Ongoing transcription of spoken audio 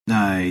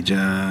Niger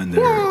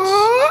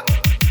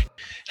Nerds.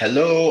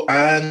 Hello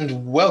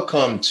and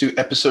welcome to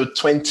episode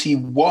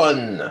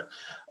 21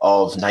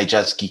 of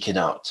Niger's Geeking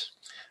Out.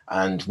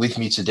 And with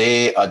me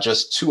today are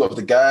just two of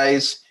the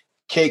guys,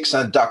 Cakes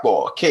and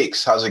Dakbo.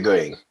 Cakes, how's it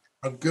going?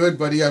 I'm good,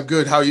 buddy. I'm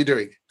good. How are you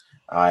doing?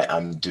 I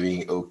am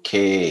doing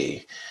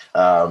okay.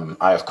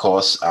 I, of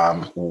course,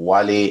 am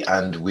Wale,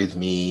 and with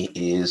me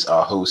is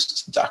our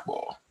host,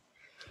 Dakbo.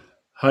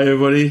 Hi,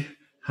 everybody.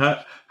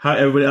 Hi,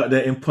 everybody out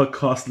there in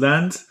podcast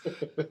land.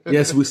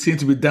 Yes, we seem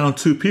to be down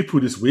 2 people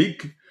this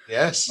week.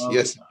 Yes,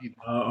 yes.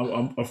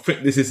 I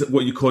think this is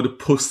what you call the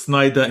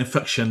post-Snyder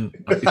infection.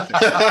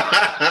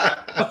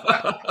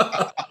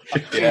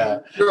 Yeah,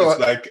 it's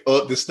like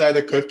the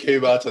Snyder Cut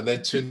came out, and then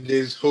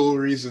Tunde's whole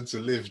reason to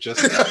live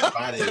just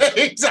vanished.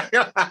 Exactly.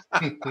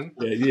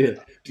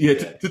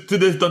 Yeah.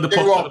 Tunde's done the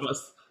podcast about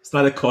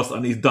Snyder Cut,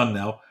 and he's done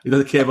now. He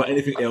doesn't care about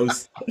anything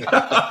else.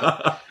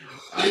 The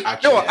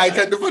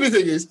funny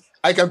thing is,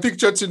 I can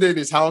picture Tunde in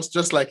his house,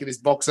 just like in his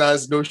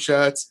boxers, no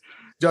shirts,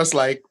 just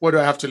like, what do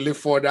I have to live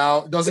for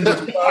now? Doesn't go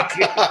to work,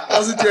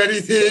 doesn't do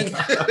anything.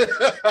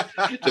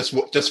 just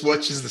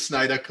watches the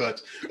Snyder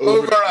Cut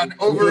over and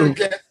over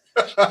again.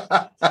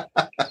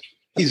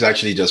 He's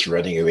actually just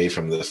running away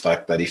from the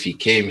fact that if he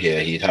came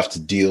here, he'd have to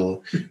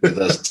deal with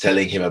us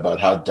telling him about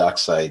how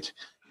Darkseid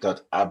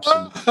got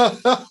absolutely.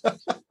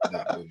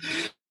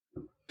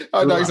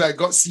 Oh no, he's like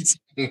got CT.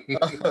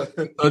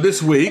 So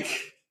this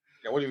week,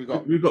 what have we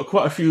got? We've got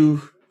quite a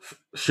few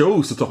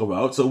shows to talk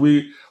about. So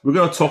we're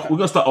gonna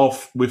start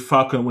off with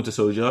Falcon and Winter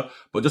Soldier,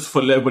 but just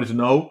for everybody to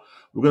know,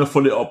 we're gonna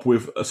follow it up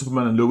with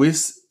Superman and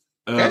Lois,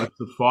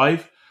 episode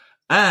 5,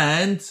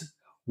 and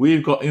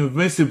we've got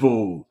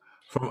Invincible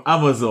from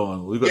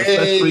Amazon. We've got the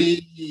first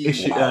 3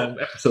 issue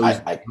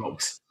episodes.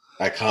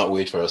 I can't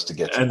wait for us to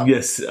get to and that.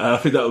 Yes, I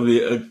think that will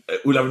be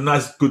we'll have a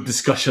nice, good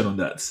discussion on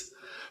that.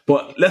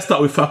 But let's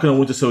start with Falcon and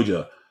Winter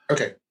Soldier.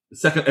 Okay. The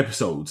second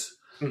episode.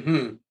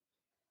 Mm-hmm.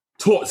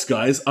 Thoughts,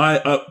 guys.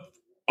 I'm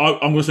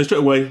going to say straight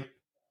away,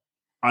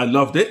 I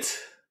loved it.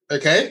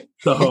 Okay.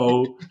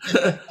 So,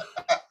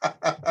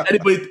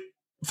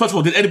 first of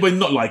all, did anybody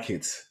not like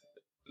it?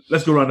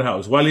 Let's go around the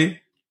house.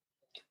 Wally?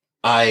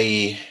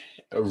 I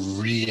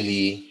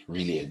really,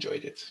 really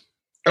enjoyed it.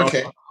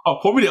 Okay.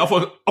 Probably. I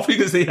thought you were going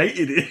to say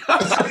hated it.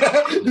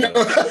 No.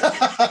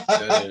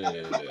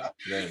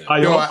 I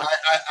know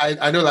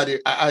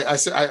that.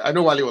 I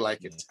know Wally will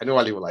like it. I know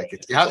Wally will like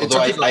it. Although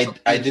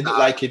I didn't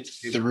like it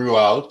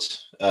throughout.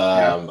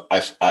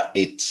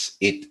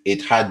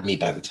 It had me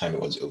by the time it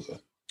was over.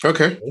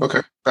 Okay,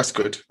 that's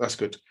good.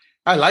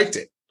 I liked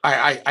it.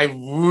 I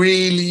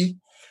really,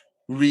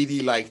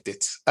 really liked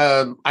it.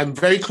 I'm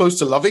very close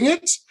to loving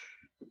it,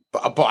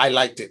 but I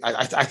liked it.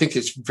 I think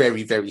it's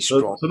very, very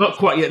strong. So not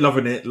quite yet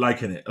loving it,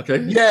 liking it. Okay.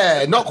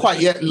 Yeah, not quite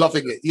yet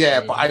loving it.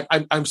 Yeah, but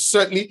I'm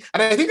certainly,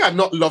 and I think I'm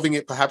not loving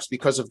it perhaps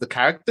because of the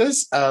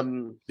characters.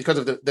 Because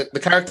of the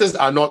characters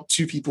are not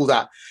 2 people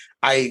that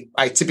I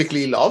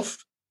typically love.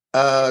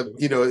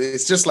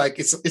 It's just like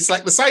it's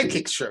like the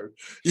Sidekicks show,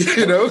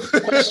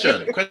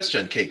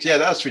 Question, Cakes. Yeah,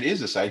 that really is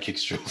the Sidekicks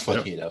show.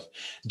 Funny enough,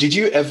 have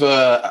you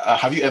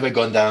ever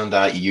gone down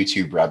that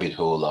YouTube rabbit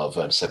hole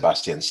of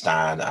Sebastian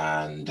Stan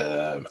and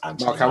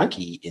Anthony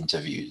Mackie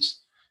interviews?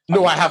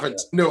 No, I haven't.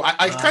 No,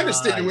 I kind of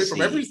stayed away from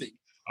everything.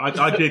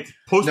 I did.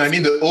 No, I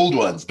mean the old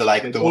ones, the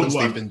ones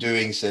one. they've been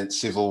doing since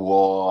Civil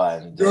War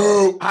and.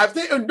 No, have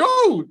they?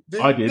 No,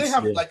 I did. They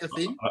have like a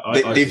thing.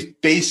 They've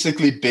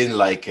basically been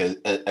like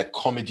a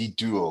comedy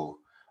duo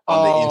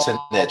on the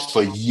internet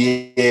for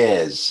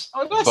years.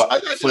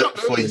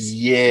 For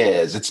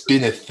years, it's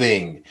been a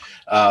thing.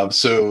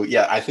 So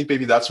yeah, I think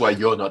maybe that's why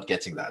you're not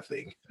getting that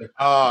thing.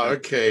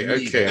 Okay.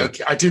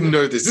 I didn't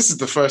know this. This is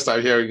the first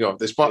time hearing of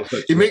this, but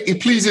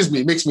it pleases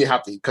me. It makes me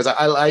happy because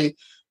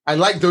I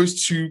like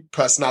those 2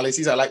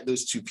 personalities. I like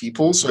those 2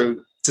 people. So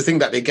to think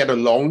that they get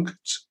along,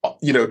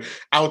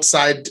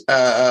 outside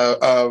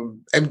the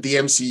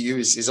MCU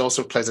is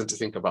also pleasant to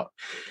think about.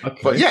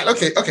 Okay. But yeah,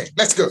 okay.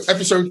 Let's go.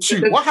 Episode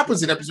 2. What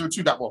happens in episode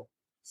 2? That one.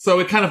 So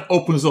it kind of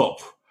opens up.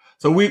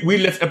 So we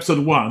left episode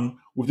 1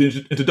 with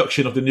the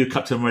introduction of the new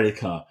Captain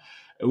America,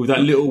 with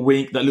that little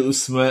wink, that little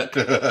smirk.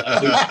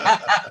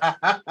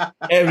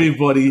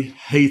 Everybody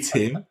hates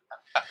him.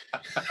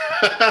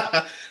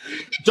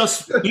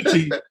 Just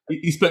literally,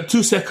 he spent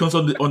 2 seconds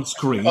on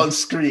screen. On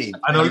screen,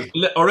 and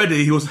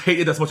already he was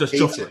hated as much as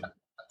Joffrey.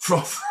 It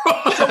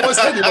was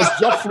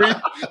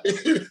Joffrey.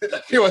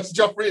 It was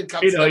Joffrey and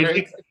Captain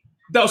America.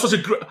 That was such a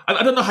great.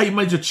 I don't know how you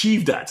managed to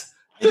achieve that.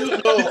 I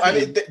don't know. I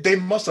mean, they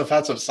must have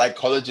had some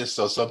psychologists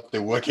or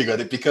something working on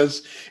it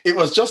because it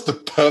was just the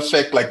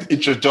perfect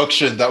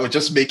introduction that would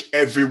just make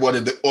everyone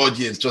in the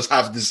audience just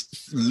have this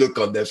look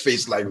on their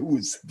face like, who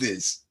is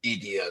this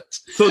idiot?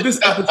 So this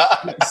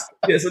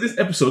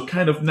episode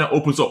kind of now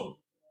opens up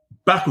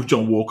back with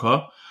John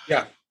Walker.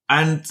 Yeah.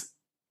 And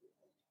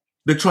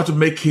they try to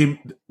make him,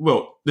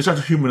 they try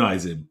to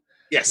humanize him.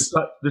 Yes.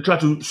 They try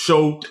to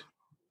show...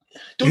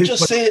 Don't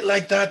just say it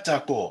like that,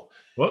 Taco.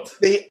 What?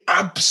 They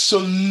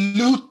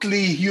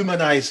absolutely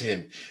humanize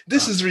him.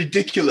 This is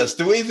ridiculous.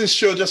 The way this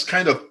show just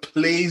kind of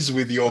plays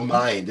with your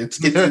mind.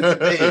 It's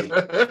insane.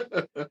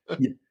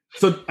 Yeah.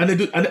 So and they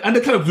do, and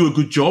they kind of do a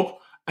good job.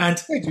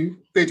 And They do.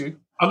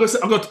 I'm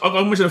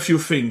gonna mention a few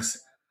things.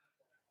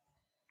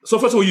 So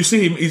first of all, you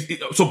see him.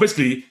 So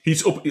basically, he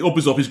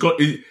opens up.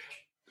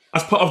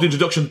 As part of the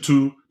introduction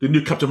to the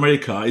new Captain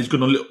America, he's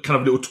going on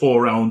a little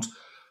tour around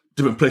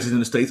different places in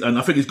the States, and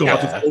I think he's gone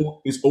back to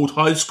his old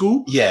high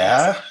school.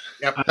 Yeah.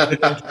 Yep. And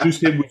they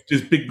introduce him with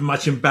this big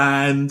marching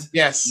band.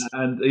 Yes.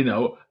 And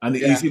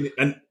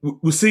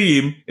we see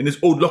him in his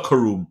old locker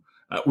room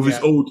with his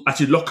old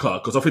locker,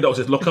 because I think that was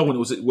his locker when it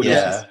was.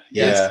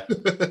 Yeah.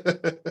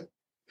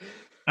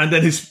 And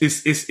then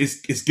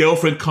his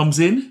girlfriend comes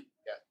in.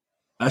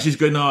 And she's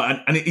going,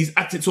 and he's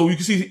acting, so you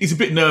can see he's a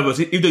bit nervous.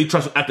 Even though he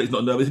tries to act like he's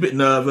not nervous, he's a bit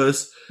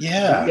nervous.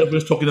 Yeah.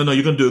 Everyone's talking, no,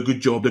 you're going to do a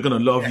good job. They're going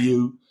to love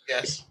you.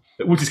 Yes.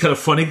 Which is kind of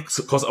funny,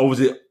 because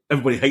obviously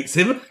everybody hates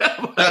him.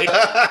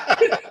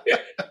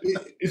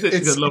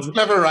 It's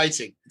clever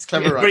writing. It's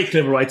very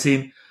clever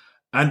writing.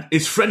 And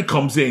his friend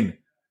comes in.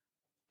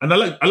 And I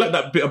like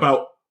that bit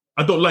about,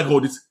 I don't like all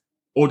this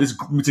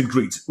meet and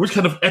greet, which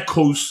kind of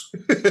echoes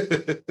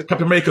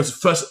Captain America's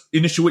first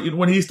initial,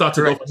 when he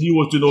started off, he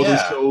was doing all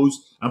those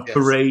shows and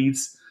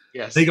parades.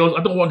 Yes. And he goes,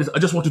 I don't want this, I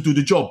just want to do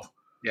the job.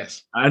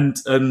 Yes. And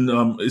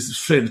his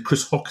friend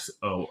Chris Hoskins.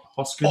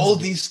 All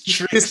these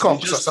tricks you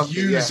just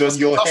use on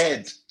your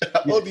head.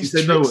 All these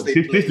tricks no,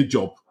 here's the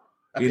job.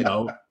 You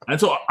know. And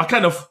so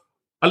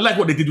I like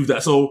what they did with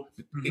that. So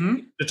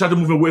they tried to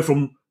move away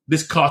from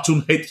this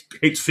cartoon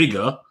hate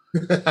figure.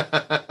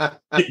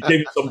 It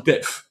gave it some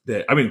depth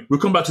there. I mean, we'll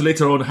come back to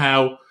later on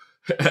how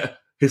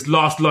his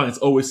last lines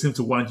always seem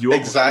to wind you up.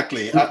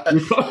 Exactly.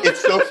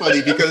 It's so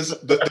funny because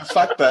the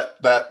fact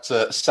that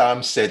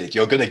Sam said it,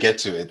 you're going to get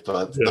to it,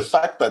 but the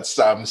fact that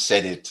Sam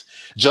said it,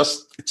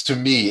 just to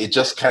me, it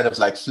just kind of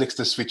like flicks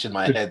the switch in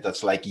my head.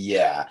 That's like,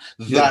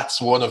 that's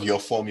one of your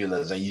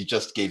formulas, and you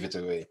just gave it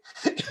away.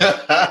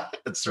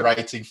 It's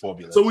writing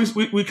formula. So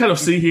we kind of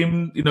see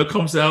him,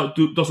 comes out,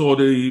 does all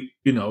the,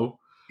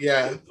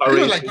 Yeah, it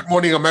was like Good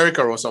Morning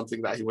America or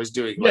something that he was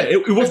doing. Yeah,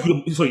 it was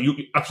good. So you're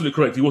absolutely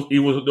correct. He was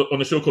on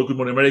a show called Good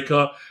Morning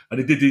America, and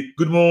he did the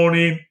Good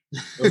Morning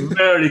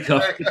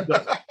America.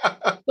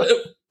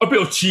 A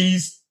bit of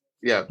cheese.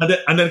 Yeah.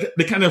 And then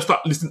they kind of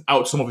start listing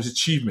out some of his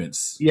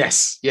achievements.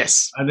 Yes.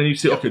 And then you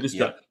say, okay, this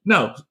guy.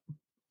 Now,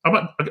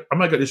 I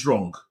might get this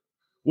wrong.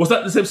 Was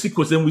that the same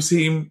sequence? Then we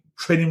see him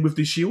training with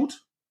the shield?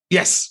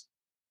 Yes.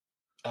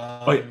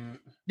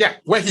 Yeah,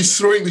 where he's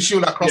throwing the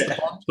shield across the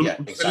pond.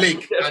 Exactly. The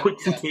lake. A quick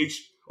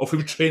footage of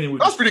him training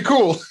with. That's pretty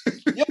cool.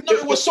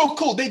 It was so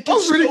cool. That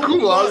was really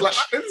cool. I was like,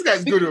 this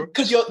guy's good.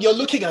 Because you're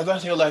looking at that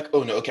and you're like,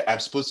 oh no, okay, I'm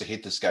supposed to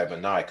hate this guy, but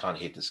now I can't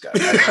hate this guy.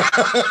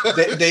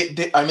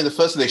 The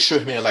first they show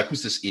him, you're like,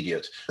 who's this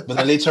idiot? But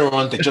then later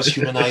on, they just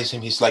humanize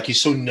him. He's like,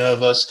 he's so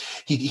nervous.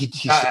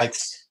 He's like,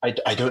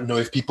 I don't know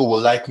if people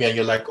will like me, and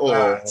you're like,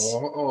 I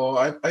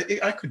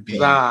could be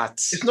that.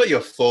 It's not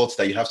your fault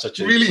that you have such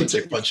a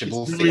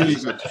punchable face, really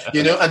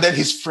And then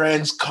his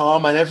friends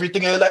come and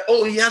everything, and you're like,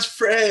 oh, he has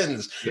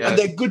friends, and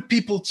they're good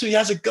people too. He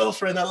has a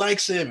girlfriend that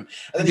likes him,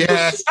 and then he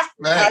goes to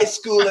high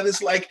school, and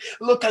it's like,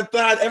 look at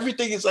that.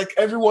 Everything is like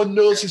everyone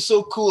knows he's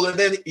so cool, and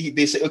then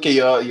they say, okay,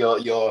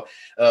 you're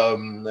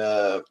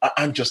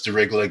I'm just a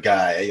regular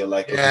guy, and you're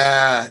like,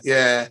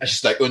 okay. And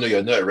she's like, oh no,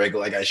 you're not a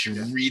regular guy. She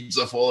reads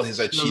off all his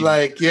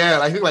achievements.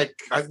 I think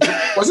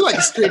was it like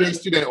a straight A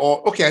student,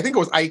 or I think it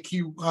was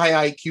IQ,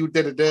 high IQ,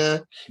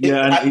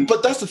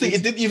 but that's the thing,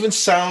 it didn't even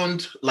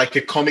sound like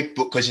a comic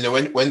book, because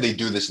when they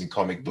do this in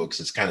comic books,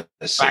 it's kind of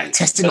the same.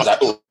 Testing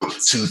like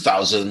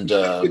 2000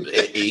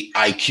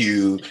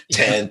 IQ,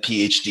 10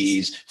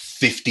 PhDs,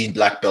 15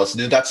 black belts.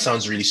 That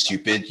sounds really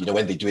stupid,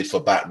 when they do it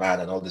for Batman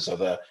and all this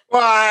other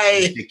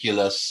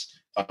ridiculous,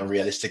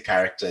 unrealistic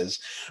characters.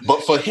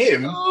 But for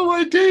him,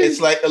 it's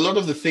like a lot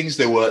of the things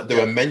they were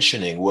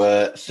mentioning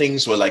were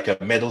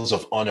like medals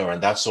of honor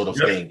and that sort of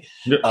thing.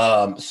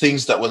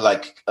 Things that were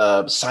like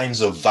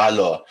signs of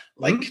valor,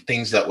 like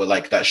things that were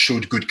like that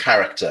showed good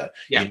character,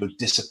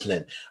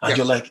 discipline. And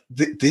you're like,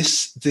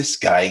 this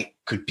guy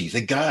could be the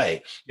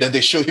guy. Then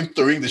they show him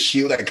throwing the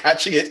shield and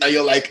catching it, and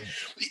you're like,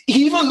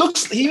 he even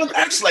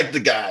acts like the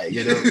guy.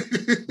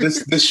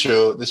 This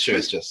show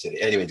is just silly.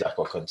 Anyway, Jack,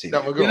 will continue.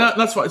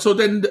 That's right. So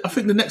then I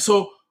think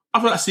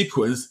after that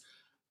sequence,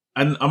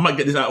 and I might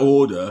get this out of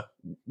order,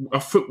 I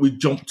think we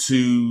jump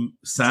to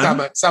Sam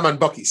and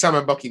Bucky. Sam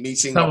and Bucky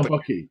meeting. Sam and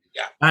Bucky.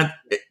 Yeah. And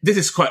this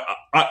is quite.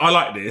 I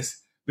like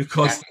this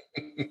because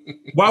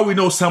while we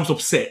know Sam's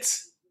upset,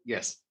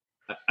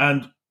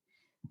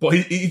 but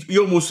he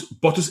almost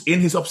butters in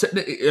his upset.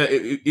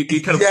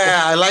 He kind of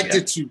I liked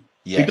it too.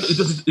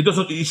 Yes. It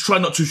doesn't. He's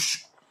trying not to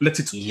let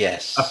it.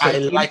 Yes, I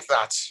like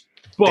that.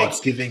 But it's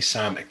giving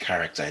Sam a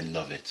character. I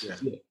love it.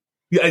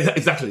 Yeah,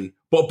 exactly.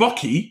 But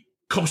Bucky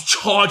comes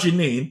charging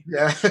in,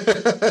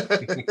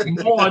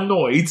 more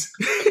annoyed,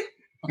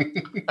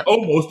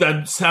 almost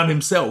than Sam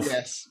himself.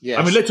 Yes.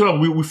 I mean, later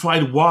on we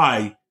find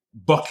why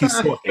Bucky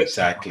saw it.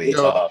 Exactly.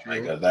 Oh my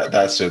god,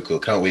 that's so cool.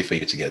 Can't wait for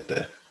you to get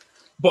there.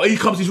 But he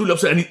comes, he's really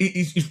upset, and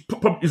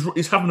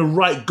he's having the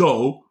right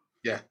go.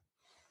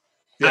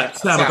 At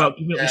Sam about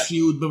giving up the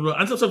shield, blah, blah,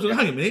 and sometimes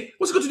hang a minute,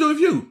 what's it got to do with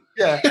you?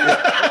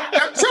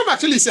 Sam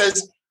actually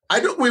says,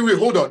 wait,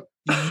 hold on.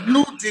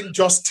 You didn't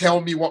just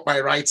tell me what my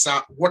rights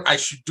are, what I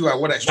should do,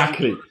 and what I should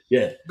Exactly.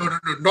 Yeah. No,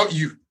 not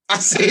you. I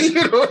say,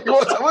 I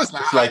was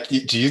like, it's like,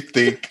 do you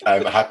think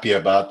I'm happy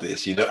about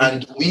this?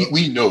 And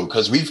we know,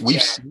 because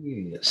we've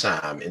seen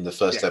Sam in the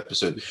first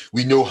episode.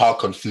 We know how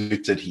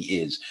conflicted he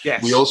is.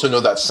 Yes. We also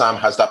know that Sam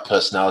has that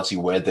personality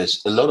where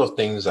there's a lot of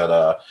things that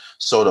are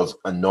sort of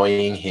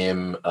annoying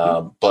him,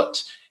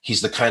 but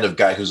he's the kind of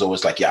guy who's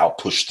always like, I'll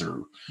push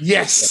through.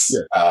 Yes.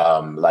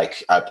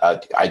 Like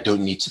I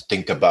don't need to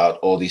think about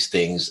all these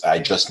things. I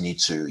just need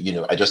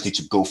to, I just need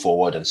to go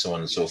forward and so on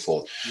and so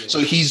forth. Yeah. So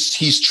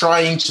he's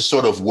trying to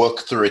sort of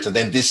work through it. And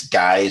then this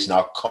guy is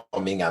now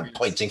coming and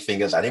pointing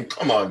fingers at him.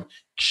 Come on,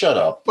 shut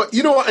up. But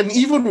you know what? And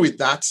even with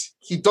that,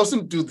 he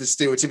doesn't do the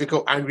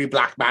stereotypical angry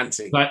black man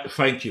thing.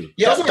 Thank you.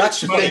 Yeah,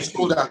 that's the thing.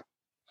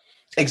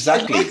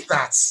 Exactly.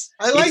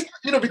 I like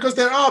that. Because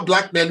there are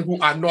black men who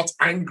are not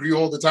angry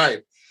all the time.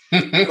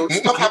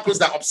 Stuff happens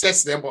that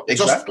upsets them, but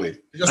exactly.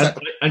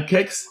 And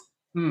Kex,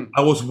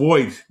 I was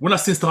worried when I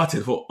still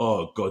started. For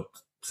oh god,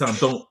 Sam,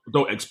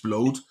 don't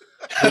explode.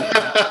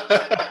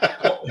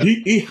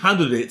 he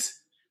handled it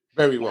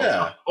very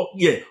well.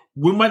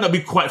 We might not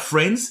be quite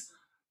friends,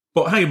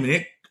 but hang a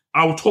minute,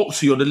 I will talk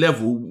to you on the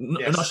level,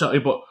 not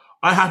shouting, but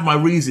I had my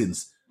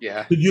reasons.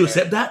 Yeah, did you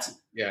accept that?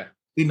 Yeah,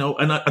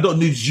 and I don't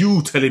need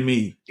you telling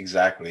me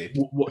exactly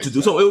what to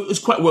do. So it was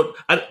quite well,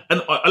 and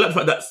I like the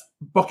fact that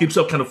Bucky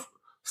himself kind of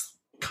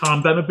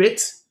calm down a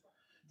bit.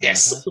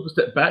 Yes. Took a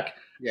step back.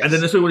 Yes. And then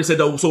that's when he said,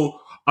 oh,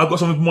 so I've got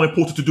something more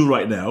important to do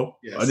right now.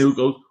 Yes. And he would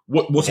go,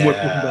 what's more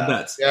important than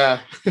that? Yeah.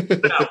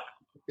 Now,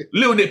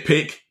 little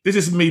nitpick. This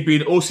is me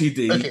being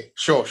OCD. Okay,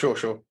 sure.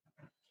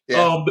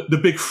 Yeah. The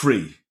big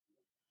three.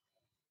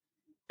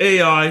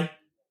 AI,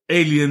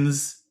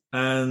 aliens,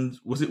 and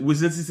was it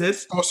wizards, he said?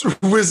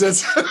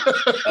 Wizards.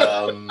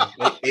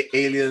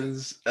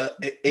 Aliens,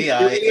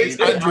 AI,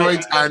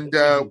 androids, and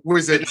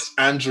wizards.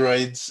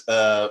 Androids.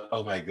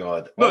 Oh my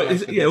god. No,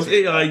 it was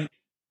AI,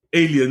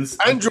 aliens,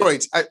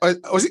 androids.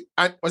 Was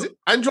it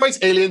androids,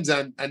 aliens,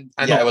 and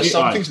it was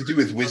something to do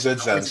with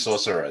wizards and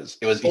sorcerers.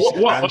 It was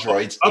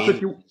androids.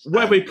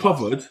 Whatever he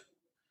covered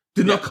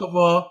did not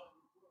cover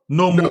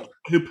normal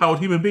powered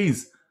human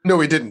beings. No,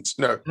 it didn't.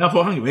 No. Mm-hmm. And I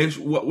thought, hang on a minute,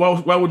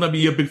 why wouldn't that be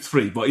your big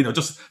three? But that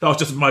was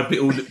just my bit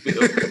of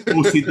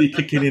OCD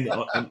kicking in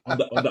on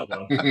that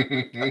one.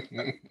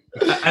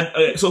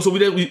 And so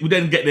we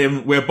then get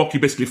them where Bucky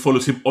basically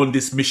follows him on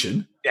this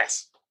mission.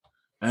 Yes.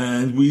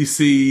 And we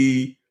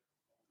see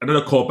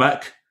another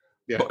callback.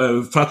 Yeah.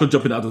 Falcon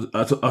jumping out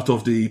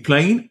of the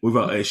plane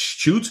without a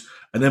chute,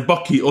 and then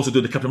Bucky also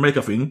doing the Captain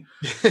America thing,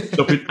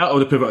 jumping out of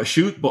the plane without a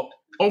chute, but.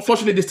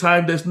 Unfortunately, this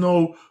time there's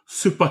no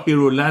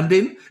superhero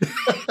landing.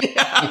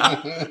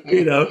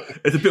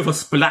 It's a bit of a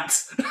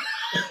splat.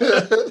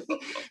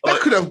 That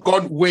could have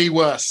gone way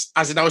worse.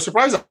 As in, I was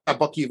surprised that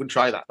Bucky even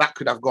tried that. That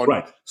could have gone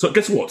right. So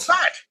guess what?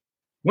 Bad.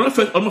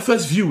 On my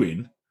first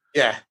viewing,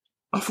 I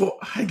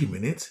thought, hang a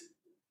minute,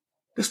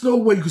 there's no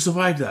way you could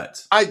survive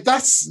that.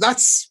 That's.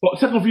 But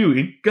second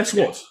viewing, guess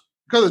what?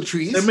 Because of the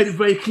trees, they made it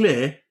very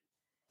clear.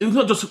 It was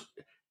not just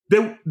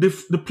the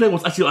plane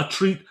was actually at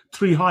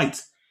tree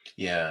height.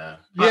 Yeah.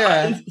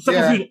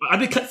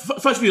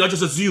 First view, I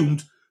just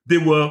assumed they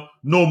were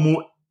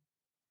normal,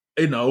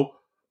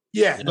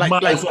 Yeah,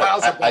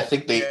 I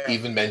think they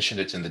even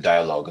mentioned it in the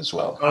dialogue as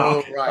well.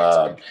 Oh,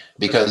 right.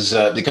 Because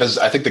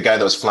I think the guy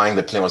that was flying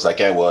the plane was like,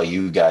 "Yeah, well,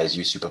 you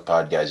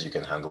superpowered guys, you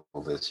can handle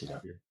this,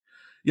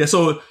 Yeah.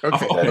 So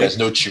there's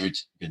no chute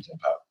you can jump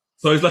out.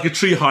 So it's like a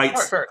tree height.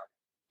 Fair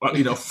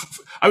enough.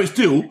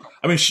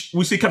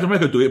 We see Captain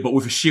America do it, but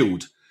with a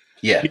shield.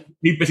 Yeah,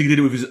 he basically did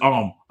it with his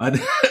arm and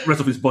the rest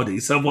of his body.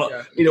 So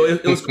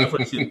it was quite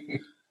funny.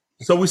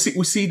 So we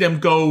see them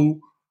go,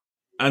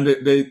 and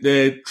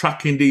they're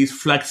tracking these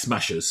flag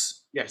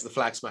smashers. Yes, the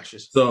flag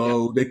smashers.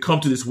 So they come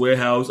to this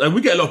warehouse, and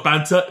we get a lot of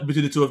banter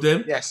between the two of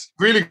them. Yes,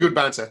 really good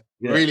banter.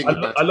 Yeah. Really good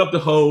banter. I love the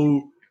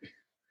whole.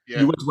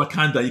 Yeah. You went to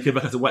Wakanda, you came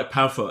back as a White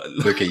Panther.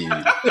 Look at you.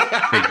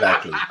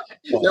 Exactly.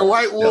 The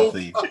White Wolf.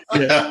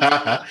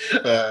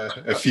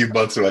 A few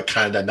months to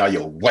Wakanda, now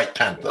you're White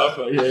Panther.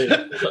 And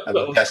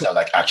the guys are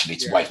like, actually,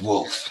 it's White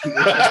Wolf.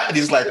 And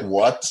he's like,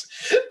 what?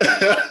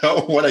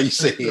 What are you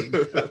saying?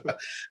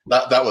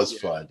 That was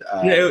fun.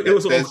 It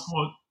was all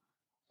fun.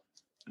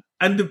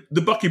 And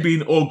the Bucky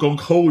being all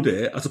gung-ho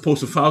there, as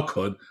opposed to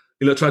Falcon,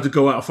 trying to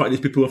go out and fight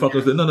these people. And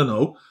Falcon's like,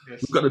 no.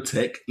 Yes. We've got the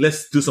tech.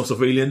 Let's do some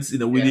surveillance.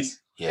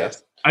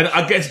 Yes. And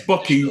I guess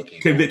Bucky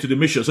came late to the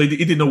mission, so he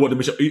didn't know what the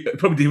mission. He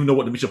probably didn't even know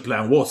what the mission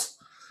plan was.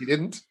 He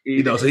didn't.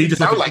 So he just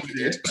sound like he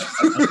did.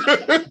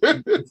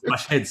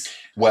 Smash heads.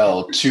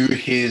 Well, to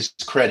his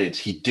credit,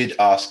 he did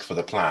ask for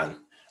the plan,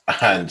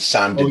 and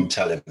Sam didn't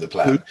tell him the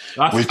plan,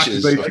 which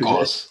is, of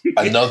course,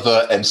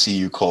 another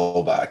MCU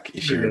callback,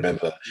 if you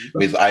remember,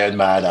 with Iron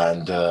Man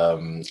and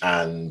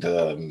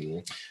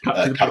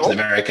Captain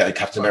America. And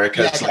Captain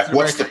America, it's like,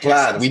 what's the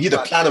plan? We need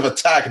a plan of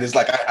attack. And it's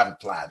like, I have a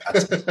plan.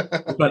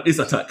 The plan is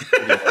attack.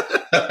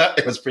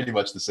 It was pretty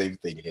much the same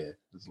thing here.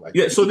 It's like,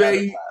 so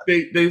they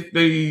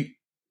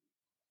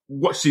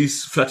watch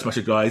these Flag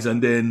Smasher guys,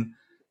 and then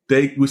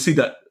we see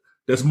that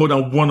there's more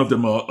than one of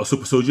them are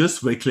super soldiers,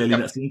 very clearly in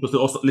that scene, because they're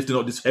also lifting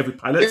out these heavy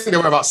pilots. I think there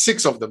were about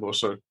 6 of them or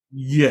so.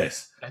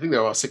 Yes. I think there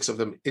were about 6 of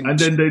them. And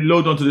then they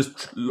load onto this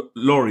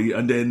lorry,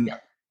 and then... Yeah.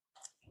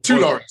 2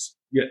 lorries.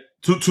 Yeah,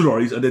 two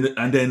lorries,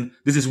 and then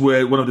this is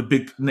where one of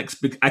the next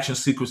big action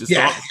sequences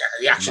starts.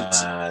 The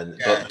actions. Man,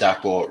 but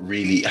Dapo,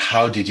 really,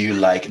 how did you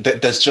like...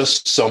 There's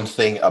just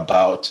something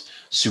about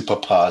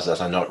superpowers that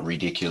are not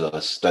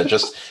ridiculous. They're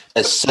just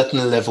a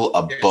certain level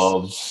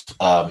above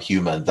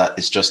human. That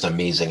is just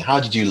amazing. How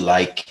did you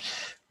like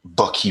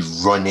Bucky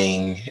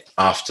running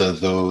after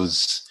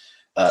those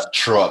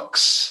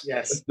trucks?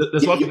 Yes.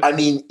 I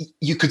mean,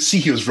 you could see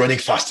he was running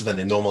faster than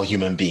a normal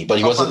human being, but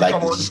he wasn't like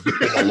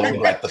zipping along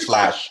like the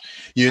Flash.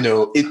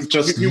 It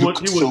just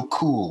looked so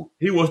cool.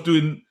 He was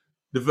doing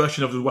the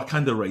version of the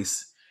Wakanda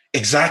race.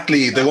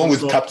 Exactly, the one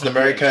with Captain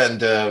America and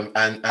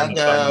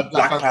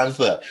Black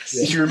Panther.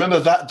 Yeah. If you remember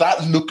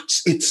that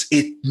looked,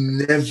 it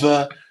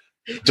never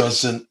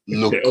doesn't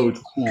look cool.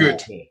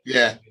 Good.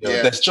 Yeah.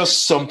 There's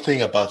just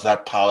something about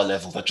that power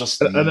level that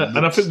just and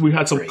I think we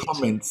had some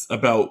comments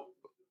about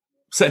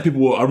certain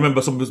people. I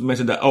remember some people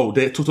mentioned that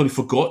they totally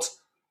forgot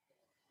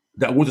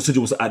that Winter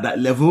Soldier was at that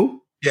level.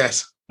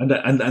 Yes, and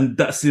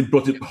that scene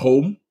brought it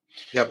home.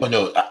 Yeah, but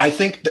no, I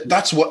think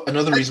that's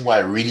another reason why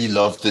I really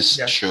love this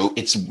show.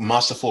 It's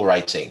masterful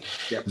writing.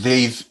 Yeah.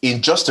 They've,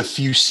 in just a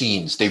few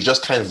scenes, they've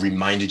just kind of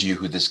reminded you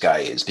who this guy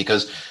is,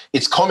 because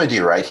it's comedy,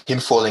 right? Him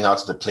falling out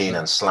of the plane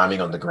and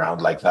slamming on the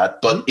ground like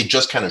that. But it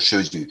just kind of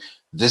shows you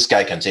this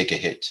guy can take a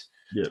hit.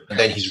 Yeah. And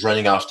then he's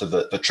running after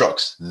the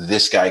trucks.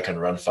 This guy can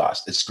run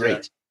fast. It's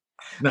great.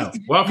 Now,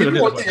 one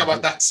thing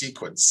about that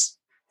sequence.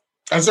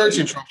 I'm sorry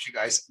to interrupt you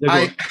guys.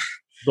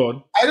 Go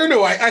on. I don't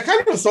know. I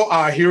kind of thought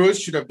our heroes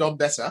should have done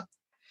better.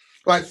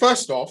 Like,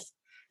 first off,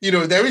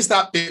 there is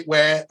that bit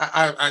where,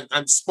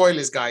 and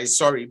spoilers, guys,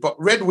 sorry, but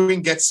Red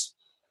Wing gets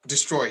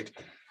destroyed.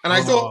 And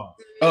I thought...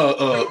 I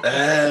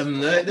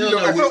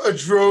thought a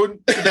drone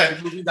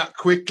moving that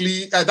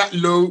quickly, that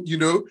low,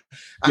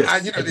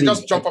 and they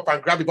just jump up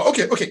and grab it. But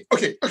okay.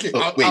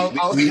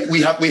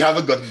 We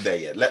haven't gotten there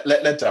yet. Let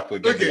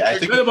Dapo get there. I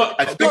think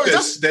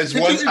there's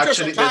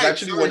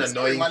actually one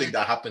annoying thing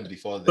that happened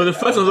before that. So the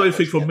first annoying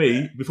thing for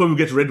me, before we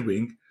get to Red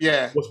Wing,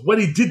 was when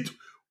he did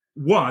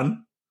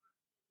one.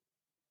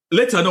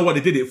 Later, I know what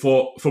they did it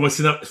from a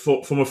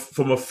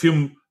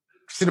film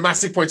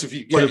cinematic point of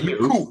view. Yeah,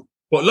 cool.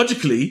 But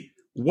logically,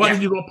 why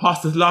did you run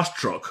past the last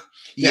truck?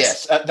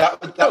 Yes,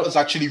 that was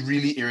actually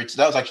really irritating.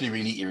 That was actually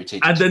really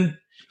irritating. And then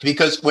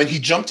because when he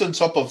jumped on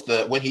top of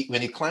when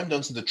he climbed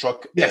onto the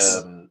truck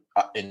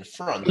in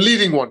front,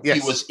 leading one, he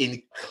was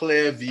in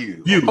clear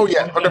view. Oh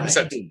yeah,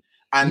 100%.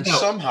 And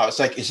somehow it's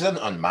like, is it an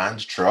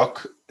unmanned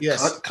truck?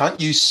 Yes. Can't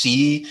you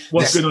see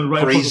this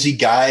crazy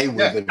guy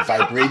with a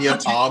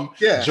vibranium arm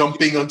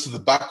jumping onto the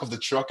back of the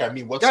truck? I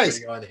mean, what's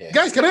going on here?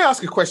 Guys, can I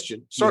ask a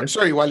question?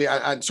 Sorry, Wally,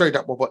 and sorry,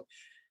 Dapo, but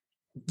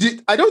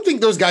I don't think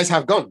those guys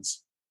have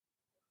guns.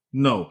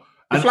 No.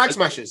 The Flag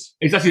Smashers.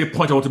 It's actually a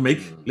point I want to make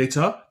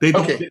later. They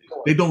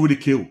don't really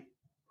kill.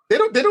 They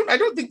don't, I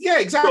don't think,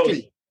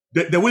 exactly.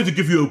 So they're willing to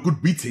give you a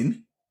good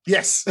beating.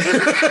 Yes.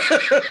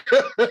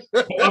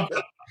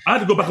 I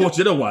had to go back and watch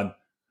the other one.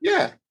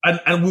 Yeah.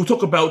 And we'll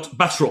talk about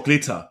Batroc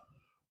later.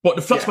 But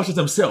the Flag Smashers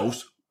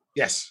themselves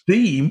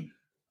theme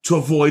to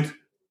avoid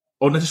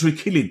unnecessary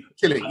killing.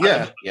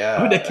 Yeah.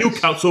 I mean, their kill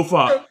count so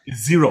far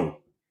is 0.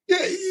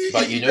 Yeah.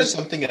 But you know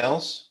something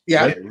else?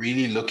 Yeah. They're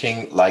really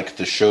looking like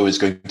the show is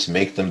going to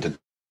make them the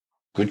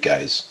good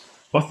guys.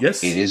 But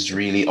yes. It is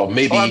really, or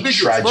maybe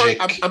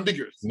tragic.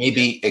 Ambiguous.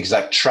 Maybe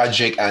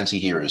tragic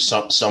anti-heroes.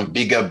 Some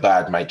bigger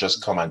bad might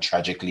just come and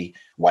tragically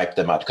wipe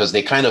them out, because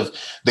they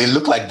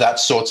look like that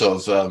sort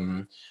of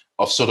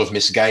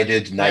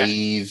misguided,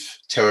 naive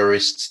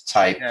terrorist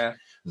type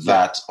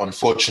that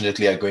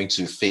unfortunately are going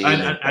to fail.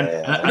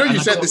 I know you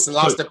said this in the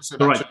last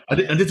episode. Right.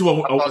 And this is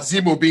what about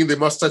Zemo being the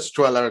mustard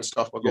twirler and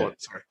stuff. But go on.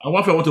 Sorry. And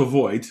one thing I want to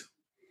avoid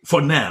for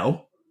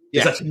now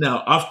is actually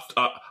now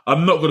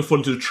I'm not going to fall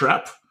into the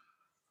trap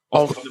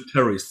of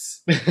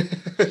terrorists. But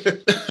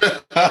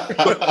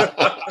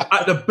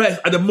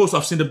at the most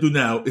I've seen them do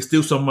now is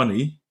steal some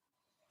money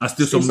and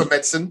steal some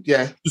medicine.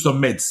 Do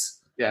some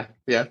meds. Yeah.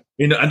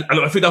 And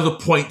I think that was a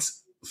point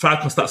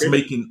Falcon starts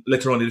making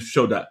later on in the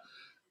show, that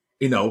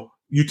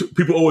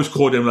people always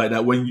call them like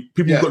that when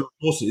people who've got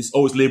resources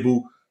always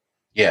label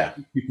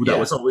people that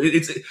way. So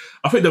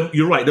I think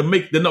you're right.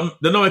 They're not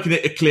making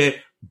it a clear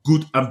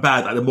good and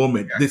bad at the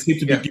moment. They seem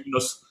to be giving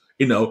us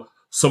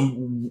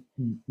some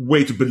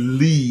way to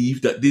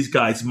believe that these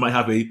guys might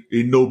have a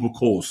noble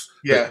cause.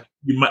 Yeah.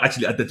 You might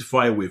actually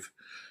identify with.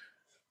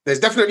 There's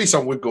definitely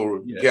some wiggle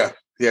room. Yeah.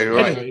 Yeah, you're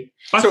right. Anyway,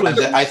 So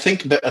I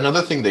think that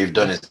another thing they've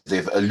done is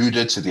they've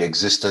alluded to the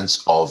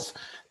existence of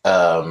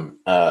an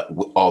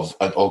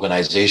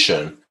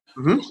organization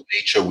whose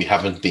nature we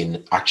haven't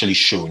been actually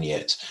shown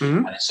yet.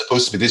 And it's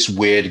supposed to be this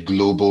weird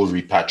global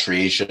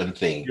repatriation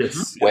thing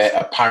where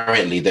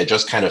apparently they're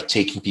just kind of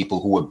taking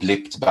people who were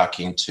blipped back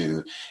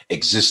into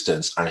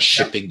existence and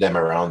shipping them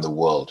around the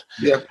world.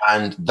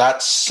 And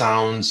that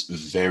sounds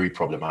very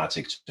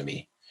problematic to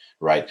me,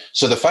 right?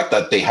 So the fact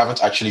that they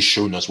haven't actually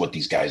shown us what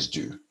these guys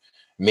do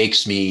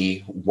makes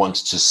me want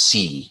to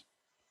see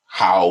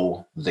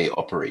how they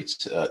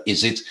operate.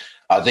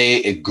 Are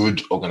they a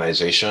good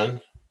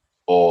organization,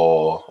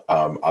 or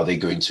are they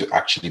going to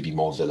actually be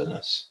more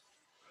villainous?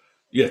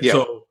 Yeah.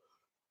 So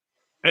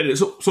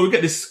we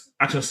get this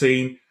action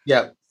scene.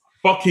 Yeah.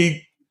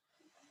 Bucky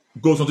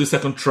goes onto the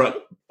second truck,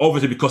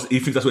 obviously because he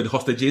thinks that's where the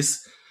hostage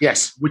is.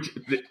 Yes. Which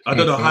I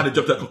don't know how they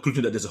jumped to that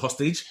conclusion that there's a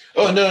hostage.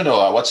 Oh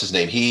no! What's his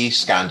name? He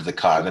scanned the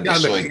car and then they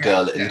saw a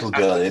little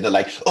girl, and they're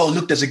like, "Oh,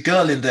 look, there's a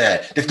girl in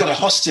there. They've got a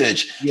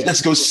hostage.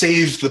 Let's go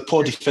save the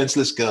poor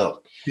defenseless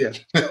girl." Yeah.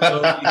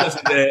 So he gets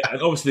in there,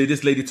 and obviously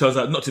this lady turns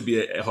out not to be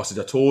a hostage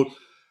at all.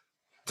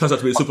 Turns out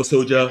to be a super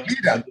soldier.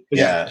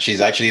 Yeah, she's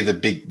actually the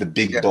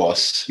big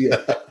boss. Yeah.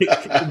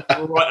 Kick him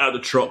right out of the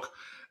truck,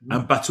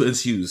 and battle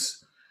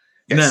ensues.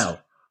 Yes.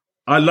 Now,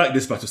 I like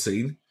this battle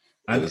scene,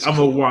 and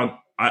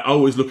I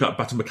always look at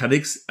battle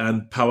mechanics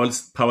and power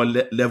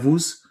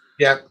levels.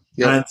 Yeah.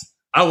 And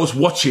I was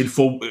watching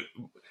for.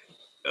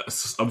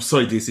 I'm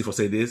sorry, DC, for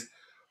saying this.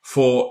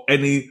 For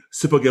any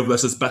Supergirl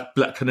versus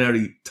Black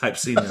Canary type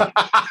scene,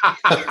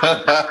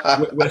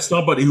 where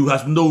somebody who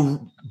has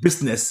no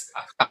business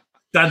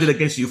standing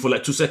against you for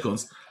like 2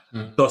 seconds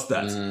does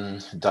that.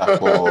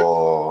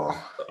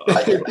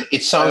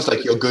 It sounds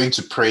like you're going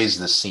to praise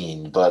the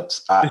scene, but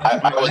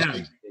I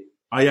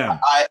am.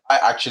 I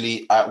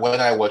actually, when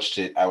I watched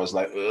it, I was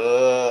like,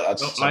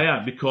 I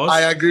am, because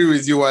I agree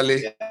with you,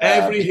 Ali.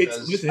 Every hit.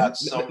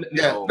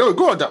 No,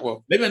 go on that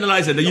one. Let me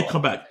analyze it, then you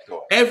come back.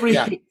 Every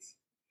hit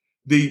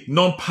the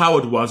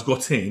non-powered ones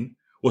got in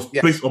was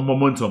based on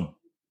momentum.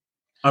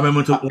 I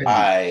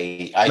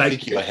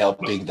think you're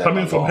helping them.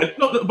 Coming from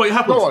but it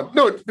happens. Go on.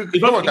 No,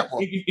 go on that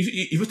one.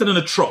 If you stand in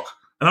a truck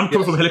and I'm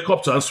coming from a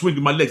helicopter and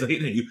swinging my legs and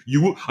hitting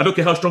you, I don't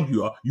care how strong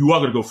you are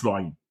going to go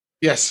flying.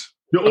 Yes.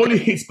 The only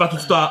hits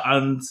Battlestar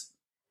and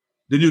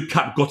the new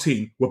Cap got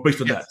in were based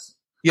on that.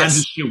 Yes. And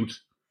his shield.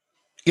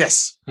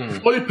 Yes.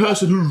 The only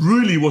person who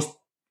really was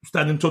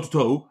standing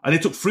toe-to-toe, and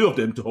it took 3 of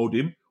them to hold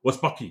him, was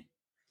Bucky.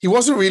 He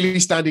wasn't really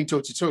standing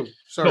toe-to-toe.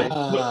 Sorry.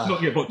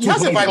 But he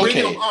has a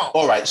vibranium arm.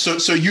 All right.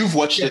 So you've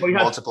watched it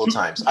multiple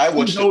times. I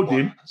watched it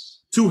once.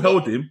 2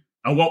 held him,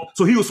 and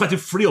so he was fighting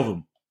 3 of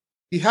them.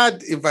 He has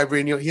a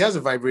vibranium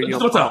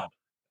arm.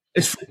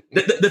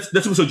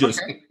 That's also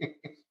just.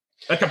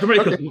 Captain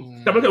America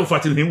was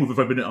fighting him with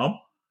a vibranium arm.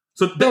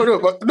 So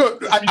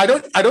I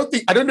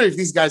don't know if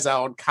these guys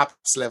are on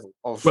Cap's level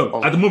of.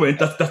 At the moment,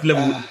 that's the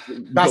level.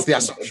 That's the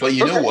assumption. But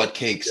you know what,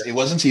 Cakes? It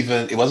wasn't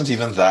even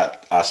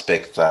that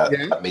aspect that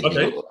made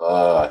me.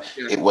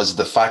 It was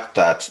the fact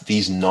that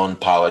these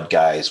non-powered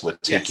guys were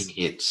taking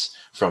hits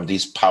from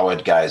these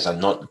powered guys and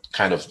not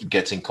kind of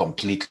getting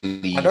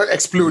completely not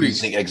exploding.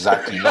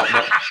 Exactly. Not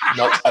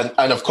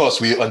and of course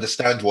we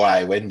understand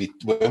why when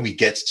we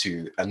get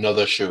to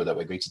another show that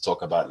we're going to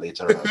talk about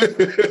later on.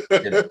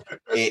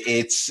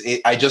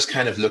 I just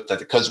kind of looked at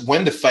it because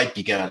when the fight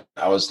began,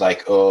 I was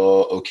like,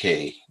 oh,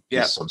 okay.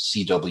 There's some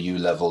CW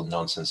level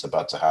nonsense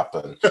about to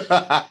happen.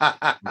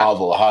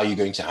 Marvel, how are you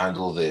going to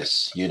handle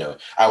this?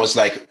 I was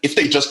like, if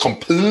they just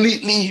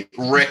completely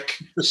wreck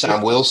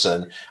Sam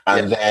Wilson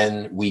and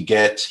then we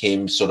get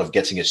him sort of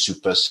getting a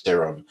super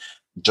serum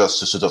just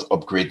to sort of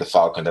upgrade the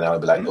Falcon, then I would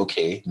be like,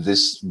 okay,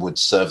 this would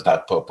serve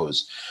that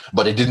purpose.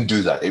 But it didn't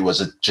do that. It was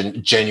a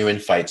genuine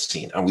fight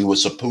scene. And we were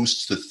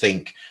supposed to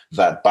think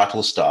that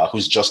Battlestar,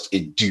 who's just a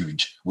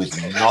dude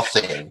with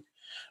nothing,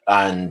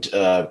 and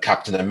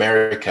Captain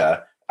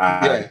America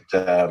and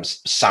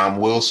Sam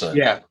Wilson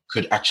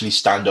could actually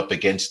stand up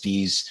against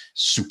these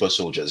super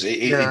soldiers. It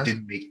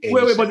didn't make any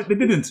sense. But they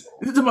didn't.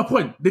 This is my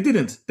point. They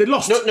didn't. They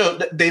lost. No,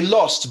 they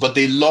lost, but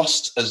they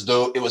lost as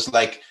though it was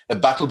like a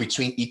battle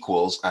between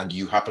equals and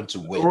you happened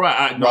to win.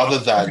 Right. Rather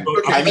than,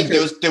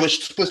 they were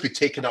supposed to be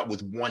taken out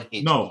with one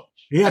hit. No.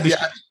 He had this,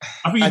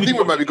 I think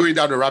we might be going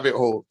down a rabbit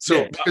hole.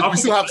 So we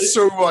still have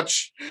so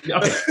much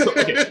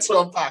to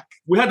unpack.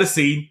 We had the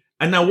scene,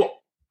 and now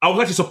I was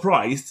actually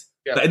surprised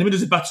that in the middle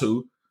of the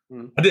battle,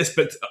 I didn't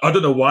expect, I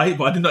don't know why,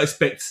 but I did not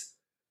expect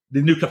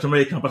the new Captain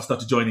America ambassador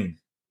to join in.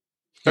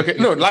 Okay,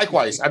 no,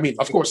 likewise. I mean,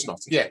 of course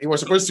not. Yeah, it was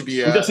supposed to be...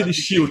 we just see the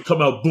shield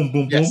come out, boom,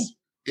 boom, boom.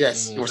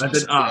 Yes. It was and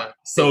then,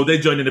 so they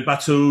join in the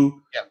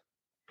battle.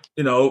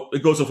 Yeah.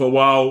 It goes on for a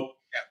while.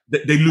 Yeah.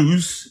 They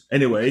lose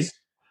anyway.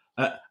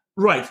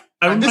 Right.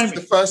 And this is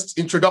the first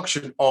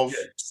introduction of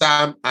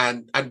Sam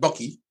and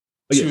Bucky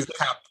to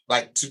Cap,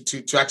 like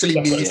to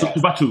actually meet...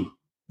 To battle.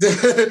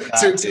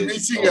 to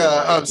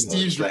meeting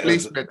Steve's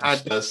replacement,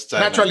 and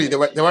naturally they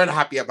weren't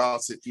happy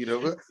about it.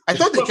 I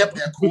thought they kept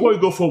their cool. Before we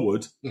go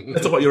forward,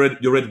 let's talk about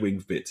your Red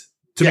Wings bit.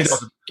 To me, that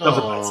was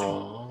a bad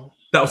scene.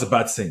 That was a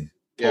bad scene.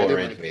 Yeah,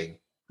 Red Wing.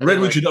 Red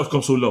Wing should not have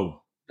come so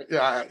low.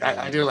 Yeah,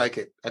 I didn't like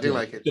it. I didn't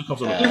like it.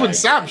 So Even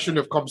Sam shouldn't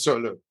have come so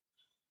low.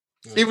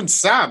 Even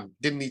Sam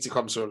didn't need to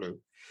come so low.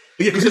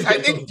 Yeah, because I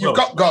think you've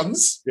got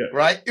guns,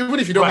 right? Even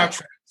if you don't have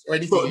traps or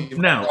anything. But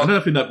now,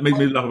 another thing that made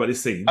me laugh about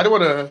this scene. I don't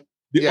want to.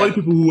 The only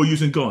people who were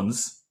using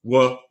guns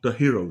were the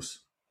heroes.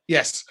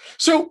 Yes.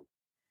 So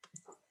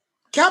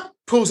Cap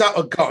pulls out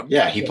a gun.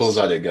 Yeah, he pulls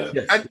out a gun.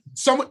 Yes.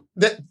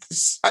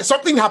 And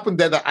something happened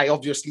there that I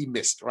obviously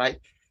missed, right?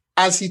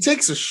 As he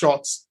takes a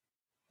shot,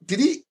 did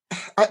he?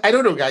 I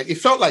don't know, guys. It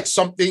felt like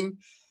something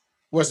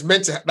was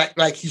meant to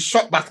like he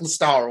shot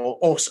Battlestar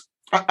or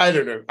I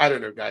don't know. I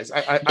don't know, guys.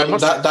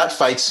 That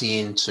fight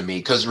scene to me,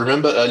 because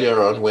remember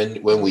earlier on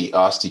when we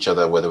asked each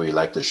other whether we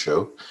liked the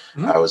show,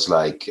 I was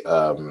like,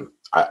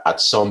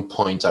 at some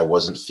point I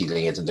wasn't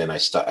feeling it, and then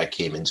I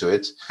came into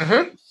it.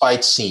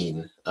 Fight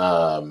scene,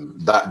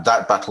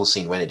 that battle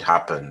scene when it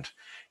happened,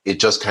 it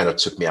just kind of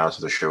took me out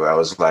of the show. I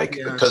was like,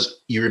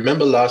 because you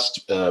remember last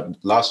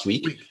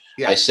week,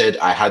 I said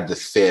I had the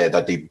fear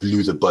that they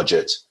blew the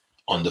budget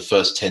on the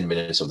first 10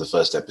 minutes of the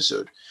first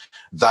episode.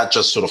 That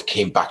just sort of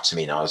came back to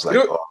me, and I was like,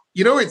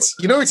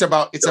 it's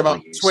about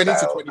 20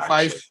 to 25.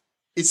 Actually.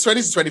 It's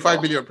 20 to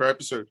 25 million per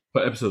episode.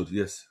 Per episode,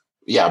 yes.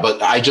 Yeah,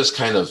 but I just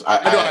kind of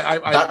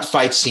that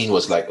fight scene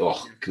was like,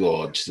 oh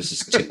god, this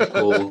is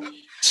typical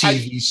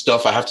TV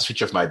stuff. I have to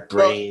switch off my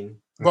brain.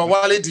 Well,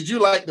 Wale, did you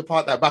like the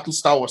part that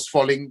Battlestar was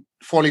falling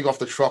off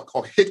the truck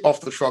or hit off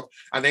the truck,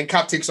 and then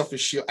Cap takes off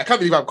his shield? I can't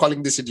believe I'm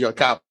calling this idiot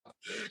Cap.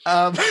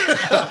 Sergeant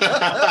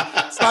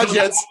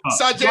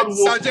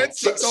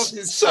takes off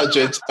his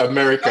Sergeant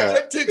America.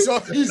 Sergeant takes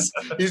off his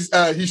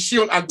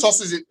shield and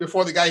tosses it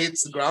before the guy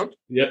hits the ground.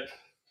 Yep.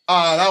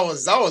 That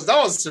was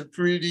a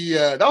pretty.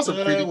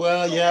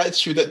 Well, yeah, it's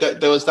true that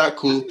there was that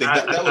cool thing.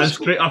 That was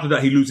straight after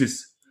that, he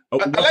loses.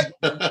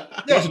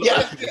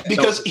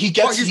 Because he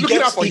gets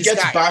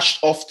bashed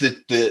off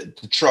the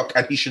truck,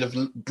 and he should have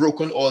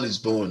broken all his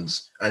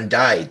bones and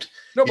died.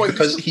 No,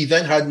 because he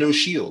then had no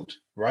shield.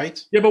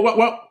 Right? Yeah, but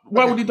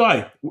why would he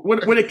die?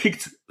 When they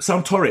kicked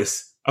Sam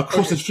Torres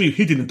across the street,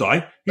 he didn't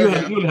die. He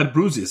only had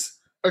bruises.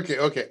 Okay.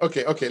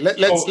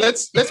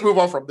 Let's move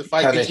on from the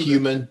fight. Can a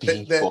human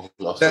being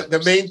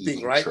the main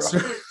thing, right?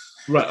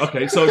 Right.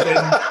 Okay. So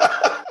then,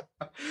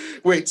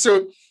 wait.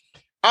 So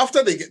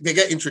after they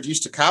get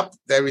introduced to Cap,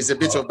 there is a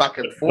bit of back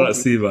and forth.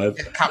 Let's see, man.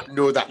 Cap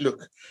know that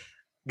look,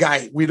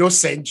 guy, we don't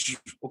send you.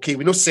 Okay,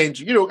 we don't send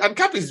you. You know, and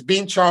Cap is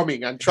being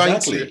charming and trying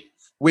to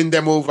win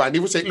them over, and he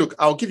would say, "Look,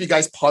 I'll give you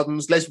guys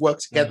pardons. Let's work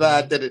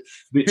together." The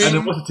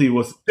animosity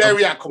was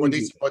very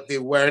accommodating, but they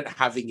weren't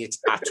having it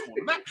at all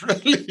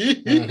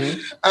naturally.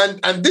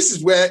 And this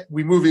is where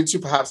we move into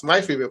perhaps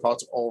my favorite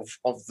part of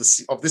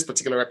this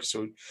particular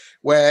episode,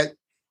 where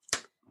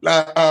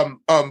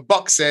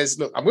Buck says,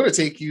 "Look, I'm going to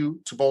take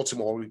you to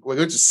Baltimore. We're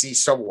going to see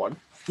someone."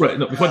 Right.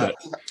 No, before that.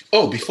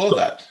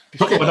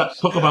 Talk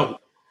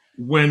about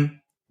when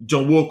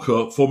John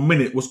Walker, for a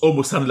minute, was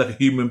almost sounding like a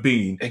human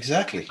being.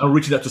 Exactly. And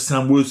reaching out to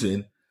Sam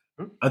Wilson.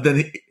 And then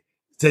he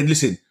said,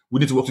 listen, we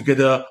need to work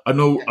together. I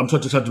know I'm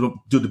trying to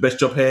do the best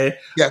job here.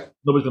 Yeah.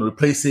 Nobody's going to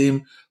replace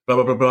him, blah,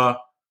 blah, blah, blah.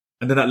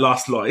 And then that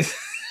last line.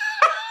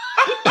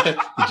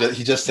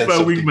 he just said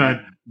something.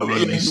 Wingman.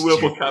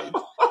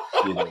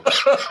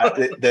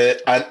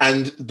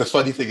 And the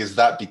funny thing is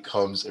that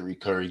becomes a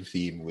recurring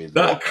theme with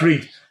that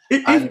Creed.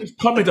 Even his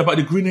comment about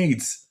the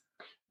grenades.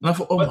 And I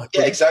thought, oh my God.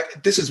 Yeah,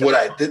 exactly. This is what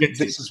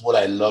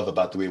I love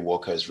about the way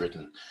Walker is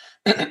written,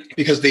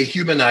 because they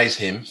humanize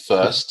him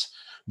first,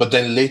 but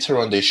then later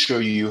on they show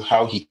you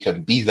how he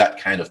can be that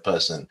kind of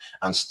person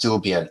and still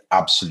be an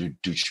absolute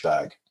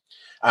douchebag.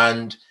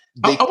 And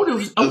I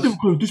wouldn't call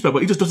him douchebag,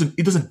 but he just doesn't.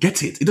 He doesn't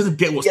get it. He doesn't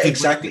get what's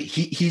exactly.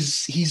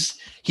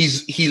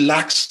 He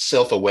lacks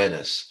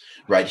self-awareness,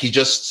 right? He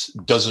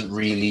just doesn't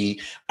really.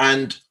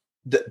 And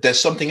there's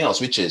something else,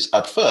 which is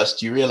at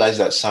first you realize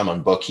that Sam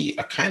and Bucky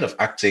are kind of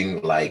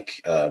acting like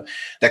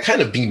they're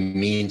kind of being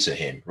mean to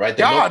him, right?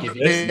 They are being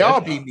mean to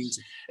him.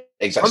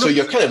 Exactly. So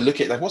you're kind of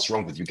looking like, what's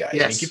wrong with you guys?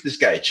 Yes. I mean, give this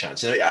guy a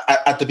chance. And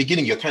at the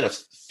beginning, you're kind of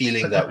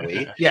feeling that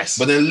way. Yes.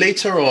 But then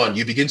later on,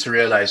 you begin to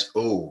realize,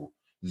 oh,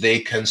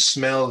 they can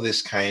smell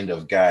this kind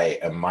of guy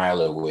a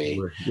mile away,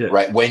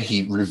 right? When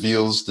he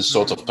reveals the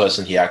sort of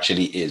person he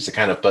actually is, the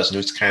kind of person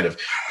who kind of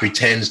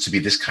pretends to be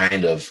this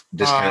kind of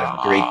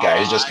great guy.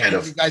 He's just kind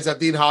of you guys are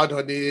being hard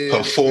on him,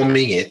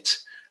 performing it,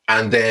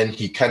 and then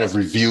he kind of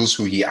reveals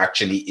who he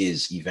actually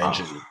is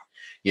eventually.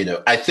 You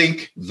know, I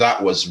think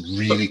that was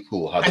really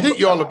cool. I think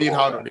you all are being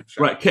hard on him,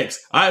 right,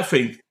 Kex? I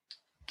think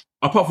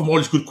apart from all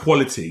his good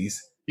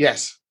qualities,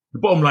 yes, the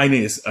bottom line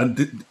is,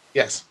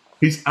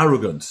 his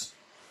arrogance.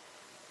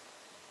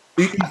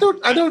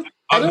 I don't.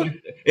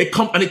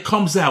 It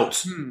comes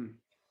out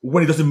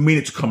when it doesn't mean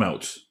it to come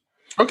out.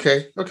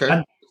 Okay.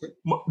 And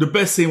the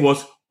best thing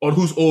was on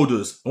whose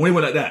orders, and when he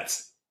went like that,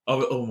 I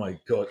went, oh my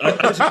God!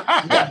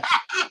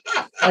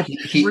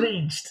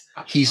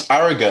 He's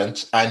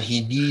arrogant, and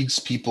he needs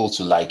people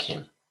to like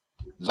him.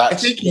 I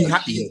think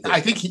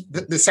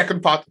the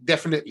second part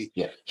definitely.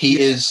 Yeah, he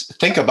is.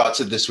 Think about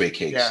it this way,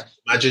 Cakes. Yeah.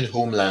 Imagine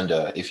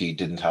Homelander if he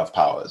didn't have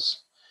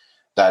powers.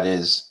 That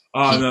is.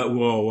 No,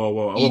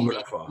 whoa! I won't go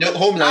that far. No,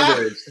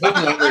 Homelander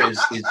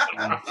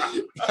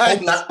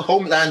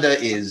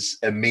is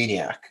a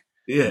maniac.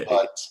 Yeah,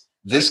 but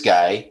this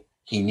guy,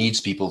 he needs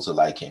people to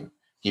like him.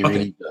 He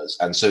really does,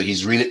 and so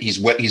he's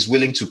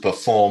willing to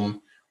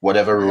perform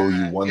whatever role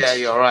you want. Yeah,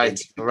 you're right.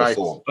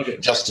 Okay.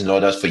 Just in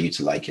order for you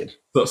to like him.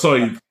 So,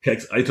 sorry,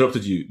 Kex, I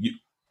interrupted you.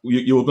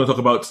 You were going to talk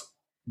about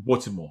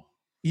Baltimore.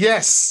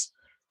 Yes.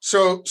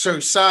 So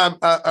Sam,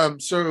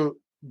 so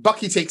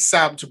Bucky takes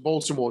Sam to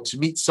Baltimore to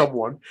meet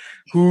someone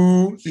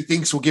who he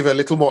thinks will give a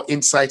little more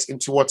insight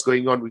into what's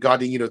going on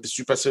regarding, the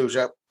Super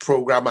Soldier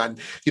program and,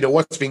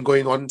 what's been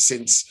going on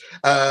since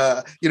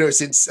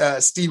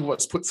Steve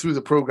was put through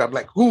the program.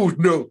 Like, who would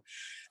know?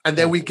 And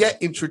then we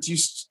get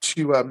introduced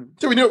to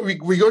so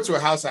we go to a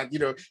house and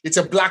it's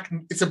a black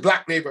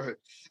neighborhood.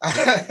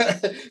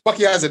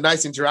 Bucky has a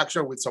nice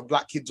interaction with some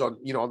black kids on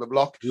the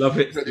block. Love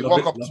it. They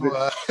walk up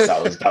to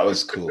that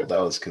was cool. It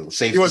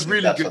was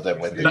really good. For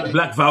them when they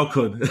Black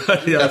Falcon.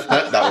 Yeah,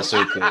 that was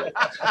so cool.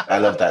 I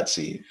love that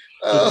scene.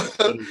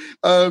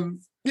 And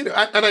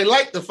I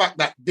like the fact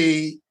that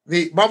they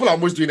Marvel are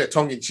almost doing a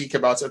tongue in cheek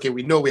about, okay,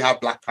 we know we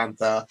have Black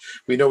Panther,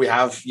 we know we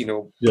have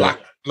Black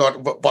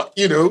Lord, but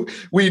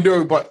we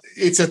know, but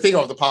it's a thing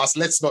of the past.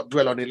 Let's not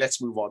dwell on it.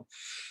 Let's move on.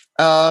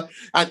 And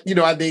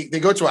they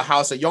go to a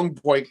house. A young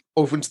boy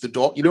opens the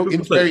door.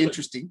 It's very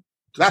interesting.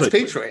 That's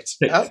Patriot.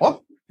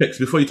 What?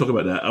 Before you talk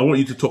about that, I want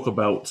you to talk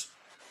about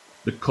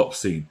the cop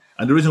scene.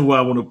 And the reason why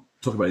I want to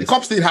talk about the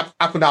cop scene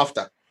happened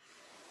after.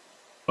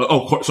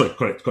 Sorry,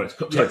 correct.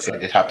 Yes,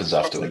 it happens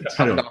afterwards.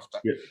 Carry on.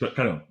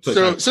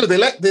 So they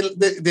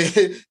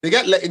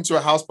get let into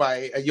a house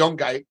by a young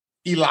guy,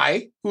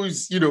 Eli,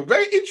 who's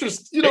very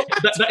interesting.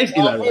 That is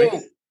Eli,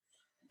 right?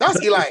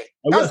 That's Eli.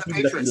 That's the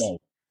Patriot.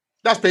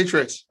 That's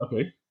Patriot.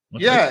 Okay.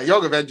 Yeah,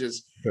 Young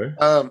Avengers. Okay.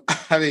 I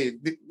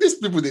mean, these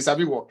people, they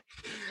sabi work.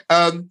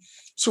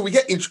 So we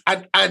get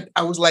and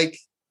I was like,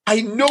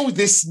 I know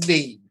this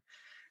name.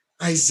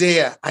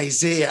 Isaiah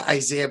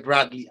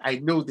Bradley. I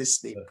know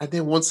this name. And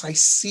then once I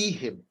see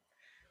him,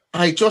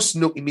 I just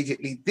know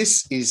immediately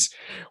this is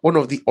one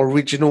of the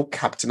original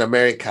Captain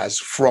Americas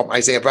from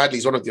Isaiah Bradley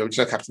is one of the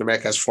original Captain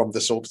Americas from the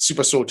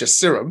Super Soldier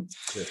Serum.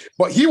 Yes.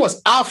 But he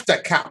was after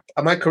Cap.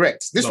 Am I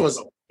correct? This was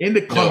in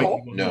the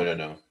comic.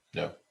 No.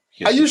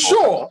 Are you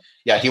sure?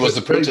 Yeah, he was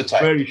the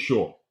prototype. Very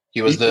sure.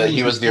 He was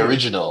the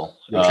original.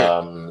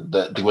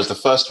 Okay. He was the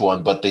first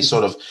one, but they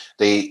sort of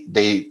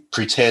they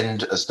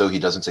pretend as though he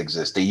doesn't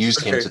exist. They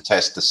used him to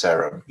test the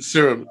serum.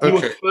 Okay. He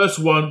was the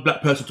first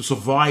black person to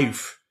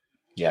survive.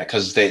 Yeah,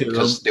 because they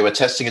were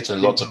testing it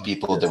on lots of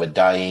people. They were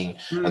dying,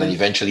 and then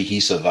eventually he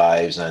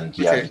survives. And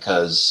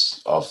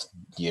because of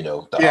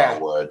the R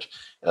word,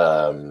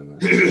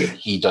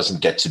 he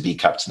doesn't get to be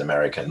Captain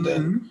America. And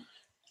then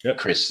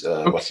Chris,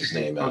 what's his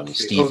name?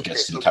 Steve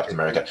gets to be Captain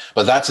America.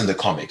 But that's in the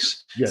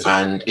comics. Yes.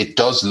 And it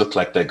does look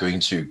like they're going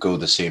to go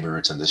the same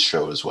route in this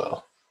show as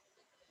well.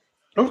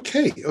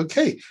 Okay.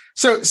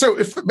 So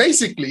if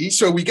basically,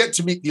 we get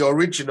to meet the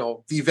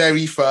original, the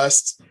very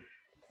first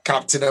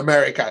Captain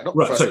America. Not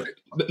right. So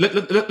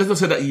let's not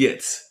say that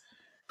yet,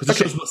 because the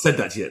show's not said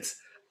that yet.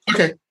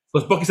 Okay.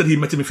 Because Bucky said he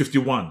met him in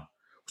 51,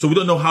 so we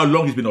don't know how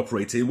long he's been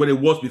operating. When it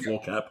was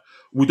before Cap,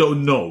 we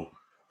don't know.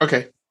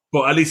 Okay.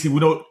 But at least we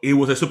know he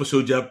was a super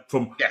soldier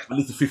from at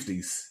least the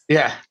 50s.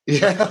 Yeah.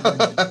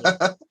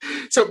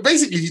 So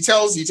basically, he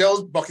tells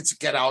Bucky to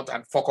get out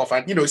and fuck off.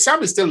 And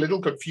Sam is still a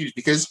little confused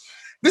because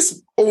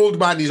this old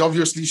man is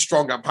obviously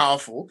strong and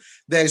powerful.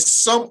 There's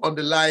some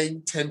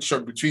underlying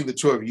tension between the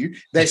two of you.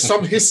 There's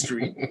some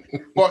history,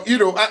 but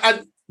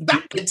and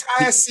that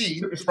entire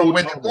scene from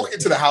when they walk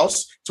into the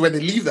house to when they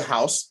leave the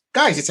house,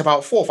 guys, it's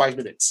about 4 or 5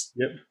 minutes.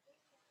 Yep.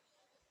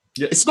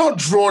 It's not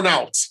drawn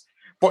out.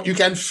 But you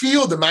can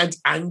feel the man's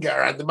anger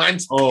and the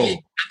man's pain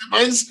and the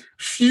man's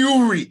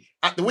fury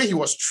at the way he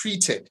was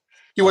treated.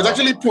 He was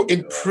actually put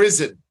in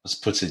prison. Was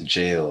put in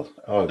jail.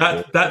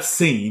 That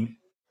scene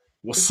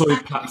was so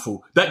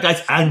impactful. That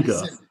guy's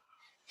anger,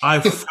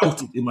 I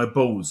felt it in my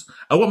bones.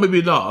 And what made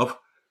me laugh,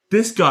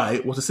 this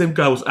guy was the same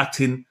guy who was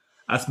acting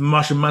as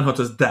Martian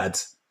Manhunter's dad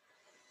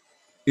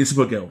in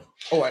Supergirl.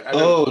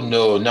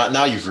 No!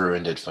 Now you've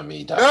ruined it for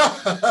me,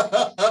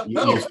 Dad.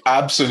 You've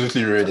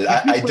absolutely ruined it.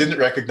 I didn't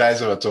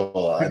recognize him at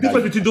all. The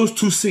difference between those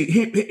two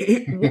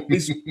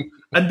scenes,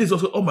 and this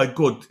also. Oh my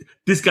God,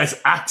 this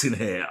guy's acting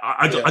here.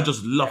 I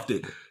just loved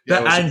it.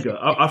 That anger,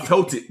 I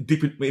felt it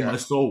deep in my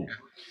soul.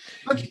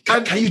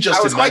 Can you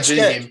just imagine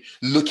him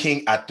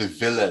looking at the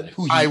villain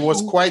who I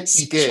was quite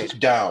scared. Took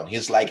down.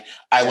 He's like,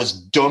 I was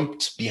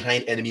dumped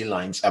behind enemy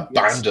lines,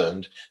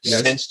 abandoned,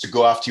 sent to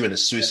go after you in a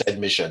suicide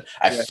mission.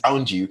 I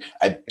found you,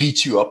 I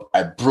beat you up,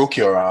 I broke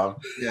your arm,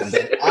 and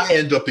then I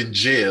end up in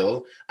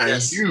jail,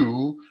 and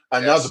you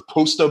are now the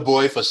poster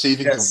boy for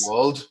saving the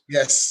world.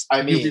 Yes.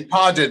 I mean, you've been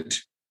pardoned.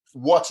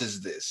 What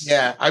is this?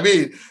 Yeah, I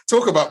mean,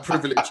 talk about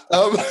privilege.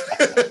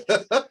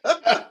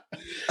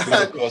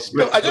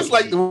 I just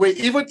like the way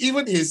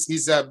even his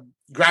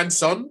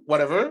grandson,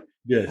 whatever.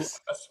 Yes.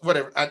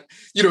 Whatever. And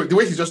the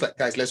way he's just like,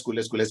 guys, let's go.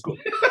 Let's go. Let's go.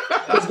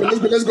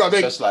 I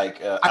beg. Just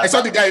like I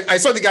saw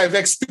the guy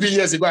Vex 3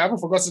 years ago. I haven't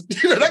forgotten.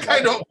 That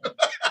kind of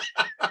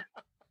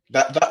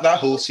that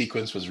whole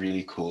sequence was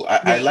really cool.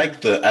 I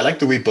like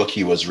the way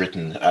Bucky was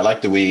written. I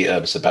like the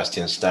way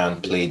Sebastian Stan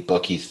played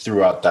Bucky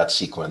throughout that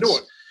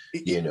sequence.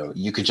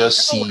 You could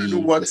just see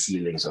the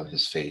feelings on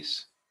his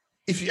face.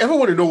 If you ever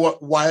want to know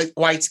what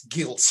white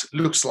guilt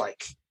looks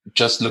like,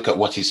 just look at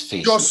what his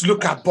face. Just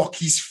look at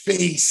Bucky's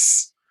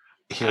face.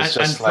 He was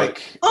just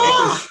like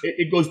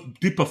it goes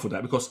deeper for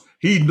that because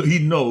he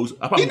knows.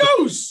 He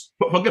knows.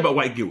 Forget about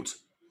white guilt.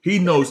 He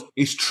knows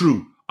it's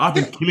true. I've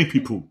been killing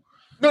people.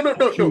 No.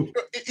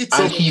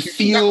 And he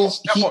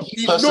feels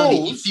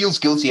he feels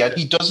guilty, and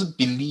he doesn't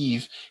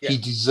believe he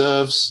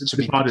deserves to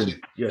be pardoned.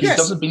 He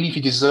doesn't believe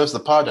he deserves the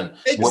pardon.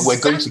 Exactly. We're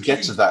going to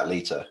get to that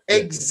later.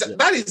 Exactly.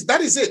 That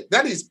is it.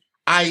 That is.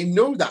 I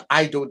know that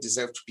I don't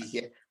deserve to be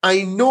here.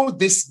 I know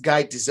this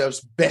guy deserves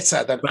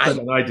better than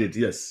I did.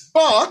 Yes,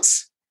 but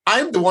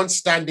I'm the one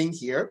standing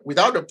here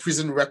without a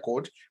prison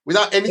record,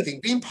 without anything,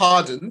 being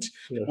pardoned,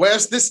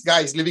 whereas this guy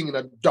is living in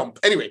a dump.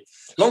 Anyway,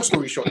 long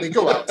story short, they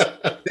go out.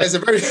 There's a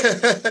very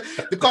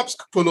the cops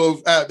pull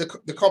over.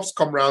 The cops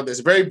come around.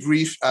 There's a very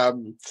brief,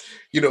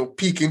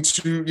 peek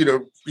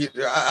into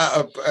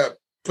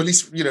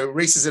police,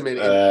 racism.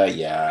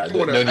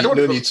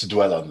 No need to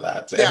dwell on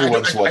that. Yeah,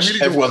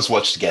 everyone's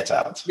watched Get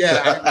Out.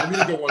 Yeah, I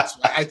really don't want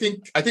to. I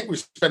think we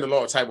spend a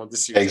lot of time on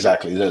this series.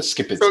 Exactly.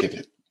 Skip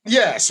it.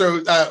 Yeah,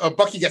 so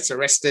Bucky gets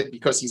arrested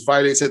because he's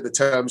violated the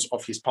terms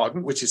of his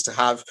pardon, which is to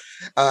have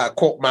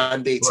court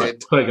mandated.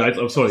 Right. Sorry, guys,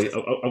 I'm sorry.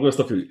 I'm going to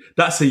stop you.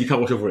 That's saying you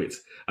can't watch over it.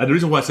 And the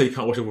reason why I say you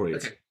can't watch over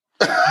it,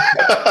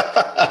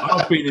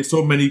 I've been in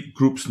so many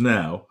groups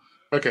now.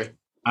 Okay.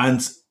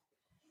 And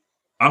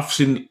I've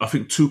seen, I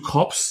think, 2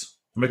 cops,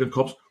 American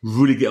cops,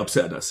 really get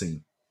upset at that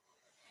scene.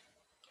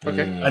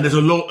 Okay. And there's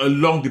a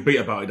long debate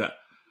about it.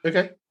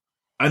 Okay.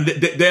 And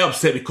they're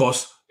upset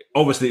because,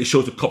 obviously, it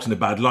shows the cops in a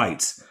bad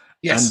light.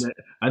 Yes.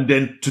 And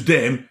then to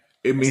them,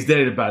 it means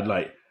they're in a bad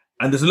light.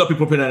 And there's a lot of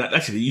people putting that.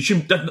 Actually, you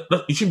shouldn't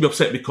be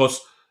upset because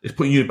it's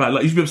putting you in a bad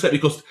light. You should be upset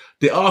because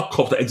there are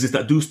cops that exist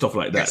that do stuff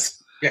like that.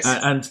 Yes.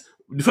 And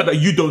the fact that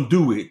you don't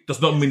do it does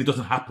not mean it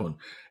doesn't happen.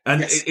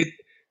 And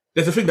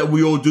there's a thing that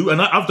we all do,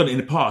 and I've done it in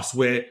the past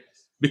where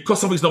because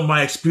something's not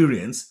my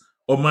experience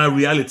or my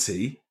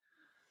reality,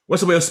 when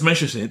somebody else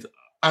mentions it,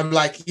 I'm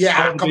like,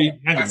 yeah, come on.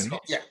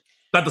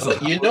 That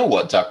doesn't. You know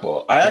what,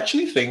 Dakbo? I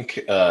actually think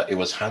it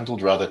was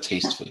handled rather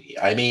tastefully.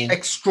 I mean,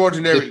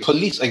 extraordinary.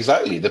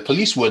 The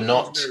police were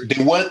not.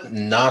 They weren't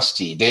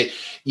nasty.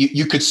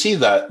 You could see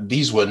that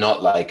these were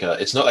not like.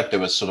 It's not like there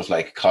was sort of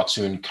like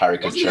cartoon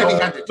caricature.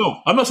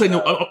 No, I'm not saying.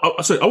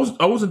 Sorry,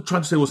 I wasn't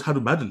trying to say it was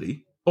handled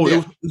badly.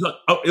 It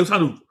was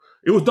handled.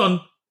 It was done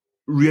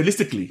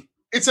realistically.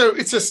 It's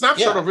a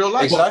snapshot of real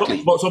life.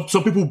 Exactly. But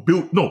some people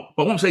build. No,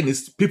 but what I'm saying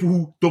is people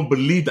who don't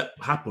believe that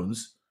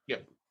happens.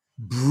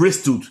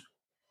 Bristled.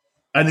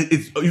 And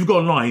you've got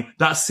online,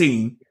 that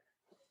scene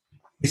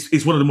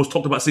is one of the most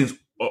talked about scenes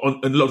on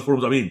a lot of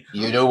forums I'm in.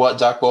 You know what,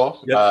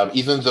 Dakbo? Yeah.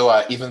 Even though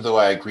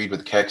I agreed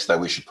with Kex that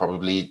we should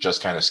probably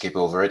just kind of skip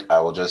over it, I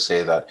will just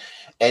say that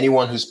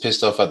anyone who's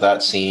pissed off at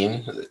that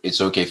scene, it's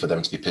okay for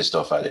them to be pissed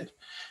off at it.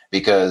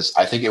 Because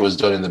I think it was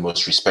done in the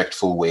most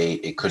respectful way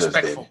it could have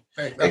been.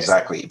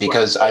 Exactly.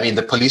 Because I mean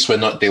the police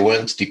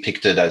weren't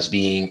depicted as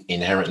being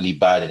inherently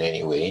bad in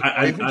any way.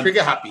 And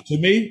trigger happy. To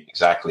me.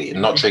 Exactly.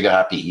 Not trigger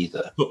happy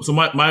either. So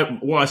my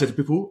what I say to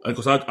people, and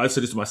because I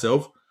said this to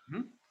myself,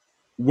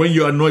 when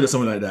you're annoyed at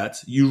something like that,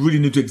 you really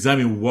need to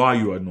examine why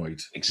you're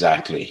annoyed.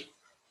 Exactly.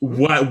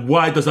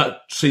 Why does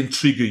that thing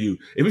trigger you?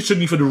 If it's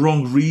triggering you for the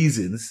wrong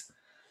reasons,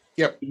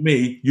 to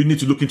me, you need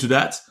to look into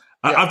that.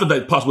 After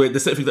that past where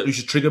there's certain things that you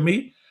should trigger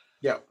me.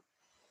 Yeah.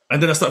 And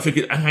then I start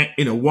thinking,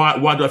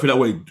 why do I feel that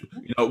way?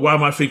 Why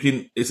am I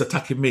thinking it's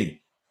attacking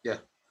me? Yeah.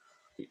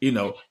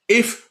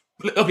 Let's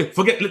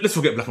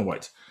forget black and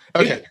white.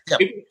 Okay.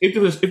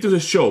 If there's a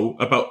show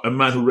about a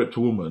man who raped a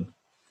woman.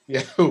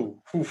 Yeah.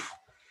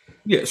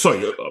 Yeah,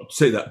 sorry, I'll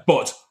say that.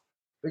 But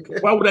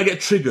why would I get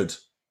triggered?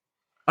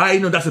 I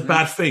know that's a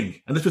bad thing.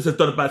 And this person has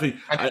done a bad thing.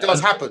 And it does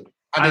happen.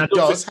 And it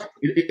does happen.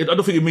 I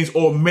don't think it means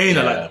all men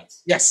are like that.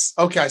 Yes.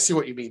 Okay, I see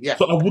what you mean. Yeah.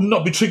 So I would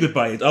not be triggered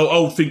by it.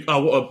 I'll think,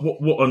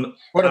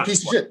 what a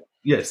piece of shit.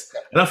 Yes. Yeah.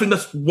 And I think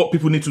that's what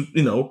people need to,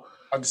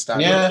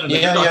 understand.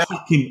 Yeah.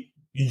 Attacking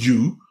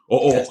you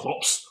or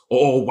cops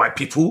or white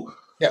people.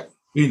 Yeah.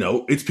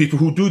 It's people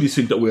who do these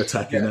things that we're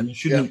attacking, and you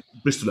shouldn't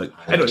bristle like.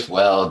 Anyway.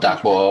 Well,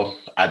 Dakbo,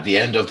 at the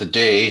end of the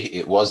day,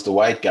 it was the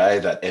white guy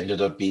that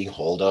ended up being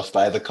hauled off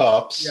by the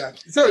cops. Yeah.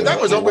 So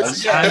that was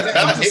almost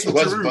it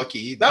was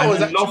Bucky. That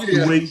was actually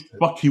the way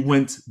Bucky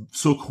went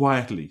so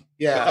quietly.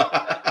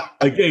 Yeah.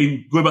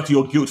 Again, going back to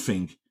your guilt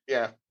thing.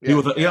 Yeah. He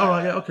was like, all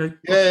right, okay.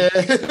 Yeah.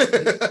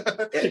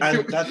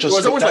 And that just, it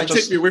was almost like,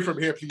 take me away from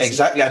here, please.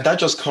 Exactly. And that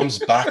just comes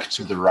back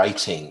to the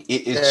writing.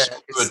 It's so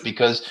good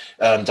because,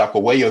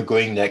 Dakbo, where you're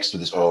going next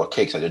with this, or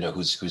Cakes, I don't know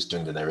who's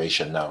doing the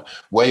narration now,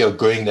 where you're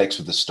going next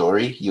with the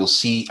story, you'll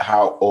see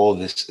how all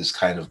this is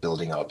kind of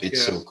building up.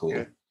 It's so cool.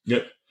 Yeah.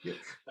 Yep.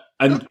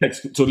 And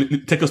so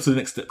take us to the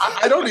next step.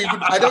 I don't even.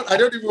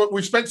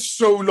 We spent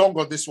so long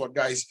on this one,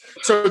 guys.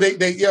 So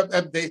Bucky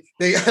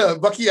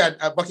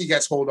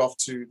gets hauled off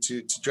to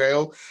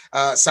jail.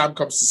 Sam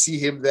comes to see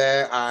him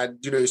there, and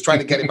he's trying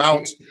to get him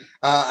out.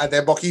 And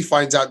then Bucky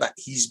finds out that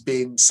he's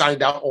been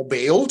signed out or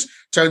bailed.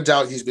 Turns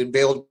out he's been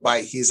bailed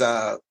by his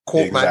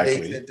court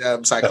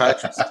mandated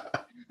psychiatrist.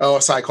 Or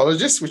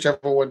psychologist,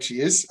 whichever one she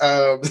is.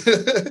 No,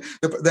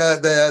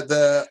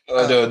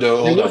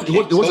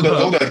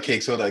 hold on,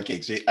 Cakes. I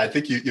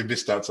think you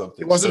missed out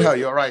something. It wasn't her.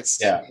 You're right.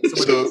 Yeah.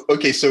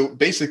 So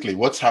basically,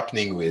 what's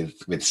happening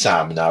with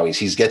Sam now is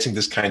he's getting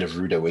this kind of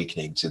rude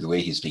awakening to the way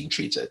he's being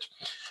treated.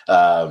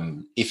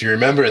 If you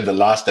remember in the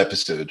last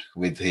episode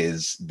with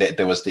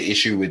there was the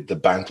issue with the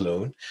bank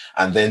loan,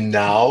 and then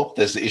now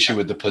there's the issue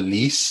with the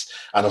police,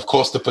 and of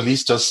course the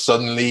police just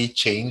suddenly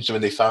changed when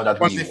they found out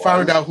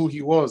who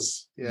he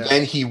was. Yeah.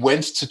 Then he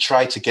went to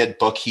try to get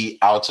Bucky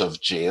out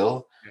of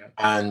jail,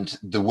 and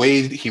the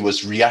way he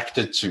was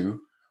reacted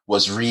to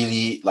was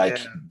really like,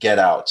 get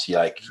out,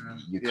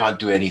 you can't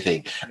do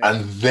anything.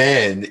 And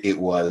then it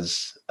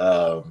was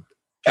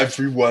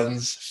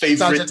everyone's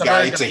favorite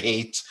guy to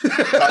hate,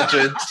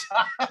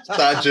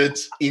 Sergeant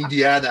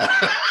Indiana,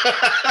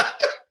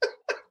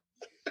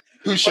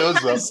 who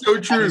shows up. So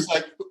true. He's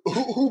like,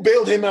 who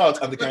bailed him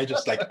out? And the guy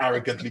just like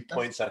arrogantly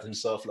points at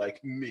himself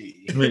like,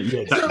 me.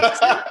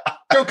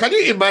 So can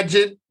you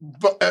imagine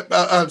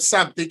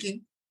Sam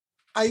thinking,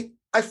 I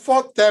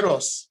fought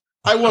Theros.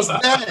 I was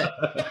there.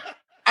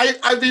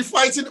 I've been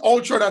fighting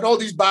Ultron and all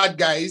these bad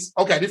guys.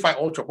 Okay, I didn't fight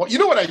Ultron, but you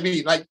know what I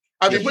mean? Like,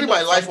 I've been putting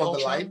my life on the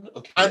line.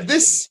 Okay. And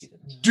this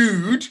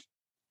dude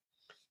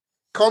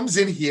comes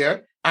in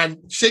here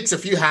and shakes a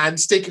few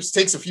hands,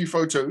 takes a few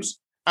photos,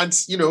 and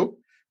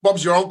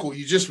Bob's your uncle.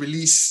 You just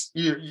release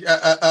Bucky.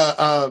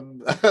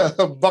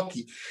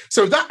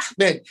 So that,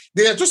 man,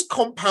 they are just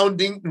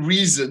compounding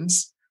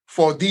reasons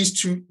for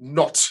these two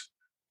not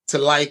to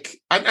like,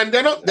 and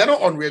they're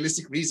not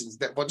unrealistic reasons,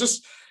 but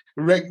just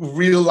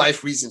real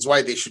life reasons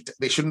why they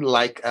shouldn't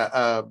like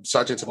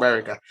Sergeant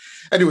America.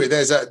 Anyway,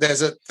 there's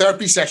a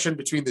therapy session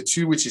between the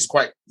two, which is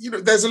quite,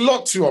 there's a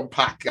lot to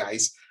unpack,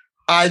 guys.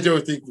 I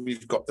don't think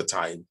we've got the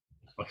time.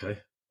 Okay.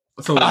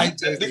 So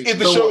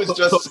the show is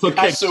just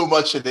has so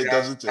much in it,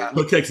 doesn't it?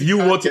 Okay, so you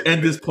want to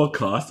end this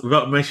podcast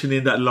without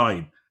mentioning that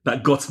line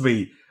that got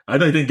me. I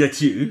know it didn't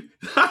get you.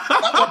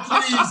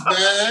 Please,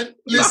 man.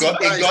 Listen,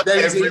 it got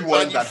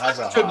everyone that has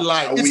a heart.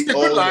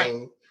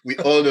 Line. We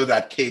all know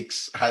that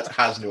Cakes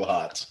has no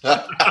heart.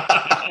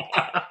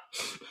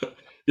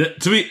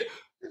 To me,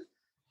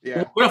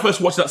 when I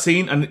first watched that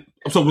scene, and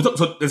so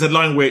there's a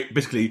line where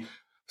basically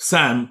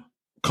Sam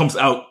comes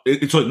out.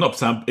 Sorry, not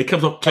Sam. It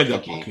comes up clearly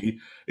that Bucky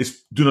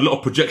is doing a lot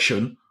of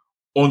projection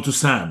onto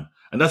Sam,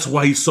 and that's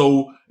why he's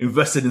so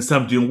invested in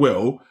Sam doing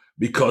well,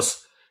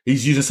 because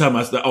he's using Sam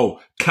as that. Oh,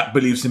 Cap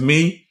believes in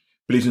me,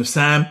 believes in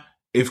Sam.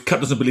 If Cap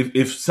doesn't believe,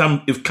 if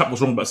Cap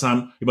was wrong about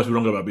Sam, he must be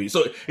wrong about me.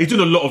 So he's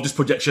doing a lot of this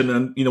projection,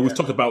 and we've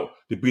talked about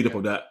the build up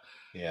of that.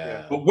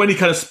 Yeah. But when he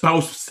kind of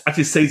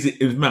actually says it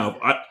in his mouth,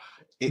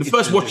 the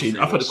first watching,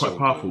 I found it quite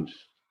powerful.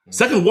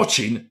 Second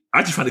watching, I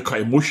actually found it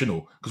quite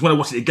emotional, because when I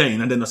watched it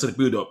again and then I saw the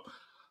build up.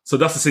 So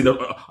that's the scene that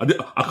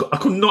I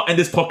could not end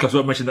this podcast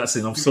without mentioning that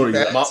scene. I'm sorry.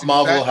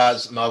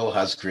 Marvel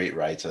has great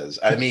writers.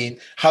 I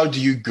mean, how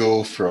do you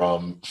go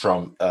from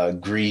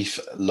grief,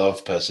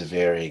 love,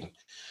 persevering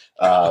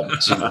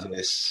to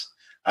this?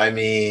 I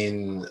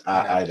mean,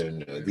 I don't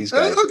know. These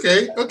guys,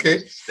 okay,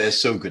 they're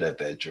so good at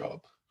their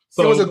job.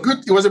 So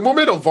it was a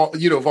moment of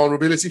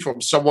vulnerability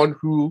from someone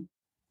who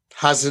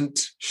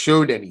hasn't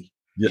shown any.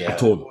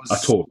 At all.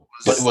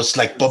 But it was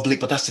like bubbling.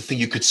 But that's the thing;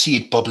 you could see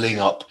it bubbling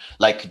up,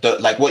 like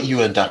what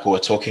you and Daco were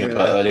talking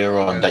about earlier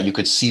on. That you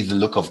could see the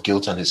look of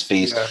guilt on his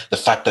face, the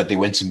fact that they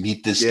went to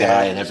meet this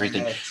guy and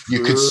everything.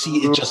 You could see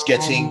it just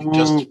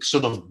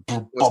sort of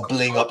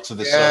bubbling up to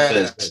the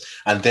surface,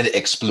 and then it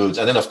explodes.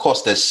 And then, of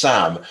course, there's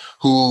Sam,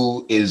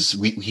 who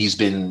he's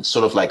been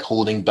sort of like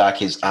holding back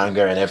his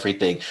anger and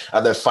everything,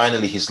 and then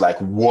finally he's like,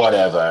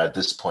 whatever at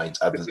this point,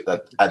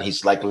 and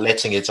he's like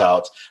letting it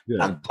out,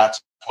 and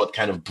that's what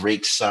kind of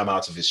breaks Sam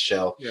out of his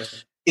shell.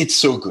 It's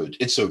so good.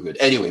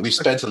 Anyway, we've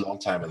spent a long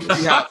time on this.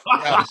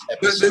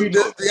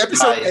 The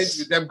episode ends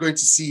with them going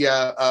to see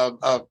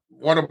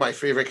one of my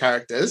favorite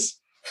characters,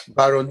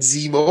 Baron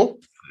Zemo.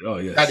 Oh,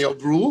 yes. Daniel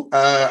Brühl,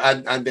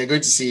 and they're going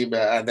to see him,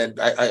 and then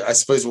I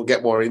suppose we'll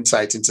get more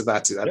insight into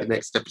that at the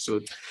next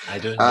episode. I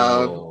don't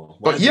know.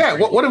 But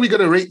what are we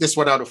going to rate this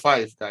 1 out of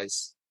 5,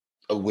 guys?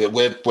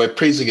 We're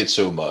praising it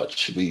so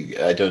much.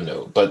 I don't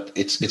know, but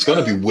it's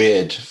going to be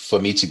weird for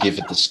me to give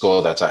it the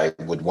score that I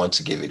would want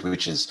to give it,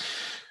 which is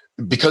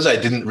because I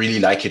didn't really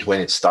like it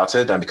when it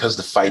started, and because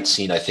the fight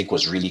scene I think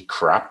was really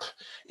crap.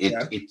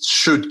 It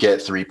should get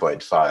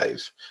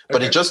 3.5,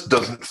 but it just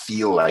doesn't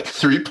feel like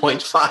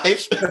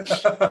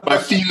 3.5. My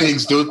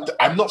feelings don't.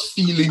 I'm not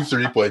feeling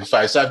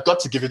 3.5, so I've got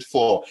to give it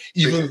 4,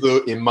 even though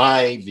in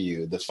my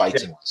view the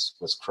fighting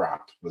was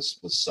crap, was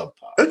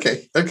subpar.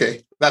 Okay,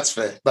 that's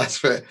fair.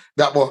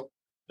 That one.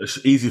 It's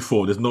easy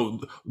 4. There's no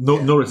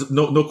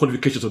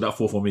qualifications on that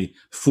 4 for me.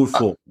 Full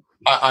 4.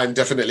 I'm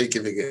definitely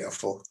giving it a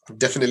 4. I'm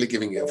definitely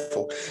giving it a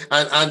 4.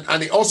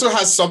 And it also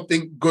has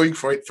something going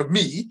for it for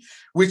me,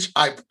 which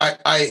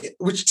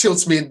which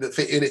tilts me in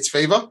its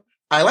favor.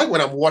 I like when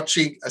I'm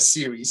watching a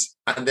series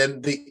and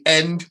then the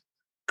end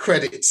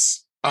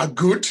credits are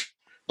good,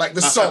 like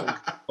the song.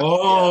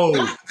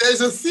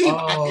 There's a theme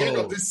at the end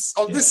of this.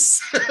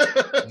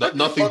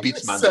 Nothing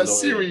beats Mandalorian.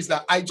 Series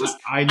that I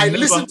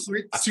listen to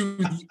it to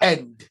the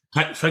end.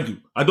 Thank you.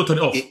 I don't turn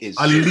it off.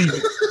 I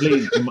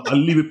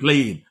leave it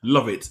playing.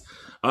 Love it.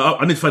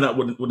 I need to find out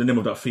what the name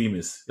of that theme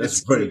is.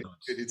 That's very good.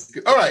 It's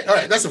good. All right.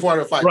 That's a 4 out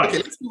of 5. Right. Okay,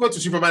 let's move on to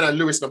Superman and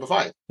Lois number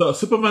 5. So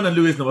Superman and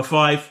Lois number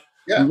 5.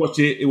 Yeah. We watched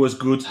it. It was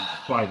good.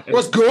 Fine. It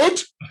was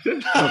good?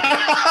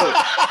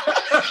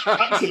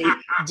 Actually,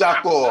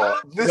 Jaco,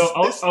 this is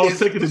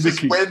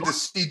when the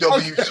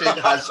CW shit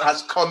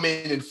has come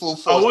in full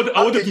force.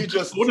 I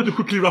wanted to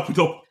quickly wrap it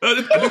up.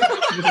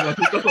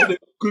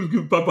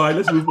 Bye.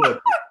 Let's move on.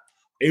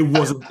 It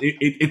wasn't.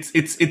 It's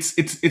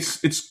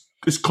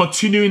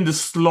continuing the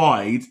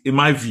slide, in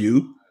my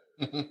view,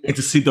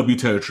 into CW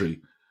territory.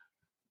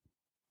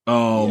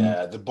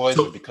 The boys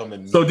are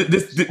becoming. So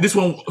this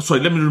one.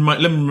 Sorry, let me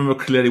remember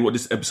clearly what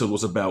this episode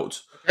was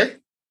about. Okay.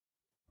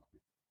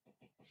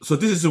 So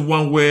this is the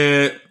one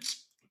where.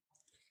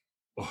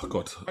 Oh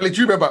God. What did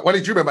you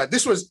remember?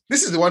 This is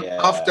the one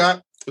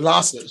after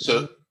last.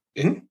 So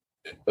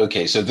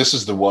okay, so this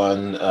is the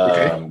one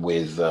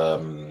with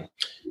the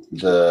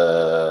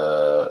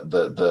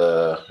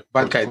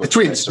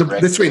twins,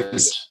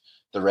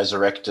 the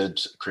resurrected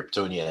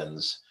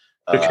Kryptonians.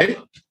 Okay.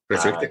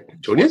 Resurrected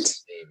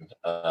Kryptonians.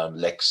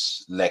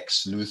 Lex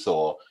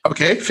Luthor.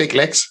 Okay, fake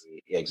Lex.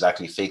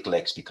 Exactly, fake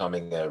Lex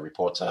becoming a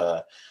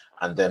reporter,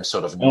 and then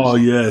sort of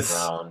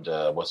around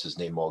what's his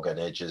name, Morgan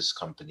Edge's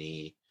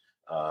company,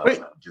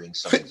 doing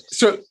something.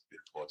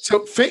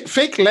 So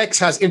fake Lex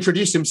has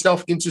introduced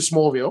himself into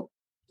Smallville.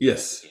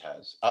 Yes, he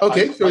has.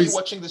 Okay, are you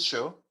watching this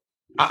show?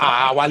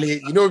 Wale,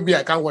 you know me,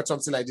 I can't watch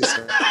something like this.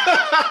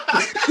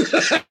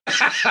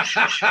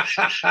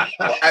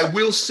 I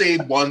will say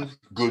one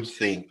good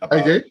thing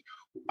about it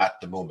at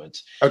the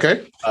moment.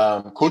 Okay.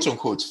 Quote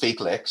unquote,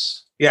 fake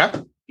Lex.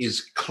 Yeah.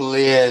 Is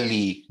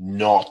clearly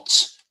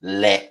not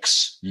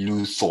Lex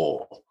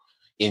Luthor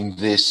in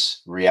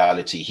this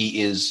reality.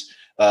 He is.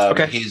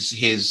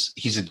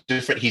 He's a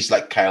different. He's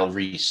like Kyle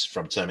Reese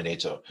from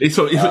Terminator. It's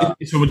from a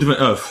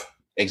different Earth.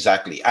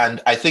 Exactly, and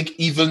I think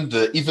even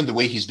the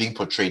way he's being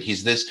portrayed,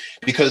 he's this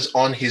because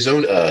on his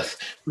own Earth,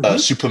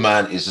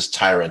 Superman is this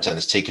tyrant and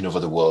has taken over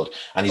the world,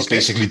 and he's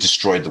basically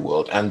destroyed the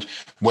world. And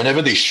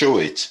whenever they show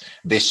it,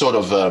 they sort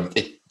of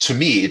to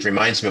me, it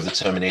reminds me of the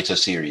Terminator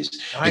series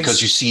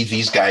because you see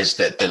these guys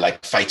that they're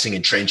like fighting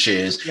in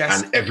trenches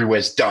and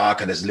everywhere's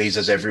dark and there's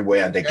lasers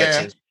everywhere and they're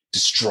getting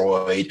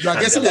destroyed.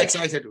 I guess I'm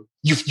excited.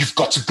 You've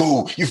got to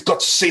go. You've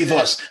got to save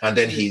us. And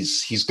then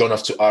he's gone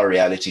off to our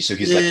reality, so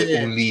he's like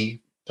the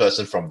only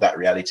person from that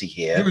reality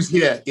here. Who's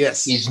here?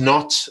 Yes. He's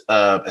not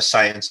a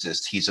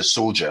scientist. He's a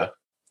soldier,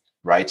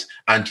 right?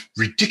 And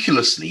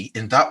ridiculously,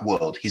 in that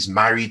world, he's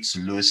married to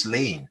Lois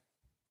Lane.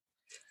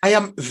 I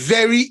am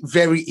very,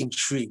 very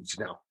intrigued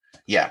now.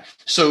 Yeah.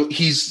 So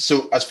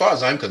as far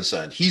as I'm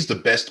concerned, he's the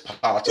best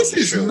part of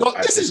the show.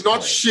 This is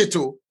not shit.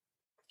 No.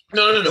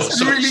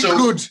 It's really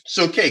good.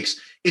 So Cakes,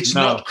 it's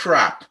not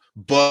crap,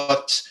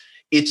 but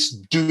it's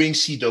doing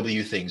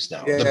CW things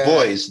now. Yeah, the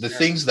boys, the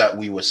things that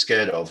we were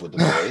scared of with the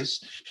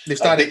boys,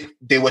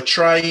 they were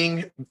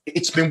trying.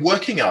 It's been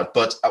working out,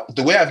 but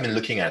the way I've been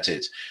looking at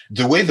it,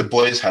 the way the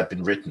boys had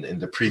been written in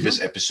the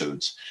previous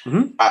episodes,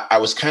 I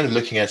was kind of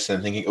looking at it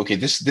and thinking, okay,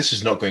 this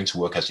is not going to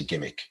work as a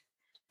gimmick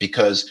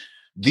because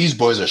these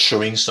boys are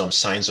showing some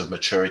signs of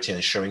maturity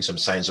and showing some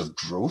signs of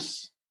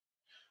growth,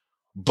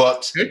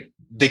 but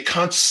they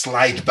can't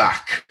slide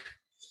back.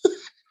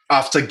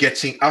 After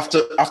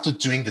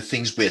doing the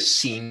things we're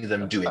seeing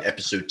them do in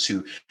episode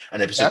 2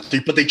 and episode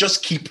 3, but they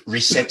just keep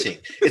resetting.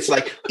 It's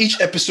like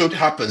each episode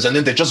happens and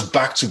then they're just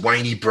back to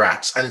whiny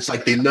brats. And it's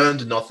like they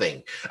learned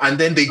nothing. And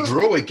then they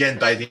grow again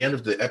by the end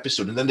of the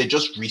episode and then they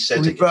just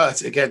reset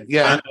again.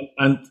 Yeah.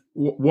 And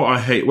what I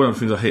hate, one of the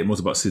things I hate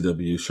most about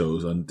CW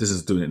shows, and this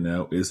is doing it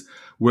now, is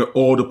where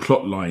all the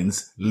plot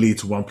lines lead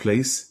to one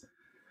place.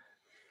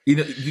 You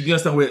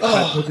understand where?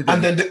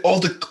 And then all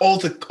the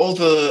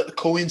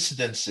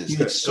coincidences.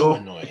 It's so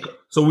annoying.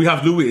 So we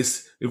have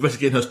Lois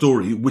investigating her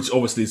story, which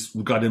obviously is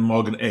regarding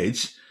Morgan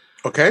Edge.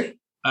 Okay.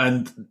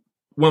 And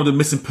one of the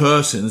missing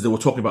persons they were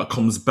talking about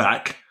comes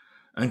back,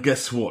 and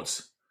guess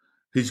what?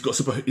 He's got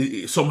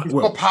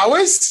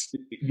powers.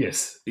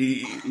 Yes,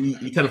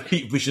 he kind of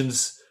heat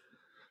visions.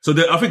 So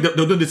I think they're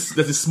doing this.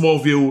 There's this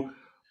Smallville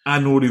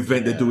annual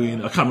event they're doing.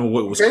 I can't remember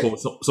what it was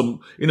called.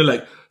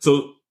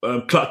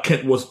 Clark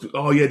Kent was,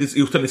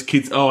 he was telling his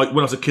kids, when I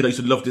was a kid, I used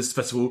to love this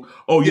festival.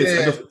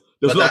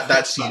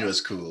 That scene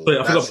was cool.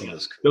 There was a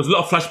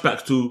lot of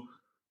flashbacks to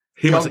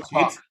him as a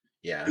kid.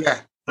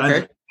 Yeah.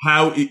 And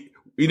how,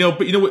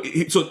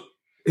 so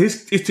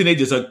his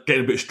teenagers are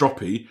getting a bit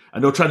stroppy,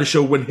 and they're trying to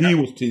show when he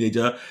was a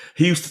teenager,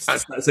 he used to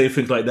say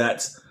things like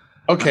that.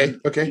 Okay.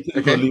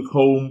 He's gonna leave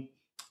home,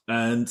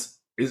 and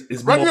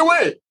is running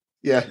away.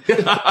 Yeah.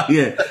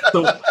 Yeah.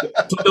 So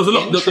there was a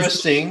lot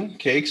interesting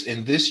cakes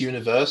in this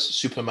universe.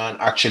 Superman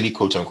actually,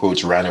 quote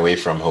unquote, ran away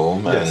from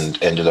home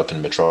and ended up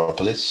in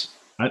Metropolis.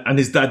 And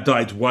his dad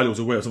died while he was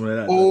away, or something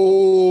like that.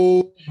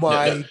 Oh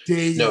my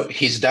days! No,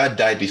 his dad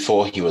died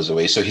before he was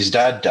away. So his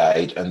dad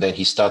died, and then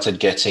he started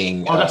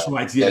getting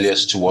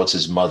rebellious towards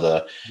his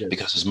mother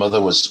because his mother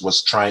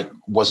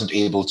wasn't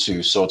able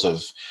to sort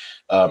of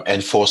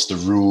enforce the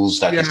rules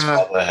that his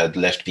father had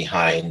left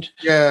behind.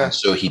 Yeah. And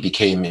so he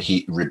became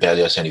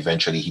rebellious, and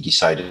eventually he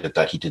decided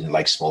that he didn't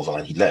like Smallville,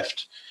 and he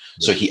left.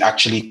 So he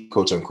actually,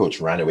 quote unquote,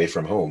 ran away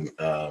from home.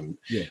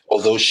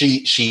 Although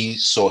she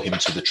saw him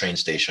to the train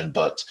station,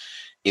 but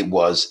it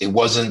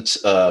wasn't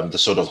the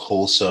sort of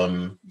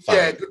wholesome.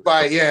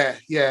 Goodbye.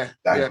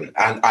 Exactly.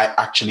 And I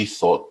actually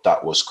thought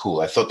that was cool.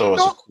 I thought that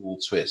was a cool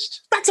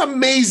twist. That's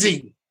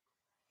amazing.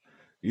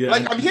 Yeah.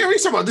 Like, I'm hearing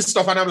some of this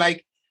stuff, and I'm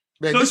like,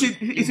 man, this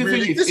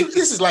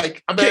is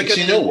like American. Kicks,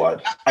 you know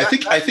what? I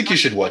think you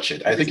should watch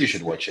it. I think you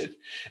should watch it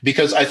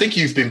because I think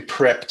you've been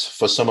prepped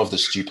for some of the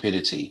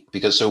stupidity.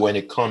 Because so when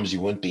it comes,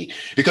 you won't be.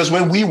 Because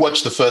when we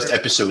watched the first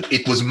episode,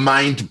 it was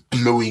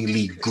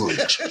mind-blowingly good,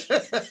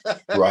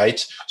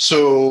 right?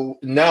 So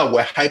now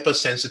we're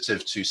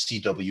hypersensitive to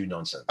CW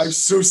nonsense. I'm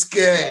so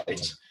scared.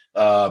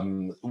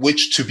 Right?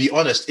 Which, to be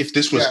honest, if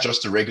this was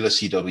just a regular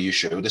CW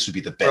show, this would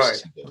be the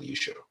best CW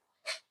show.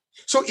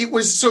 So it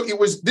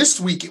was this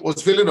week. It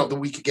was villain of the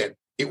week again.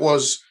 It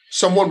was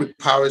someone with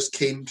powers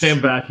came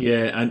back,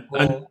 and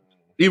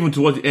even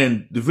towards the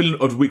end, the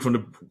villain of the week from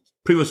the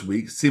previous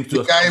week seems to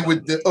the guy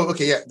with the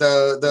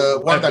the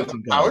one that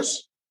got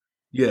powers.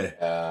 Yeah.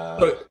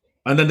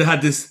 And then they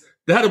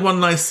had one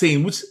nice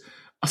scene, which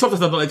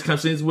sometimes I don't like the kind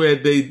of scenes where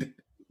they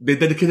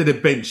dedicated a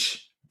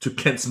bench to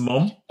Kent's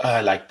mom. I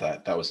like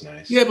that. That was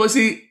nice. Yeah, but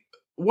see,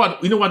 why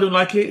I don't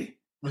like it?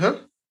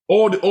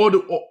 All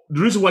the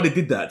reason why they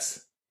did that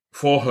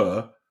for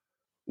her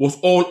was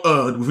all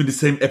earned within the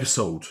same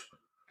episode.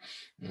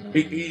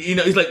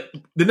 It's like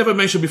they never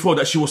mentioned before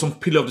that she was some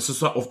pillar of the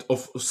society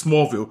of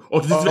Smallville.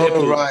 Or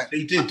right.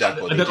 They did that,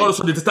 and then all of a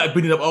sudden they started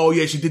bringing up, oh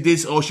yeah, she did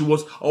this, she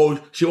always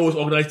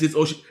organized this,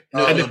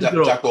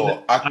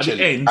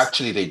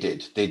 actually they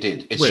did.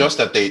 It's just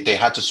that they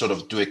had to sort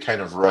of do a kind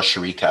of rush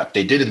recap.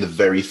 They did in the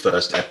very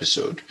first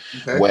episode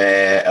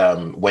where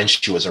when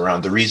she was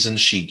around, the reason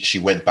she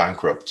went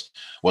bankrupt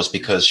was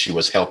because she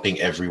was helping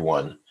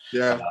everyone.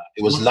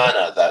 It was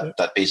Lana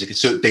that basically.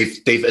 So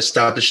they've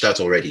established that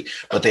already,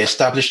 but they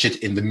established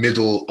it in the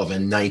middle of a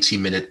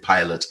 90-minute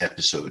pilot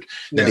episode.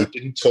 Then they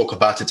didn't talk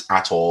about it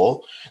at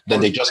all. Then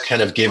they just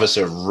kind of gave us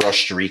a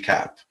rushed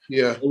recap.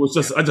 Yeah, it was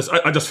just I just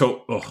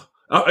felt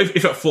it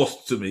felt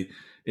forced to me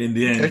in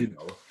the end.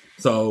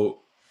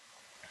 So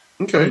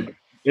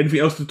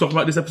anything else to talk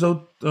about this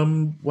episode,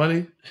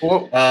 Wally?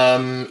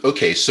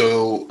 Okay,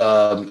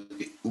 so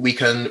we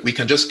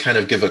can just kind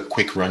of give a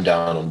quick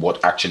rundown on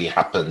what actually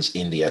happens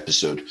in the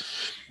episode.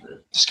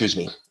 Excuse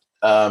me.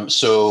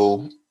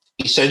 So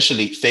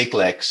essentially, fake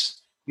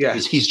Lex. Yeah,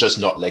 he's just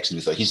not Lex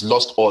Luthor. He's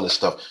lost all his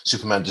stuff.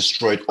 Superman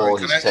destroyed all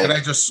his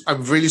tech.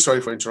 I'm really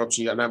sorry for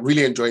interrupting you, and I'm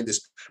really enjoying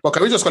this. But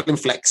can we just call him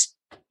Flex?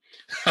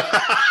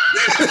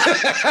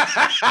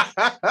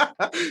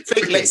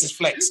 Fake Lex is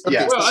Flex. Okay.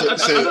 Yeah. Well,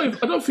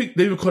 I don't think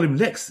they even call him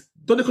Lex.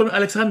 Don't they call him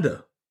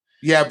Alexander?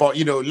 Yeah, but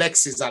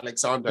Lex is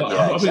Alexander.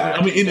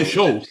 I mean, in the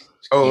show.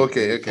 Oh,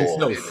 okay.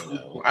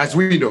 As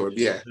we know him,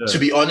 yeah. To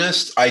be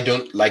honest, I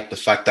don't like the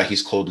fact that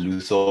he's called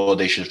Luthor.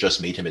 They should have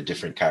just made him a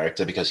different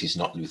character because he's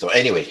not Luthor.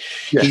 Anyway,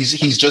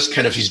 he's just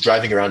kind of he's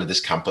driving around in this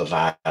camper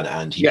van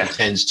and he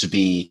pretends to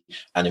be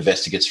an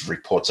investigative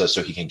reporter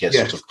so he can get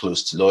sort of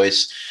close to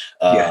Lois.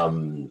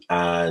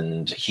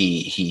 And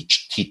he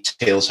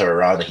tails her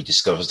around and he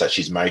discovers that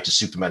she's married to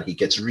Superman. He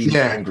gets really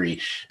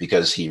angry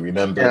because he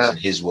remembers in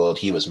his world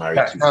he was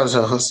married to.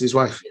 That was his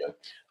wife.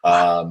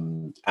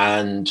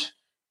 And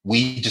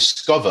we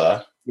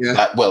discover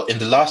that, well, in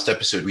the last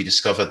episode, we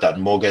discovered that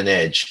Morgan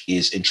Edge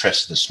is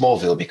interested in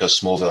Smallville because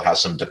Smallville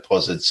has some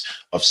deposits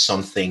of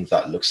something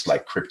that looks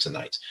like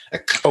kryptonite,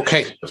 of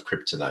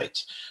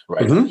kryptonite,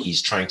 right? Mm-hmm.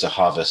 He's trying to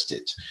harvest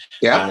it.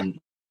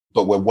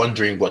 But we're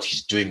wondering what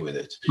he's doing with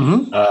it.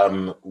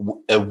 Mm-hmm.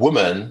 A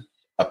woman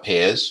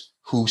appears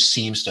who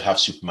seems to have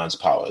Superman's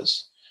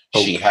powers.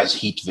 She has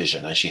heat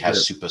vision and she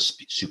has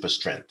super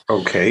strength.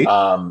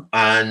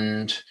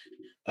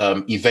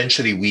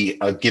 Eventually we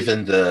are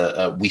given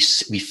we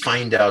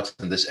find out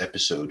in this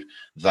episode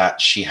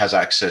that she has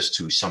access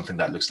to something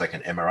that looks like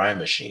an MRI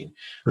machine.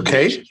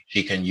 Which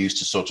she can use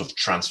to sort of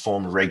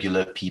transform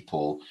regular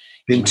people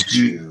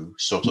into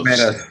sort of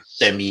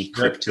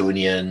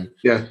semi-Kryptonian,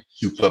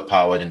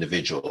 super-powered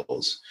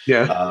individuals.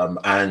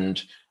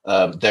 And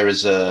There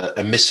is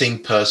a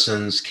missing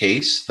persons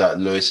case that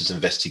Lois is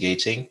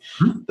investigating.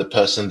 The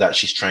person that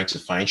she's trying to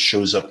find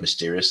shows up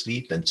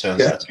mysteriously, then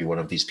turns out to be one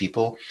of these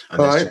people.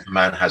 And then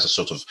Superman has a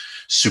sort of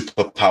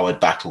super-powered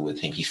battle with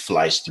him. He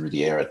flies through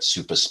the air at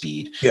super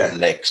speed.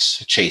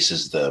 Lex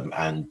chases them,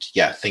 and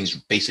things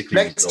basically.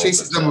 Lex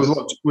chases them with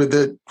what? With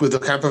the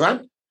camper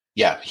van?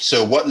 Yeah.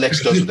 So what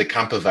Lex does with the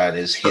camper van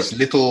is his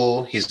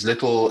little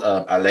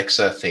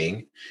Alexa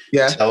thing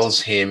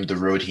tells him the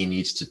road he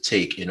needs to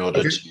take in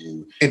order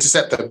to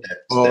intercept them.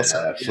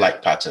 The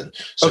flight pattern.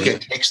 So he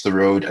takes the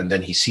road, and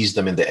then he sees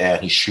them in the air,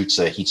 and he shoots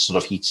a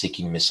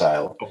heat-seeking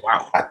missile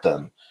at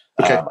them.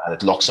 And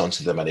it locks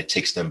onto them, and it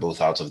takes them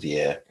both out of the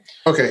air.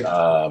 Okay.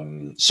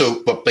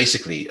 But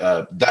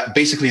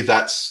basically,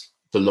 that's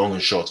the long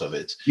and short of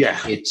it. Yeah.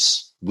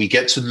 We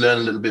get to learn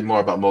a little bit more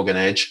about Morgan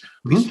Edge.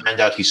 We find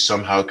out he's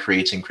somehow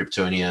creating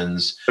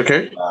Kryptonians.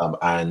 Okay.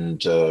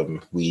 And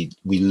we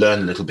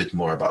learn a little bit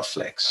more about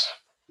Flex.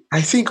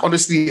 I think,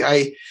 honestly,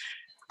 I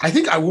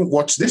think I won't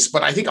watch this,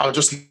 but I think I'll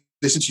just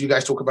listen to you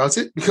guys talk about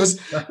it because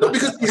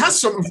it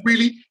has some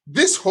really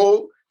this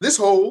whole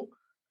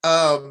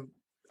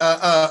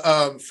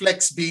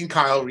Flex being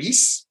Kyle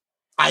Reese.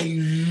 I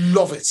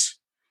love it.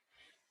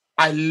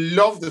 I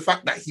love the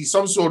fact that he's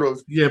some sort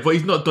of but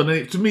he's not done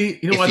it to me.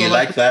 You know, if you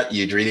like that,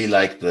 you'd really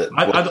like the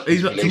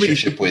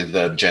relationship with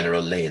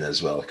General Lane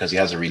as well, because he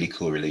has a really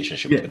cool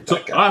relationship with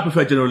that guy. I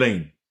prefer General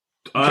Lane.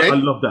 I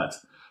love that.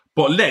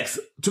 But Lex,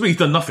 to me, he's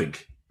done nothing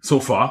so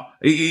far.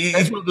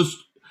 He's not just,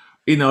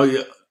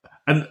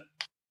 and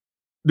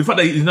the fact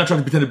that he's not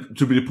trying to pretend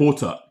to be a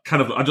reporter,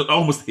 kind of, I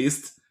almost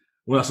hissed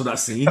when I saw that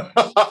scene.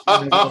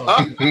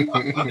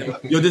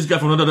 You're this guy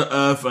from another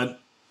Earth, and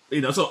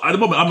so at the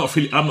moment, I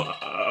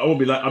won't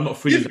be like, I'm not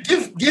feeling.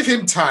 Give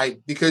him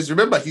time, because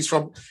remember, he's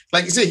from,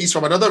 like you say, he's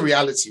from another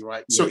reality,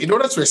 right? Yeah. So in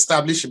order to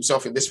establish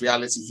himself in this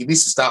reality, he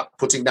needs to start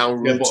putting down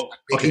roots.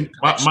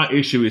 My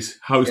issue is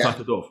how he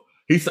started off.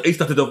 He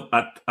started off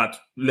at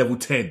level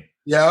 10.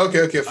 Yeah,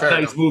 okay, fair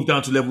enough. He's moved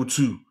down to level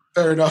 2.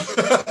 Fair enough.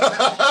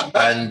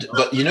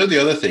 But the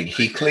other thing,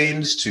 he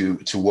claims to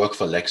work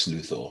for Lex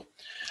Luthor.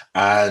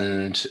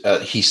 And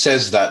he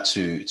says that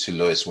to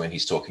Lois when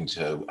he's talking to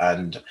her.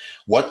 And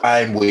what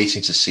I'm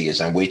waiting to see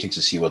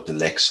what the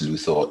Lex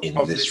Luthor in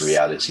this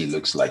reality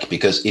looks like.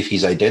 Because if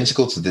he's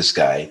identical to this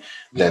guy,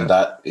 then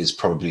that is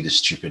probably the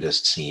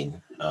stupidest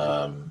scene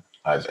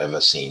I've ever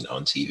seen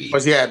on TV.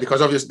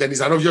 Because obviously then he's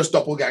an obvious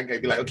doppelganger.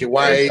 Be like, okay,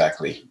 why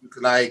exactly?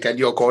 Like, and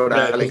you're called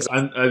Alex.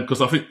 And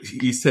because I think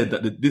he said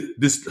that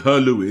her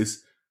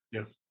Lewis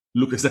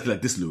look exactly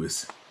like this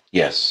Lewis.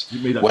 Yes.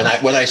 When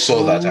I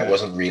saw that, I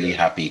wasn't really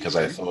happy because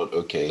I thought,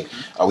 okay,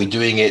 are we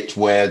doing it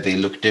where they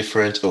look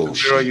different? Oh,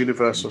 shit,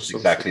 universe or something.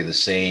 Exactly the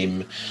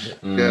same.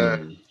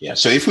 Yeah.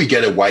 So if we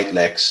get a white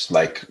Lex,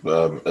 like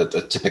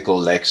a typical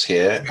Lex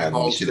here, and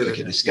we see,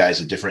 okay, this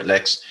guy's a different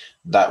Lex,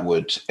 that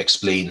would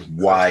explain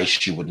why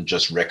she wouldn't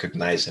just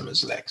recognize him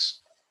as Lex.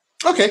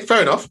 Okay,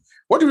 fair enough.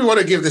 What do we want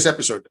to give this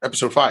episode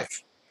 5?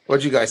 What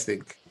do you guys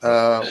think?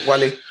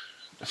 Wale?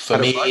 For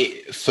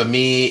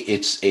me,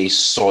 it's a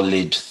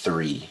solid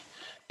 3.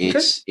 It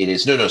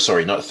is not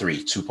 3,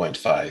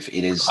 2.5.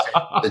 It is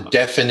the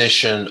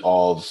definition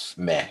of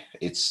meh.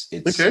 It's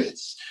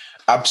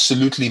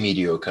absolutely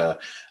mediocre,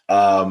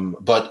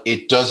 but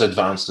it does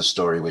advance the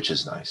story, which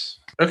is nice.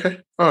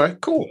 Okay, all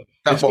right, cool.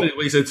 It's funny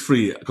when he said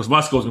 3 because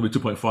my score is going to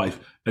be 2.5, and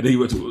then he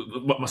went to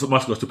my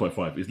score is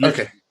 2.5.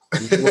 Okay,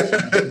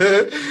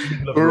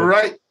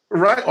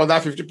 right on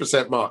that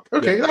 50% mark.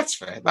 Okay, that's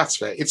fair.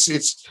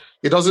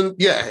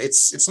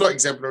 It's not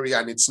exemplary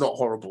and it's not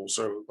horrible.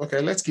 So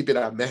okay, let's keep it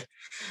at meh.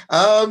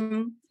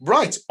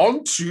 Right,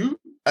 on to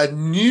a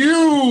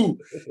new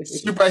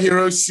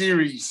superhero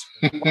series.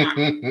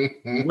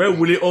 Where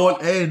will it all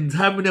end?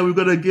 How many are we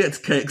gonna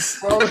get,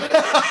 Kex?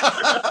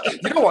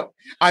 You know what?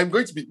 I'm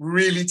going to be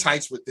really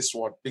tight with this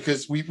one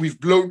because we've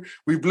blown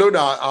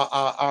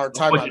our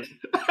time out.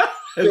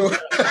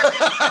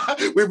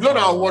 We've blown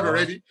our word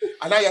already,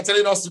 and now you're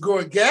telling us to go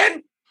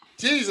again?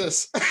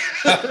 Jesus.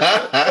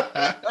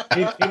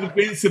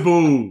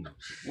 Invincible.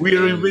 We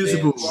are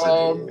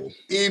invincible.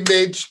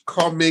 Image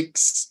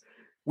Comics.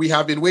 We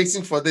have been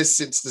waiting for this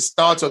since the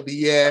start of the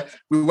year.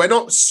 We were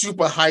not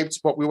super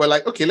hyped, but we were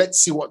like, okay, let's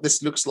see what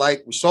this looks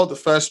like. We saw the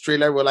first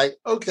trailer. We're like,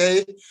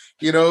 okay,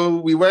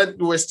 we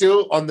were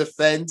still on the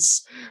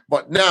fence.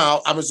 But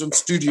now Amazon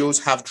Studios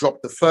have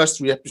dropped the first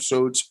 3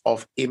 episodes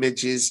of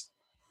Image's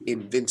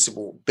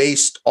Invincible,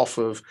 based off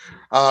of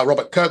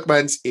Robert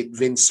Kirkman's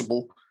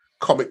Invincible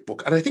comic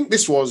book. And I think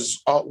this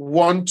was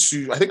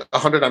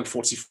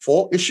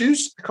 144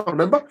 issues. I can't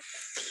remember.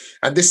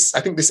 And I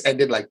think this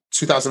ended like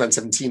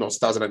 2017 or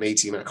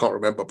 2018. I can't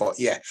remember. But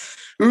yeah,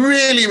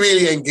 really,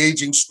 really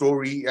engaging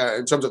story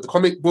in terms of the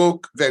comic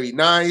book. Very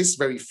nice,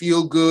 very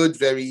feel good,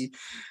 very,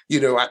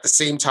 at the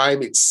same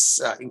time, it's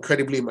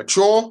incredibly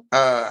mature.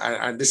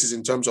 And this is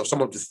in terms of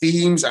some of the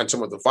themes and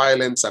some of the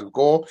violence and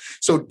gore.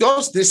 So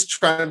does this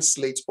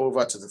translate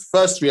over to the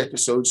first 3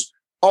 episodes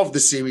of the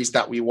series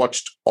that we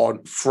watched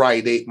on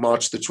Friday,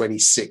 March the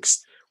 26th?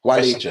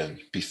 Question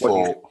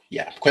before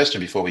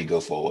we go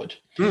forward.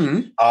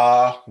 Mm-hmm.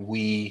 Are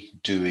we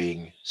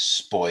doing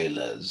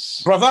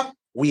spoilers? Brother,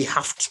 we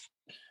have to.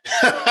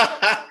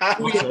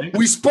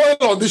 we spoil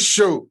on this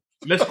show.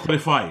 Let's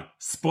qualify.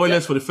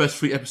 Spoilers for the first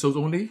 3 episodes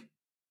only?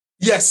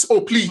 Yes.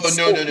 Oh, please.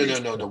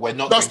 Oh, no. We're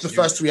not just the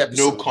first 3 episodes.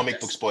 No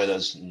comic book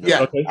spoilers. No.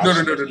 Yeah. Okay.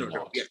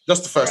 No. Yeah,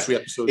 just the first 3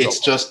 episodes. It's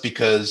just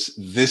because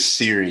this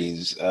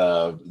series,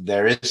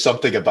 there is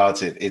something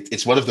about it.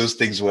 It's one of those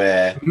things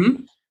where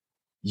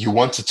you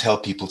want to tell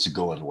people to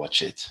go and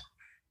watch it.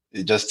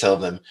 You just tell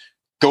them,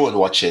 go and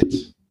watch it.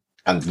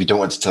 And we don't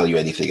want to tell you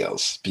anything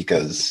else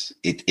because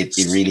it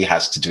really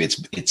has to do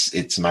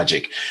its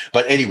magic.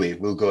 But anyway,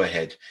 we'll go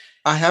ahead.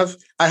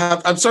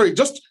 I'm sorry,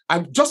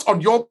 I'm just on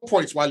your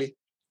point, Wale.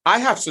 I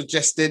have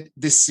suggested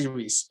this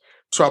series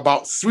to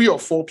about 3 or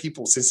 4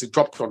 people since it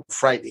dropped on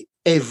Friday.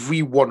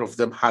 Every one of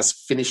them has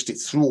finished it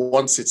through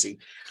one sitting.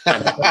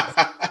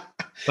 Yes,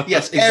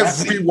 exactly.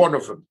 Every one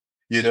of them.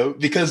 You know,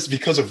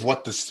 because of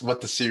what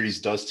the series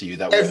does to you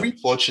that we're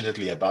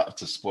unfortunately about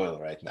to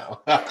spoil right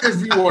now.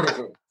 Every one of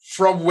them.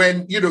 From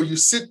when, you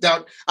sit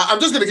down. I'm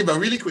just going to give a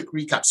really quick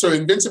recap. So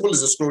Invincible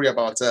is a story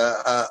about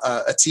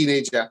a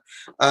teenager,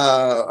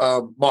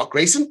 Mark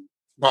Grayson.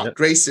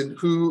 Grayson,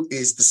 who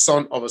is the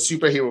son of a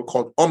superhero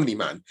called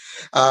Omni-Man.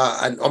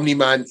 And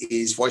Omni-Man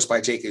is voiced by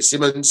J.K.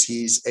 Simmons.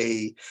 He's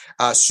a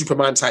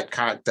Superman-type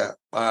character,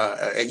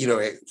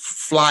 a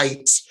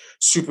flight,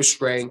 super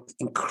strength,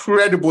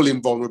 incredible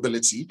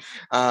invulnerability.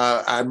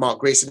 And Mark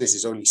Grayson is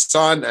his only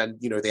son. And,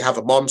 they have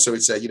a mom. So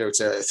it's a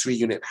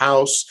 3-unit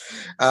house.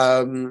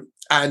 And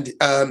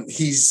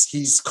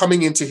he's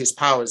coming into his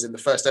powers in the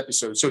first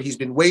episode. So he's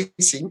been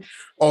waiting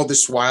all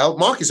this while.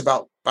 Mark is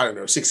about,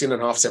 16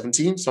 and a half,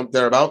 17, something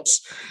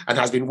thereabouts, and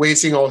has been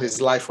waiting all his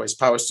life for his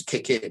powers to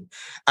kick in.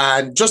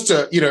 And just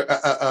to,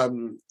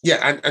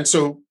 and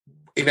so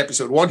in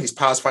episode 1, his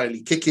powers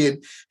finally kick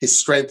in, his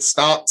strength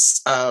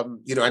starts, and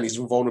his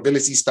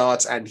invulnerability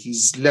starts, and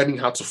he's learning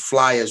how to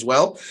fly as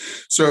well.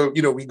 So,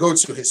 we go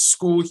to his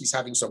school, he's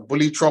having some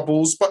bully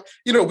troubles, but,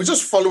 we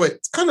just follow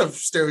it kind of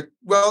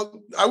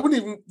I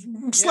wouldn't even,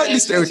 slightly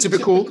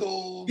stereotypical.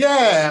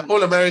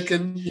 All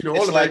American,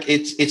 all like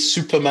it's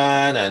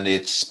Superman and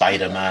it's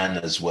Spider-Man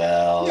as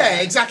well. Yeah,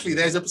 exactly.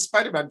 There's a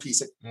Spider-Man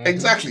piece. Mm-hmm.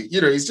 Exactly.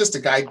 He's just a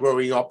guy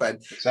growing up and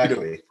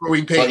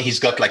growing pain. But he's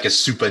got like a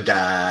super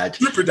dad.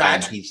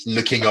 And he's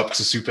looking up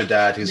to Super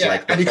Dad, who's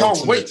like the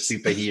ultimate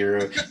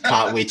superhero.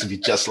 Can't wait to be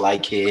just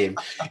like him.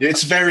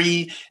 It's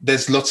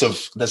there's lots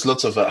of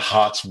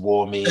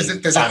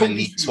heartwarming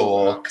family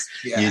talk.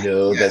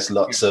 There's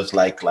lots of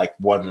like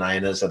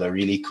one-liners that are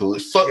really cool.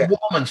 Warm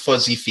and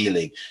fuzzy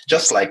feeling,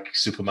 just like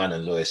Superman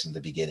and Lois in the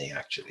beginning,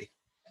 actually.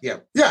 You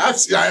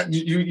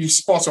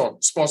spot on.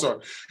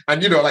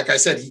 And like I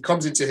said, he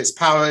comes into his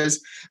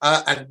powers,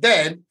 and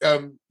then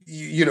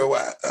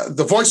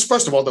the voice.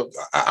 First of all,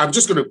 I'm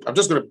just gonna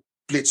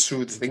blitz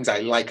through the things I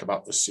like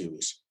about the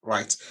series.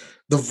 Right,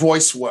 the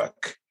voice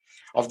work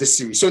of the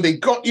series. So they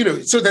got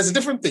So there's a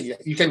different thing.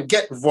 You can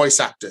get voice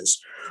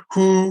actors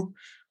who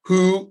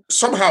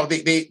somehow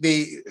they can't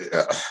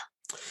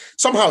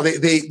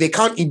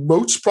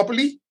emote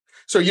properly.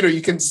 So,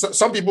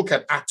 some people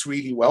can act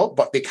really well,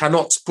 but they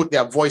cannot put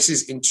their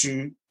voices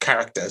into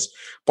characters.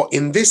 But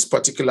in this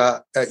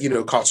particular,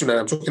 cartoon, and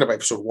I'm talking about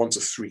episode 1 to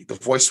 3, the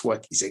voice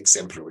work is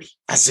exemplary.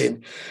 As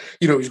in,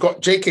 you've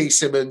got J.K.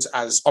 Simmons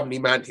as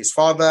Omni-Man, his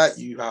father.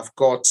 You have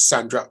got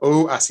Sandra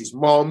Oh as his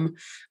mom.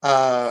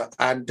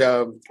 And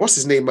what's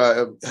his name?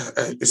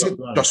 Is it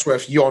Joshua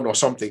Young or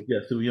something? Yeah,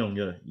 still Young,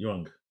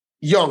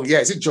 Young, yeah.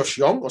 Is it Josh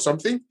Young or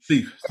something?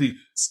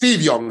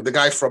 Steve Young, the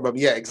guy from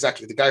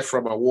exactly, the guy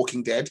from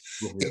Walking Dead.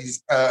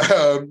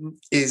 Mm-hmm.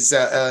 Is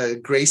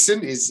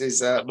Grayson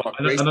is Mark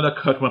Grayson. Another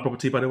Kirkman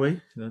property, by the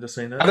way. Just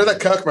saying that. Another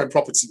Kirkman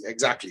property,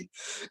 exactly.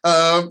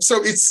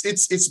 So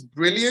it's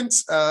brilliant,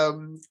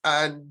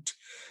 and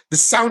the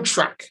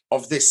soundtrack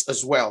of this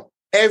as well.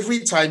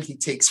 Every time he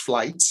takes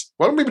flight,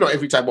 well, maybe not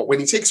every time, but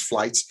when he takes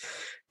flight,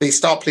 they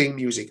start playing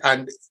music.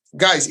 And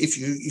guys, if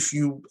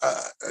you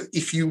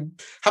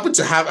happen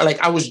to have,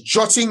 I was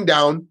jotting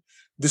down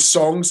the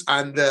songs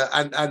and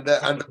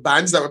the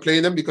bands that were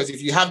playing them, because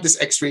if you have this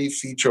X-ray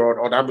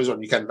feature on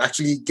Amazon, you can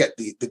actually get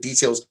the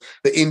details,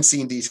 the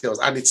in-scene details,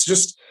 and it's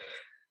just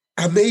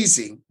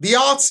amazing. The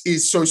art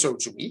is so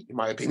to me, in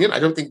my opinion. I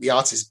don't think the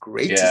art is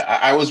great. Yeah,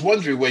 I was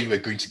wondering where you were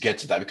going to get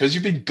to that, because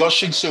you've been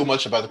gushing so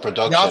much about the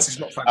production. The art is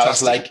not fantastic. I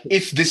was like,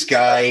 if this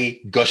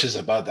guy gushes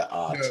about the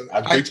art,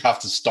 I'm going to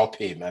have to stop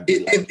him. And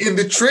in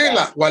the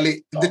trailer,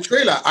 the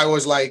trailer, I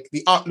was like,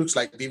 the art looks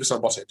like Beavis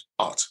and Butthead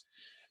art.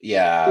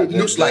 Yeah, it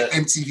looks like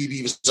MTV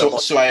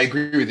Beavis. So I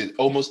agree with it.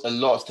 Almost a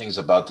lot of things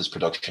about this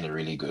production are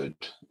really good.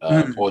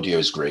 Audio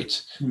is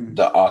great.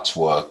 The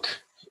artwork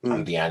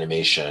and the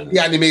animation. The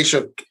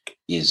animation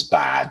is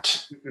bad.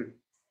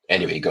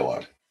 Anyway, go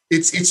on.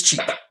 It's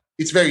cheap.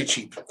 It's very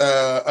cheap.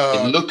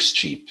 It looks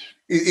cheap.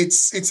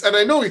 It's and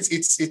I know it's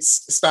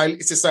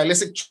a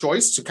stylistic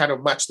choice to kind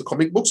of match the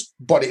comic books,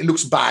 but it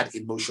looks bad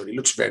in motion. It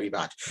looks very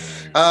bad.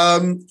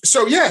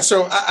 So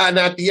and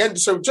at the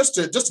end, so just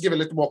to give a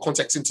little more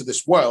context into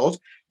this world,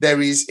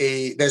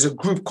 there's a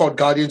group called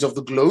Guardians of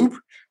the Globe,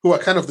 who are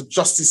kind of the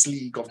Justice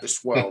League of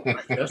this world.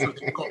 Right? So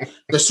they've got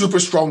the super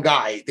strong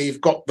guy.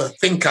 They've got the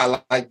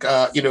thinker,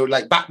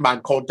 like Batman,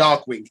 called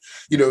Darkwing.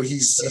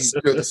 He's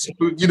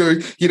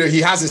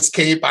he has his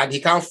cape and he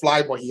can't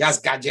fly, but he has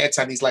gadgets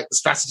and he's like the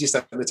strategist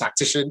and the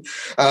tactician.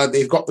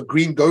 They've got the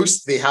Green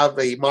Ghost. They have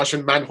a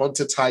Martian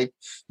Manhunter type.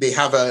 They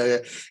have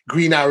a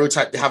Green Arrow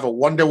type. They have a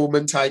Wonder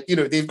Woman type.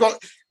 They've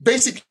got,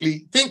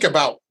 basically, think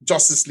about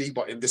Justice League,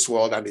 but in this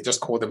world, and they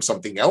just call them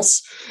something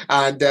else.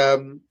 And,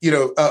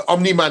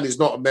 Omni-Man is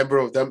not a member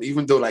of them,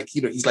 even though,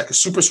 he's like a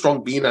super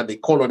strong being and they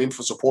call on him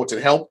for support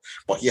and help,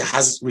 but he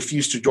has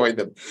refused to join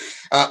them.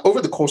 Over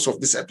the course of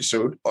this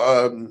episode,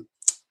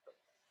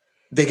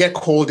 they get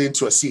called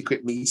into a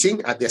secret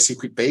meeting at their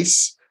secret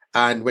base.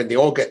 And when they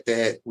all get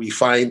there, we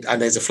find,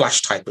 and there's a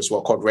Flash type as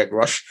well called Red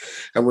Rush.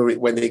 And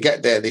when they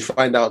get there, they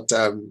find out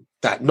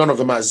that none of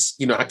them has,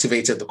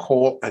 activated the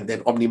core. And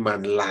then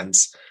Omni-Man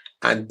lands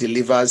and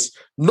delivers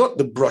not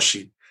the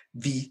brushing,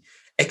 the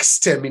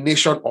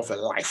extermination of a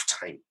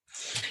lifetime.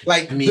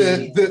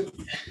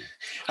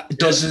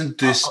 Doesn't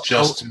this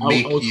just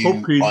make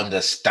you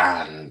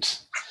understand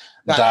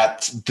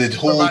that the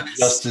whole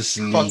Justice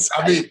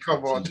League?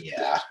 Come on.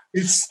 Yeah.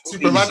 It's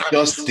Superman. It's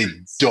just a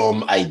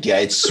dumb idea.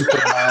 It's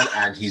Superman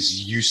and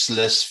his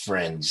useless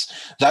friends.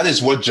 That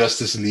is what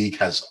Justice League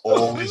has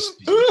always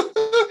been.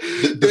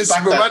 The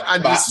Superman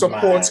and his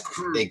support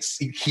crew.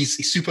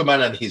 He's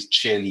Superman and his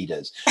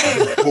cheerleaders.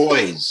 The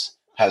Boys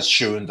has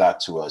shown that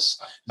to us.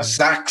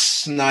 Zack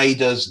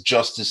Snyder's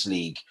Justice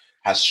League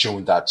has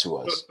shown that to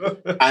us.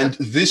 And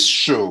this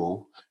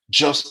show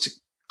just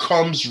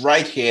comes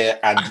right here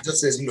and just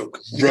says, look,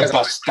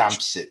 rubber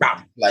stamps it.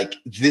 Like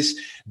this,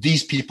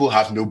 these people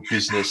have no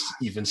business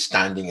even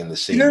standing in the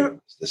same room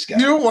as this guy.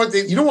 One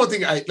thing.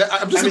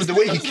 The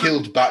way he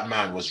killed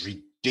Batman was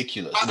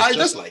ridiculous.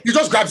 He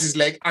just grabs his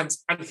leg and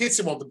hits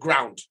him on the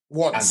ground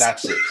once. And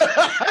that's it.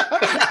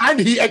 And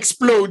he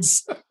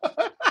explodes.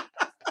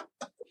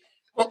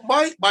 But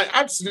my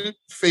absolute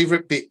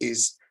favorite bit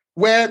is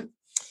where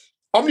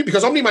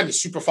because Omni-Man is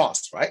super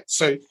fast, right?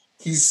 So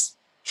he's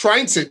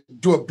trying to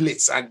do a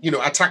blitz and,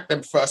 attack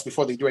them first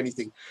before they do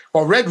anything.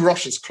 But Red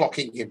Rush is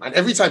clocking him. And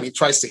every time he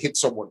tries to hit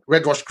someone,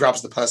 Red Rush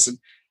grabs the person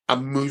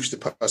and moves the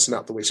person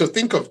out the way. So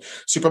think of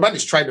Superman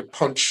is trying to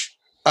punch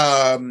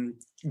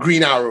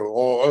Green Arrow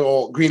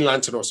or Green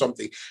Lantern or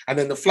something. And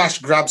then the Flash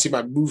grabs him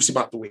and moves him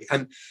out the way.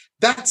 And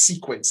that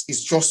sequence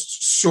is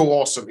just so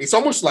awesome. It's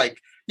almost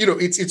like,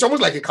 it's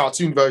almost like a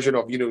cartoon version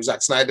of,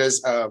 Zack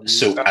Snyder's.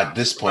 So at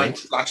this point,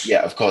 Flash.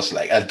 Yeah, of course.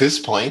 Like at this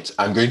point,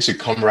 I'm going to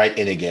come right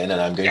in again, and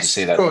I'm going to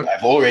say that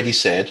I've already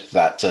said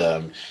that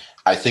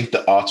I think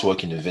the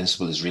artwork in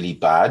Invincible is really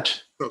bad.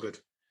 So good.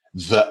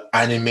 The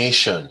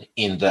animation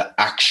in the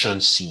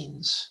action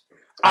scenes,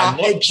 and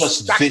not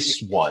just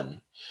this one.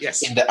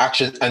 Yes. In the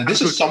action, and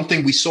this is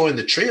something we saw in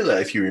the trailer,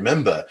 if you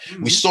remember.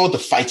 Mm-hmm. We saw the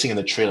fighting in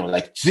the trailer.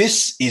 Like,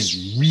 this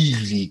is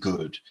really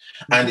good,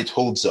 and it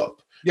holds up.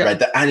 Yeah. Right,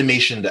 the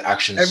animation, the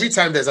action. Every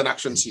time there's an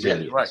action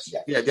scene, right?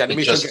 Yeah, the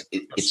animation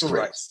it's great.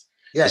 Right.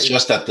 Yeah, it's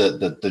just that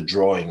the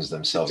drawings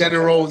themselves.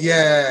 General,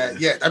 yeah.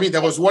 I mean,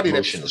 there was one in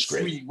episode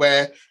 3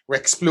 where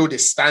Rexplode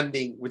is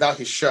standing without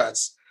his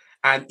shirts,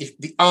 and if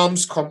the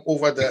arms come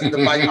over the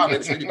bike arm,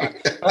 it's really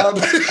bad.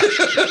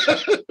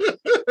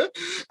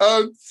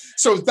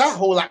 So that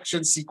whole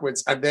action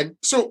sequence, and then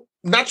so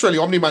naturally,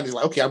 Omni-Man is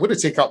like, okay, I'm going to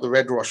take out the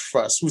Red Rush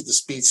first, who's the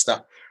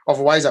speedster.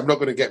 Otherwise, I'm not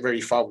going to get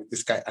very far with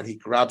this guy. And he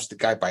grabs the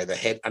guy by the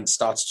head and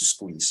starts to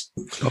squeeze.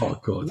 Oh,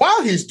 God.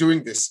 While he's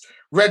doing this,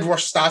 Red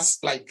Rush starts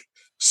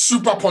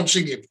super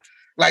punching him.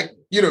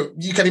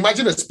 You can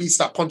imagine a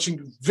speedster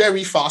punching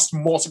very fast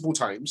multiple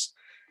times.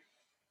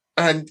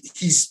 And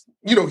he's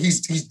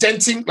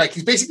denting,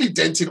 he's basically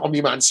denting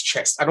Omni-Man's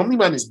chest. And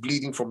Omni-Man is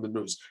bleeding from the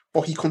nose.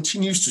 But he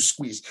continues to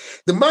squeeze.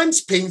 The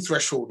man's pain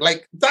threshold,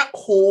 that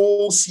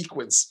whole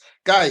sequence.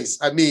 Guys,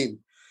 I mean...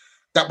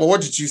 but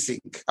what did you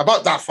think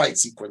about that fight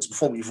sequence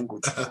before we even go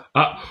to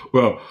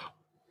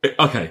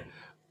okay.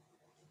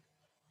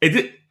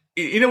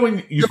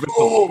 When you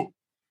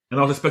and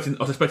I was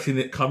expecting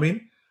it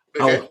coming,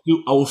 okay.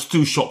 I was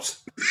still shocked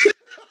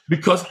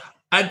because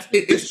I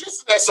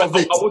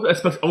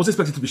was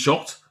expecting to be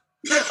shocked.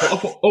 I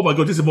thought, oh my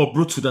God, this is more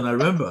brutal than I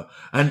remember,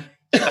 and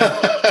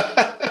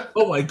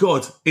oh my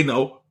God, and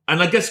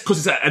I guess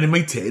because it's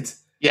animated,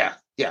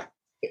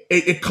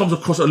 it comes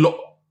across a lot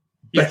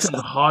better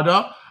and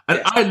harder. And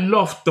I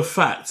love the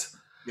fact,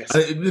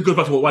 and this goes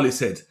back to what Wally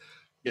said.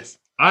 Yes.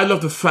 I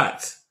love the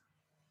fact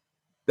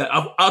that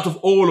out of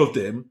all of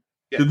them,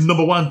 the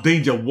number one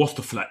danger was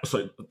the Flash.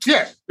 Sorry.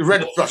 Yeah, the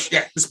Red Rush.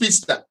 Yeah, the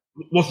speedster.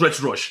 Was Red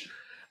Rush.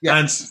 Yeah.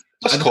 And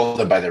just call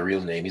them by their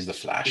real name. He's the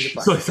Flash.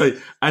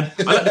 Sorry. And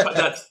I like the fact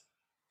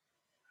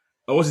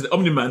that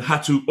Omni-Man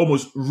had to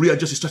almost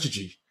readjust his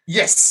strategy.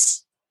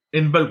 Yes.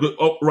 in bed, go,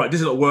 oh, right,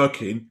 this is not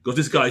working because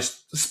this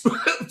guy's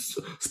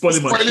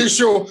spoiling my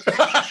show.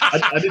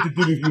 I need to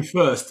deal with you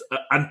first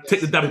and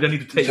take the damage I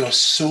need to take. There are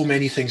so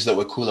many things that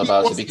were cool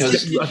about it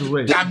because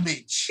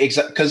damage.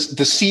 Exactly, because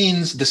the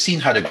scene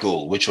had a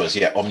goal, which was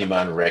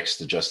Omni-Man wrecks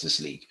the Justice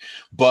League,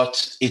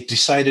 but it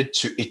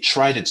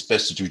tried its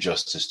best to do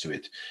justice to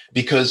it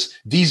because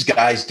these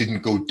guys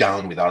didn't go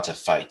down without a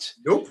fight.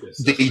 Nope.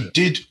 They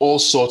did all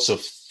sorts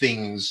of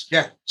things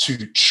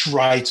to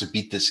try to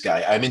beat this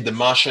guy. I mean, the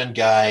Martian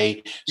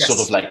guy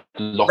sort of like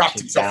locked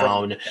him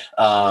down.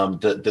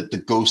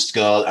 The Ghost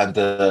Girl and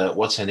the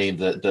what's her name,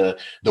 the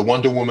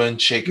Wonder Woman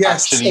chick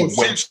actually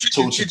went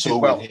toe to toe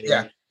with him.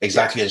 Yeah.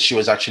 Exactly, and she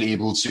was actually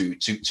able to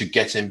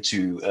get him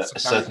to a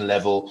certain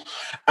level.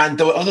 And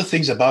there were other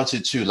things about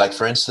it too, like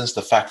for instance,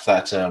 the fact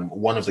that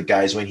one of the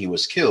guys, when he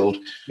was killed,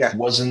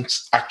 wasn't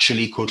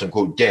actually quote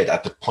unquote dead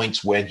at the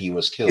point when he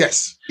was killed.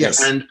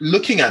 Yes. And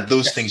looking at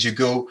those things, you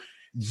go,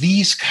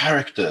 these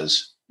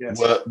characters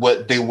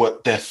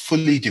they're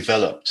fully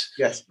developed.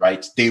 Yes.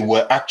 Right. They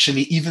were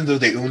actually, even though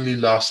they only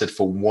lasted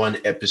for one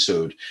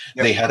episode,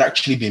 they had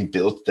actually been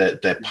built,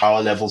 their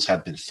power levels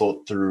had been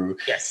thought through.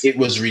 Yes. It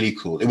was really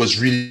cool. It was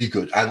really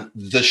good. And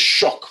the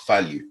shock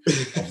value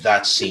of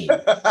that scene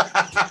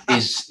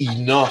is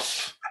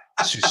enough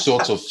to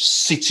sort of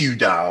sit you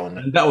down.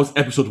 And that was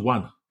episode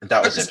 1. And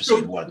that was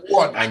episode one.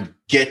 And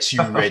get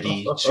you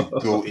ready to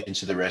go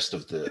into the rest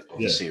of the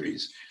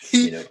series.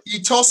 He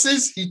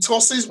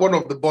tosses one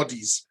of the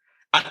bodies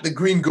at the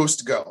Green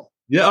Ghost Girl.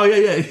 Yeah,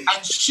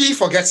 And she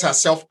forgets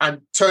herself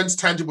and turns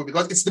tangible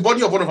because it's the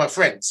body of one of her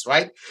friends,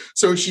 right?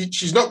 So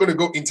she's not going to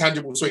go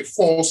intangible, so it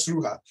falls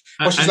through her.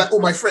 But she's like, oh,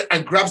 my friend,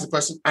 and grabs the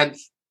person, and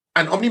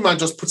Omni-Man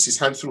just puts his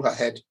hand through her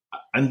head.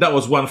 And that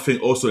was one thing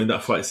also in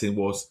that fight scene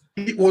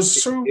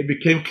it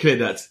became clear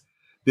that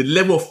the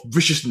level of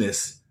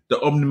viciousness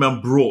that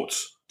Omni-Man brought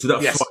to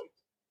that fight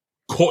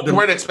caught them. They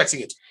weren't expecting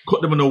it.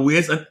 Caught them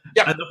unawares, and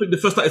I think they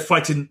first started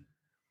fighting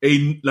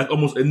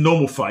almost a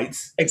normal fight.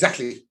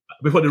 Exactly.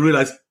 Before they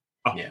realized,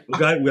 we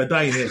are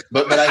dying here.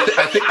 But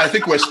I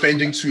think we're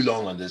spending too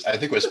long on this.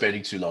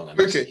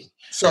 Okay.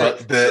 Sorry.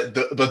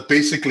 But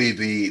basically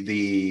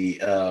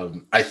the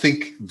I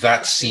think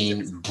that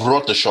scene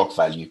brought the shock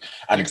value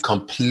and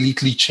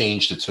completely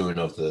changed the tone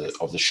of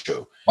the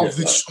show. Of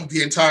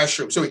the entire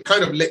show. So it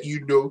kind of let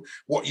you know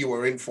what you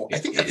were in for. I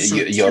think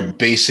you're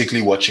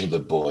basically watching The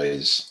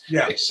Boys.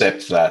 Yeah.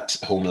 Except that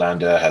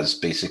Homelander has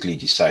basically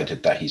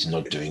decided that he's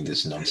not doing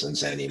this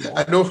nonsense anymore.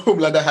 I know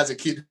Homelander has a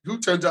kid who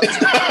turns out to be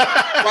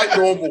quite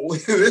normal in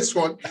this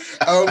one.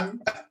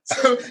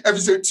 So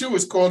episode 2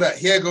 was called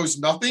Here Goes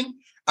Nothing.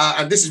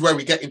 And this is where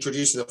we get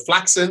introduced to the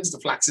Flaxans. The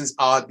Flaxans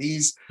are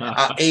these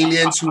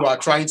aliens who are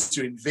trying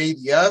to invade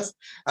the Earth.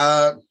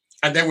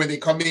 And then when they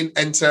come in,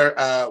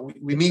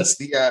 we meet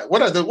the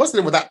what's the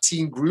name of that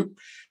teen group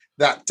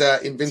that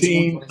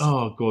Invincible?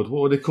 Oh God,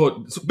 what were they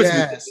called? So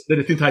they're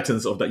the Teen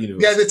Titans of that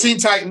universe. Yeah, the Teen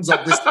Titans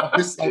of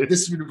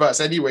this universe.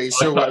 Anyway,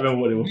 so I can't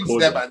remember what they were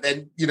called. And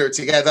then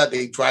together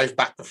they drive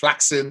back the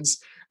Flaxans.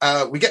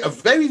 We get a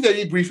very,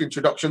 very brief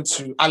introduction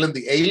to Alan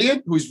the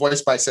Alien, who is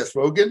voiced by Seth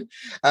Rogen.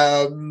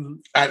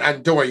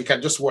 And don't worry, you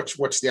can just watch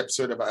the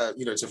episode about,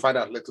 to find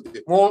out a little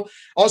bit more.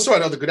 Also,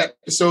 another good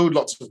episode,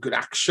 lots of good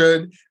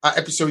action.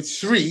 Episode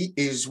 3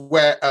 is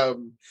where,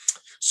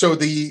 so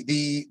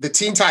the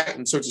Teen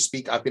Titans, so to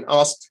speak, have been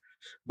asked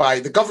by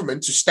the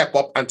government to step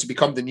up and to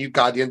become the new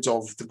Guardians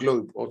of the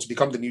Globe, or to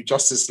become the new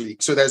Justice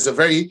League. So there's a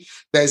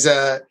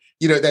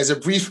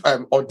brief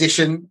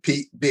audition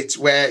bit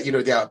where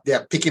they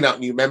are picking out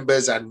new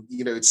members, and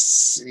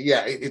it's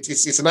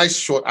a nice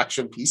short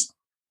action piece.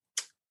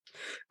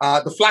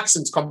 The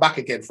Flaxans come back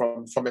again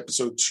from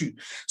episode 2.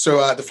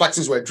 So the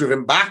Flaxans were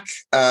driven back.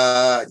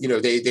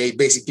 They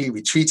basically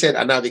retreated,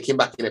 and now they came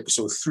back in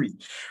episode 3.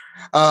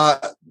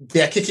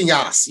 They're kicking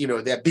ass.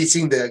 They're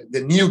beating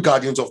the new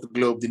Guardians of the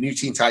Globe, the new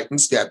Teen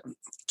Titans. They're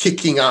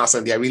kicking ass,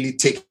 and they're really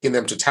taking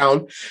them to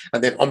town.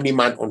 And then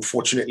Omni-Man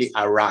unfortunately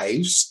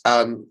arrives.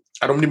 And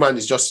Omni-Man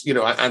is just,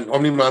 and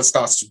Omni-Man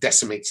starts to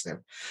decimate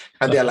them.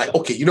 And they're like,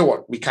 okay, you know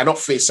what? We cannot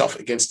face off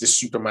against this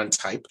Superman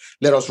type.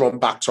 Let us run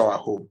back to our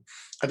home.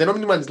 And then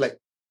Omni-Man is like,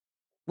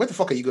 where the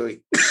fuck are you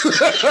going?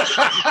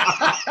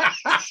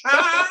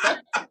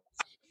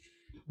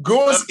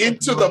 Goes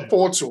into the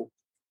portal.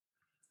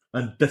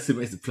 And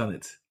decimates the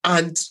planet.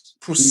 And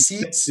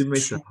proceeds to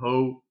decimate the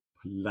whole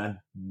planet.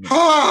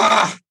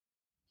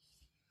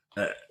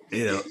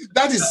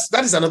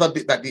 That is another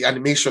bit that the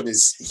animation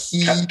is.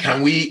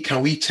 Can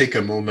we take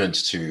a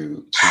moment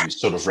to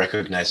sort of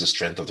recognize the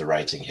strength of the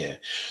writing here?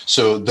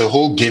 So the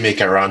whole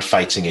gimmick around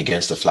fighting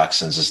against the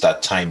Flaxans is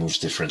that time moves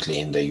differently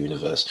in their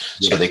universe.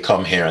 So they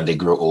come here and they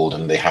grow old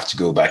and they have to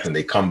go back, and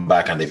they come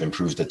back and they've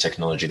improved the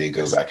technology. They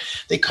go back.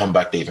 They come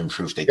back. They've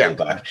improved. They go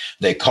back.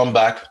 They come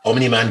back.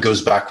 Omni-Man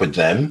goes back with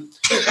them,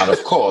 and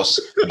of course,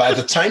 by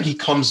the time he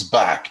comes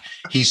back,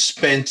 he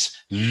spent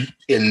a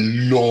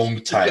long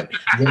time,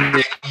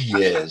 many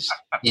years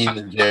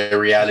in their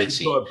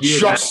reality.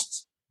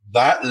 Just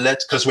that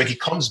because when he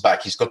comes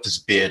back, he's got this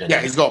beard.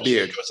 He's got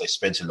beard. Because I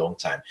spent a long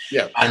time.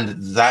 Yeah.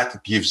 And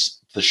that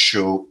gives the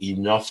show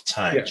enough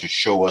time to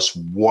show us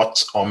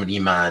what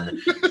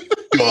Omni-Man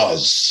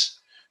does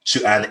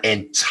to an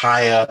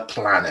entire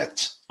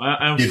planet,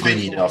 given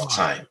enough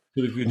time.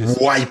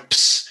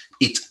 Wipes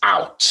it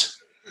out.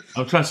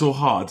 I'm trying so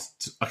hard.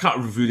 I can't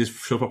review this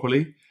show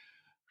properly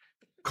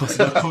because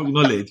of comic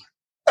knowledge.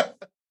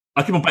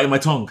 I keep on biting my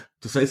tongue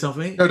to say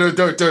something. No,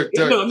 don't.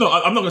 No,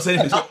 I'm not going to say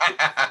anything.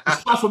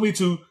 It's hard for me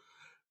to,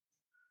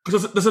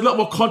 because there's a lot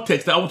more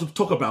context that I want to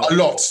talk about. A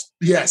lot,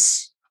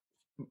 yes.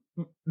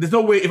 There's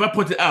no way, if I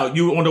point it out,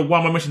 you wonder why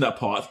am I mentioning that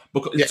part?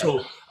 Because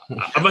so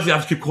I must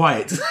have to keep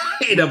quiet.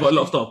 About a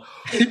lot of stuff.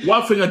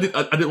 One thing I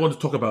didn't want to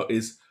talk about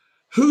is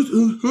who's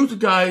the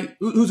guy,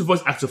 who's the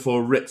voice actor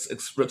for Rex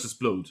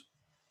Explode?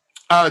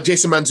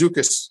 Jason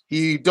Mantzoukas.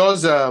 He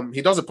does a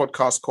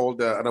podcast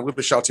called, and I'm going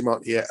to shout him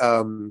out here.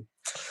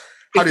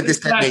 How did this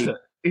get made?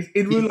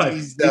 In real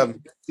life,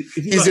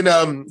 he's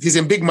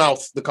in Big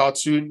Mouth, the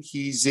cartoon.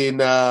 He's in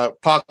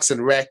Parks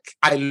and Rec.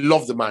 I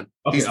love the man.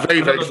 Okay, he's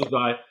very funny. The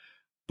guy,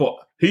 but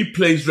he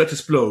plays Rex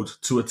Explode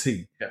to a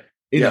T. Yeah.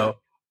 You know,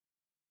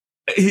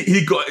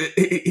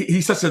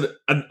 he's such an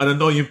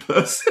annoying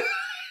person.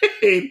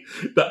 Very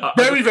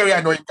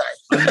annoying guy.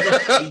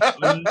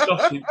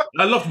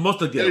 I love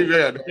Monster Girl.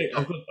 Very I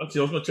was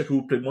going to check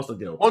who played Monster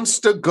Girl.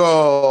 Monster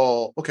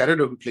Girl. Okay, I don't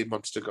know who played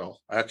Monster Girl.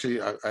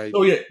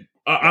 Oh yeah,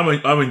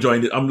 I'm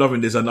enjoying it. I'm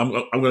loving this, and I'm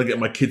going to get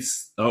my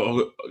kids.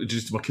 I'll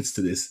introduce my kids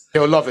to this.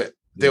 They'll love it.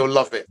 They'll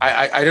love it.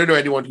 I don't know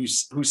anyone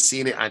who's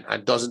seen it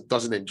and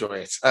doesn't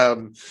enjoy it.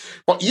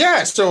 But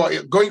yeah,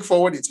 so going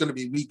forward, it's going to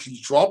be weekly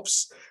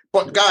drops.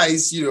 But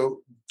guys,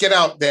 get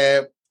out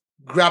there,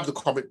 grab the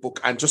comic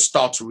book and just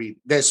start to read.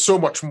 There's so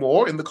much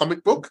more in the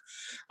comic book.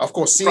 Of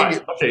course, seeing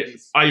it. Okay,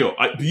 Ayo,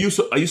 are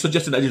you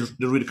suggesting that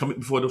they read the comic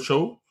before the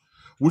show?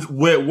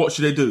 What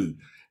should they do?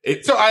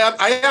 So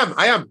I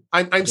am.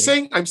 I'm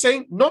saying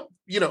not.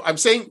 I'm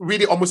saying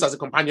read it almost as a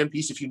companion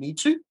piece if you need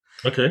to.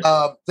 Okay.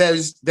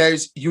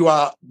 There's you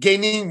are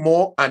gaining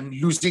more and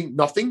losing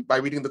nothing by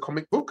reading the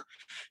comic book.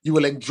 You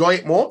will enjoy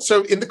it more.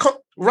 So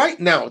right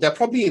now they're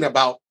probably in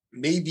about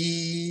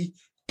maybe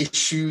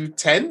issue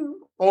 10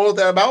 or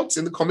thereabouts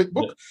in the comic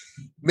book,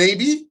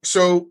 maybe.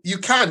 So you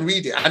can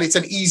read it, and it's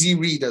an easy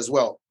read as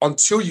well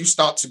until you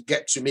start to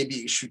get to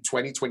maybe issue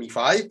 20,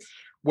 25,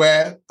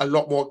 where a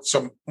lot more,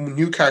 some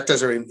new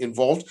characters are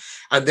involved.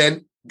 And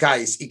then,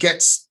 guys, it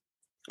gets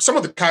some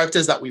of the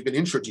characters that we've been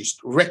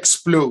introduced,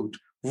 Rexplode,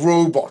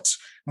 Robot,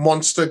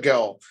 Monster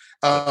Girl,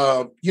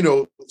 so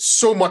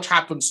much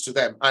happens to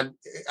them. And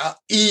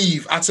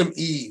Atom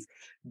Eve,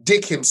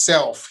 Dick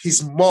himself,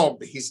 his mom,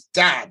 his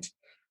dad,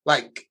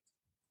 I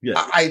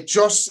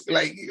just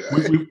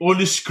we've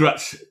only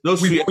scratched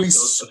those. We've only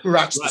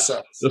scratched the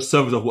surface. The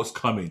surface of what's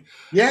coming.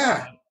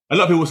 Yeah, a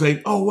lot of people were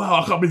saying, "Oh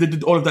wow, I can't believe they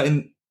did all of that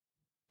in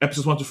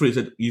episodes 1 to 3." I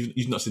said,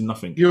 "You've not seen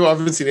nothing. You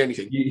haven't seen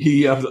anything.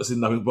 You have not seen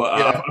nothing." But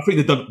I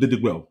think they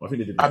did well. I think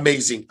they did well.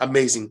 Amazing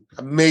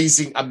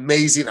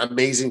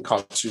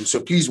cartoon.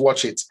 So please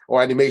watch it,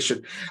 or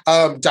animation.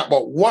 Jack,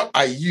 but what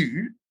are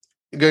you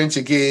going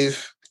to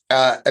give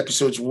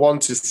episodes 1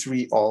 to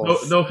 3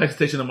 of? No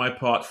hesitation on my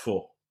part.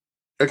 4.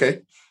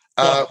 Okay.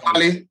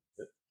 Ali,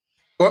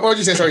 what did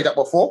you say? Sorry, that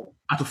was 4?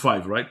 Out of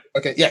 5, right?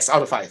 Okay, yes,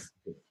 out of 5.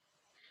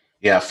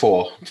 Yeah,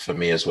 4 for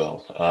me as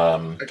well.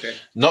 Okay.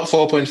 Not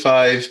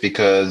 4.5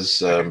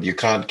 because you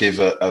can't give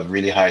a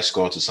really high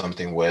score to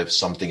something where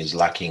something is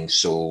lacking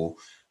so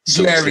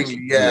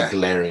glaringly.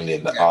 Glaringly,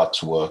 and the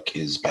artwork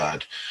is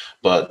bad.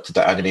 But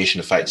the animation,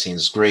 the fight scene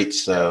is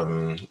great,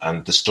 and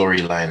the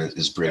storyline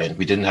is brilliant.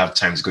 We didn't have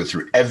time to go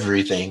through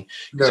everything.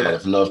 No. So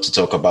I'd love to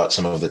talk about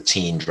some of the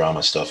teen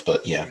drama stuff,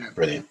 but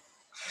brilliant.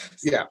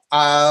 Yeah.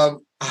 I'm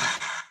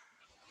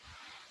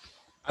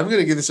going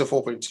to give this a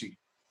 4.2.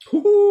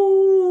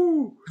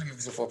 Ooh. I'm going to give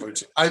this a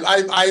 4.2.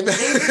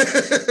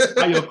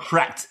 I'm you're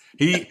cracked.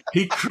 He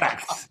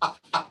cracked.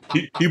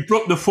 He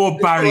broke the 4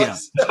 barrier.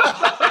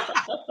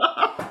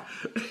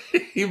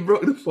 He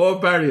broke the 4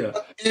 barrier.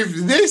 If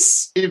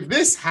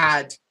this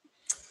had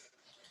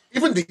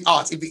even the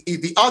art, if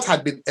the art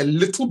had been a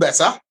little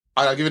better,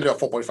 I'd have given it a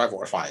 4.5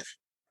 or a 5.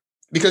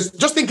 Because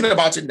just thinking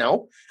about it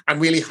now,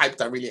 I'm really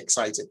hyped. I'm really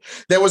excited.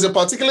 There was a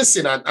particular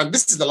scene, and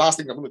this is the last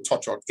thing I'm going to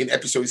touch on in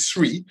episode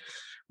 3,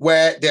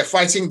 where they're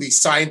fighting the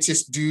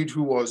scientist dude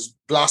who was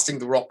blasting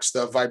the rocks,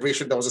 the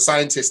vibration. There was a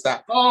scientist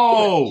that.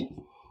 Oh!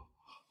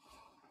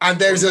 And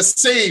there's a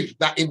save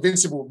that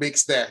Invincible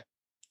makes there.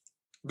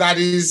 That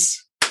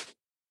is.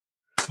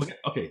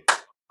 Okay.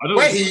 I don't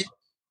want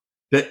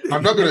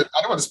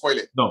to spoil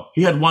it. No,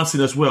 he had one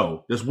scene as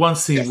well. There's one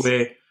scene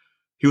where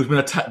he was being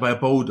attacked by a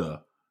boulder.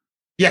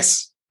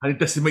 Yes. And it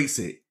decimates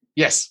it.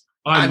 Yes.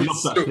 I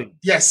love that thing.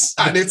 Yes.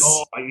 And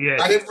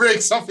and it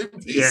breaks off in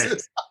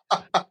pieces.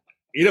 Yeah.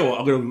 You know what?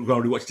 I'm going to go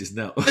and rewatch this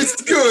now.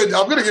 It's good.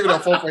 I'm going to give it a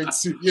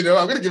 4.2.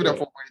 I'm going to give it a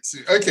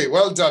 4.2. Okay,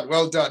 well done.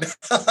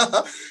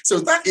 So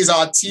that is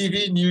our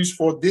TV news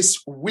for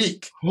this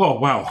week. Oh,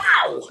 wow.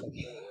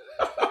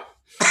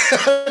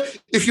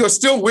 If you're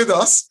still with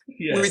us,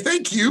 we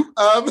thank you.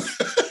 And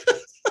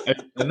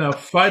now,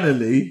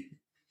 finally,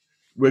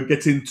 we're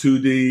getting to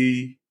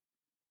the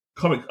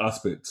comic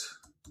aspect.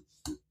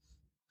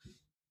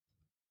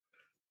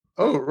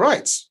 Oh,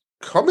 right.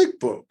 Comic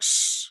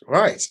books.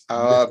 Right.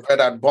 Bread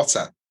and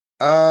butter.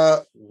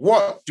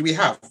 What do we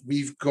have?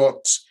 We've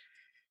got.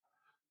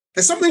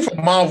 There's something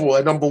from Marvel,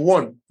 a number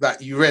one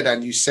that you read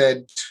and you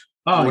said.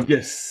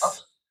 Yes.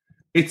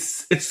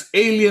 It's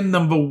Alien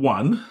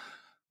 #1.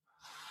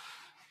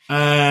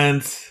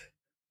 And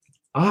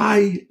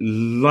I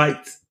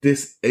liked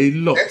this a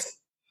lot.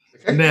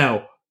 Okay.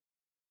 Now,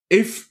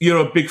 if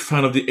you're a big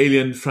fan of the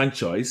Alien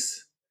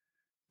franchise,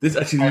 this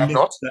actually I am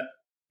not.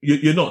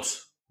 You're not?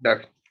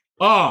 No.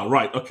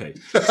 Right. Okay.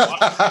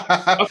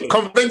 Okay.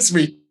 Convince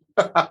me.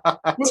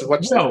 I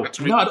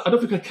don't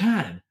think I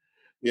can.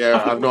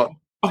 Yeah, I'm not.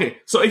 Okay,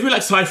 so if you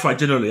like sci-fi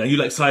generally, and you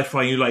like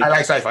sci-fi, and you like... I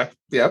like sci-fi,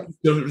 yeah.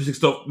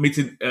 Stuff,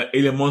 meeting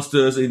alien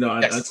monsters, and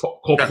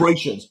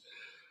corporations.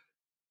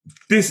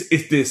 This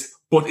is this,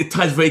 but it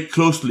ties very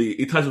closely.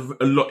 It ties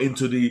a lot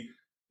into the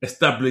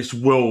established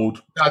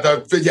world.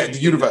 The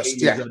universe,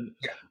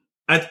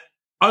 And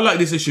I like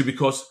this issue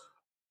because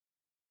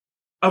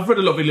I've read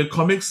a lot of alien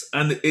comics,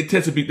 and they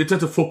tend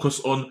to focus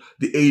on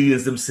the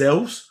aliens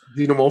themselves.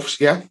 Xenomorphs,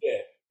 yeah.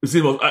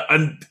 Xenomorphs,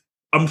 and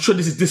I'm sure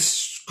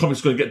this comic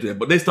is going to get there,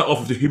 but they start off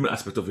with the human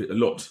aspect of it a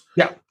lot.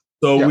 Yeah.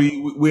 So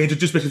we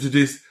introduced basically to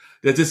this.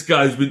 There's this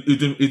guy who's been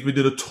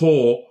doing a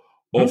tour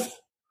of.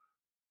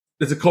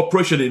 There's a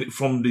corporation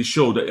from the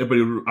show that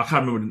everybody. I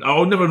can't remember.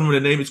 I'll never remember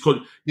the name. It's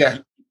called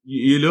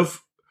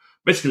Yilov.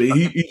 Basically,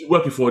 he's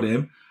working for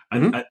them,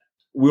 and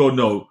we all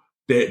know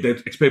they're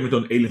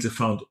experimenting on aliens they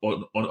found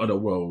on other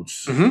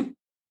worlds.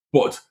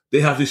 But they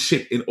have this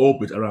ship in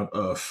orbit around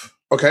Earth.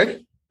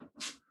 Okay.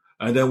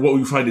 And then what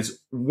we find is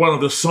one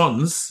of the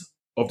sons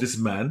of this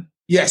man.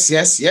 Yes.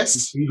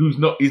 He's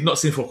not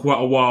seen for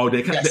quite a while.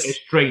 They're kind of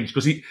estranged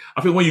because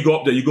I think when you go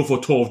up there, you go for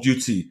a tour of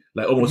duty,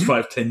 like almost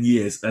 5-10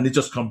 years, and he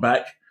just come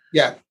back.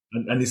 Yeah.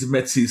 And he's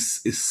met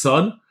his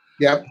son.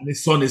 Yeah. And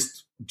his son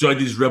is joined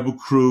his rebel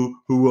crew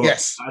who were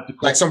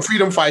like some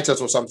freedom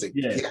fighters or something.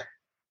 Yeah.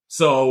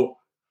 So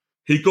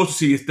he goes to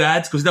see his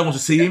dad because his dad wants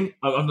to see him.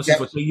 I've not seen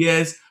him for 2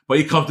 years, but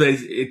he comes there.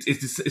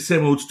 It's the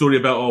same old story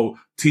about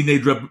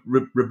teenage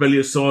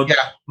rebellious son.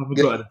 Haven't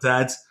got the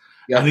dad.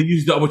 Yeah. And he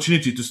used the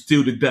opportunity to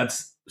steal the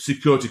dad's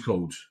security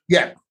code.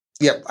 Yeah.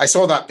 I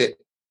saw that bit.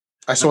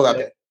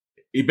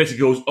 He basically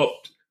goes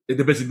up.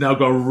 They basically now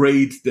go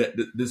raid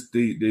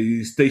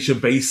the station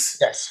base.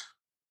 Yes.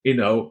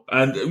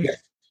 And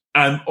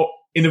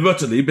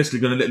inadvertently, basically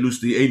going to let loose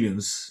the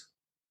aliens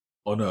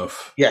on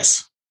Earth.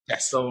 Yes.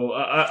 So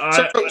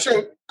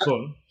go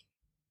on.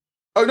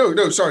 Oh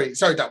no! Sorry,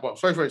 that one.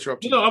 Sorry for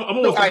interrupting. No, I'm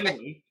almost.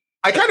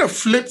 I kind of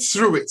flipped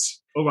through it.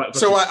 All right.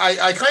 So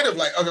I kind of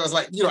I was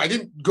like, I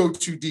didn't go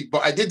too deep,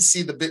 but I did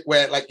see the bit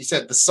where, like you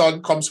said, the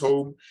son comes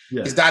home,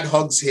 his dad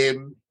hugs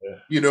him,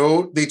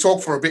 they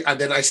talk for a bit, and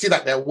then I see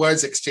that their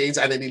words exchange,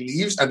 and then he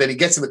leaves, and then he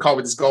gets in the car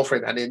with his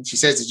girlfriend, and then she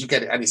says, "Did you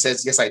get it?" And he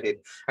says, "Yes, I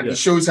did." And he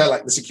shows her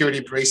like the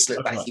security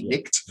bracelet that he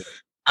nicked,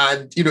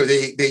 and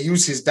they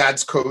use his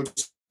dad's code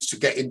to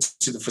get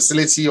into the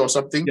facility or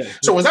something. Yeah.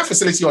 So was that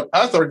facility on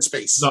Earth or in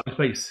space? No, in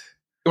space.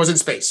 It was in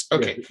space.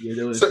 Okay. Yeah,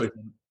 they were in space.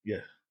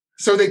 Yeah.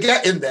 So they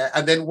get in there,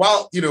 and then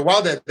while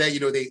they're there,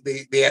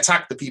 they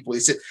attack the people.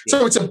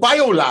 So it's a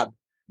biolab.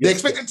 They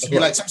expect it to be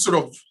like some sort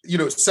of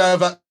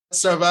server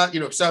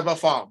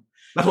farm.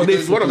 That's what they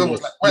thought. One of them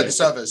was like, where are the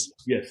servers?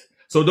 Yes.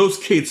 So those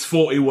kids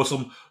thought it was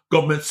some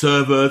government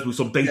servers with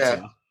some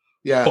data.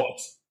 Yeah. But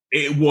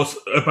it was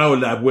a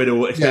biolab where they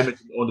were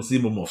experimenting on the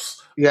xenomorphs.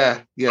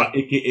 Yeah.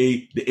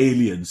 AKA the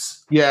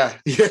aliens. Yeah.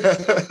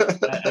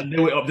 And they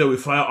were up there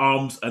with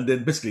firearms, and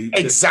then basically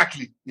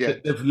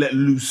they've let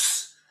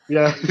loose.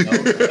 Yeah.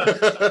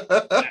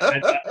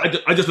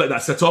 I just like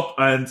that setup,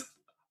 and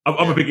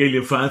I'm a big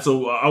Alien fan,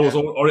 so I was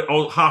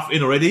all half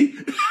in already.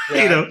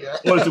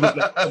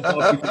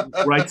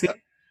 Writing,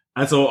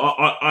 and so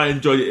I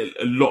enjoyed it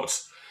a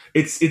lot.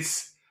 It's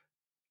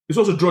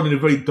also drawn in a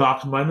very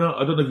dark manner.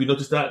 I don't know if you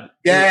noticed that.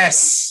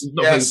 Yes. It's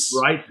not very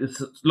bright.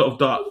 It's a lot of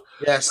dark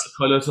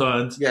colors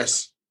and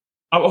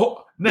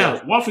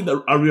one thing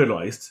that I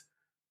realized,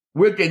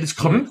 we're getting this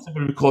comic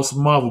simply because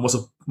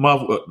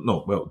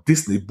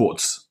Disney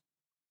bought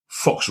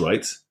Fox,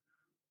 right?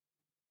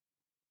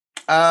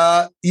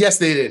 Yes,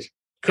 they did.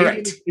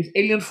 Correct. Is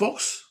Alien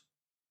Fox?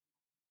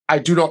 I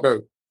do not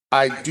know.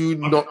 I do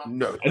not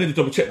know. I need to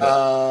double check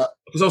that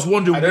because I was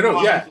wondering. I don't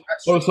know.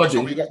 All of a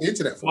sudden, we got the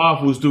internet for.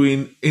 Marvel was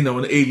doing an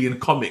Alien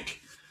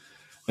comic,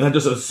 and I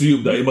just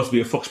assumed that it must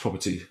be a Fox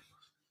property.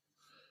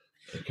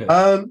 Okay.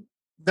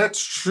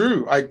 That's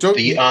true. I don't.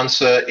 The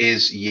answer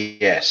is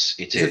yes.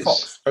 It is.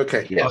 Fox?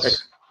 Okay.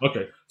 Yes.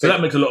 Okay. So that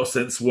makes a lot of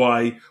sense.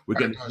 Why we're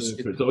getting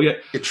it. So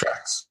it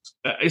tracks.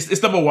 It's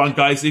 #1,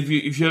 guys. If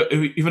you're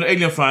an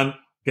Alien fan,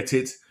 get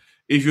it.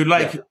 If you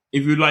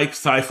like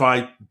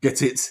sci-fi,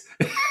 get it.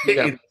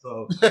 Yeah.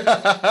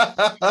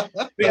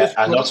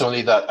 And not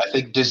only that, I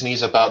think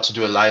Disney's about to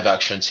do a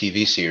live-action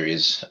TV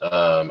series,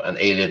 an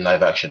Alien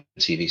live-action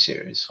TV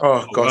series.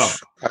 Oh gosh,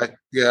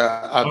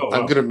 wow.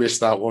 I'm gonna miss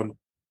that one.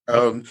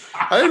 I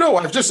don't know.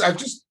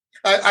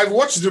 I've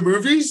watched the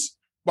movies,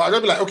 But I'm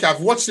gonna be like, okay,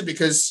 I've watched it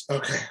because I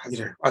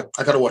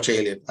gotta watch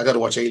Alien. I gotta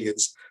watch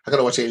Aliens. I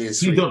gotta watch Aliens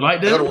 3. You don't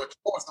like them? What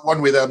was the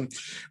one with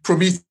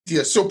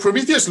Prometheus? So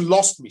Prometheus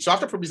lost me. So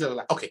after Prometheus, I'm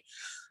like, okay,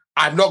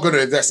 I'm not gonna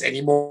invest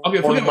any more of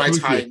my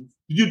time.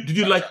 Did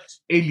you like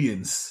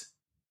Aliens?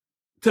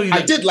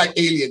 I did like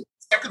Alien.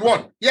 Second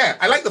one. Yeah,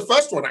 I like the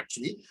first one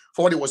actually,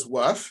 for what it was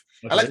worth.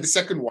 Okay. I like the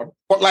second one.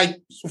 But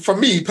like for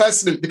me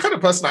personally, the kind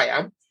of person I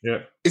am,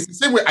 it's the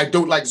same way I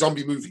don't like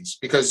zombie movies,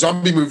 because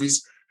zombie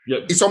movies,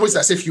 it's almost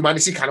as if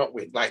humanity cannot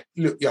win. Like,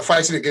 look, you're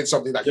fighting against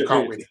something that you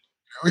can't win.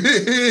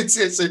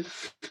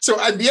 So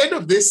at the end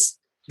of this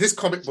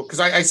comic book, because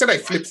I said I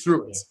flipped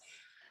through it,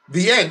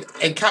 the end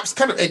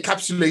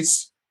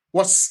encapsulates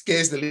what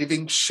scares the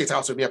living shit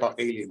out of me about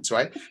aliens,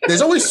 right?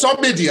 There's always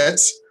some idiot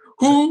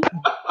who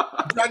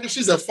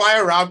brandishes a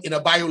fire round in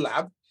a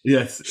biolab,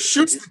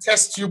 shoots the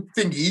test tube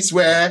thingies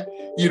where,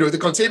 the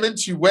containment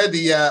tube where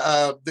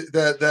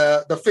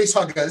the face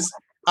huggers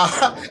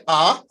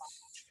are.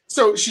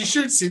 So she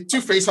shoots it,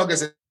 2 face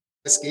huggers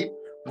escape.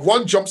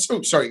 One jumps,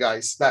 sorry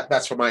guys,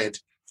 that's from my end.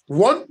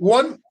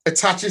 One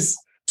attaches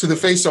to the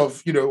face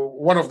of,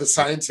 one of the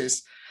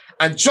scientists,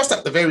 and just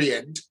at the very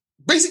end,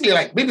 basically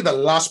like maybe the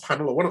last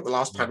panel or one of the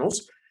last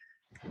panels,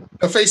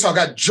 the face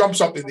hugger jumps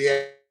up in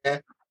the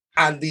air,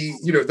 and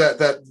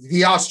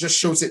the ass just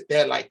shows it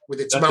there, like with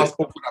its mouth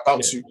open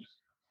about to.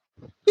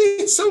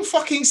 It's some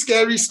fucking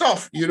scary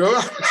stuff, This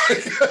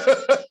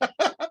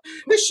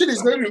shit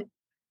is going to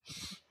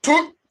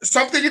put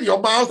something in your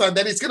mouth and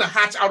then it's going to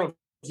hatch out of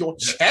your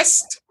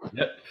chest.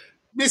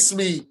 Miss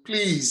me,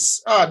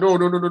 please. No. Yeah.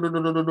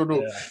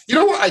 You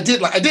know what I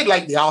did? Like, I did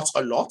like the art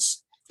a lot.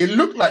 It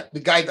looked like the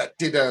guy that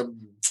did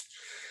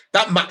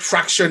that Matt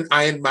Fraction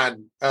Iron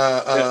Man.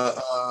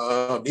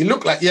 It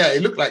looked like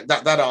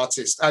that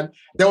artist. And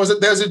there's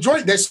a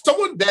joint. There's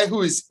someone there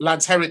who is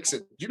Lance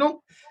Henriksen.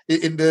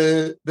 In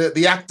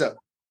the actor.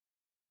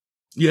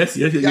 Yes.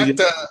 The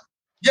actor.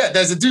 Yeah,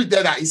 there's a dude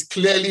there that is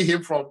clearly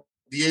him from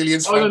the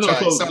Aliens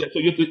franchise. No. So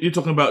you're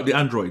talking about the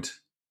android.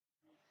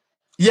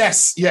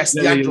 Yes,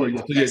 the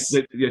android. Yes,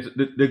 they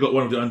got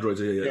one of the androids.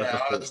 I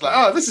was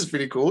like, this is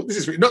pretty cool. This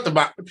is really, not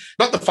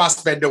the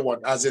Fassbender one,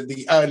 as in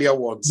the earlier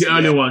ones. The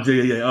earlier ones, I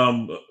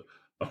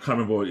can't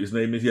remember what his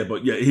name is. Yeah,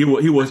 but he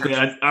was there,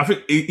 and I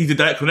think he's a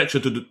direct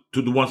connection to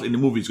the ones in the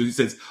movies, because he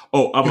says, to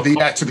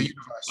the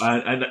universe,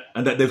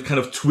 and that they've kind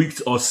of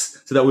tweaked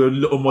us so that we're a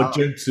little more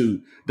gentle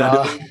than the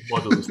old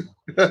models.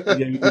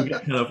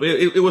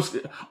 It was.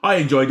 I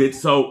enjoyed it.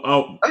 So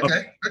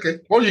okay.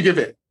 What do you give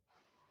it?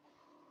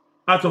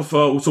 Out of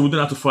so we're done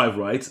out of 5,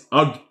 right?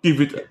 I'll give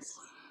it.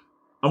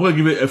 I'm going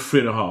to give it a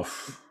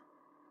 3.5.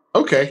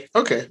 Okay.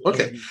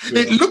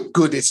 It looked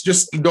good. It's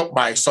just not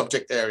my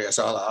subject area,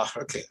 so I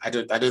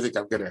don't think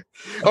I'm gonna.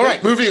 All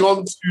right, moving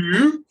on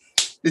to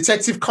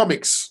Detective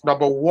Comics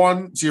number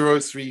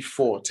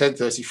 1034,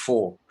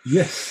 1034.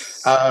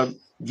 Yes.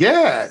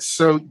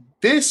 So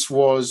this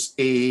was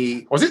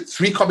it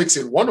 3 comics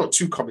in one or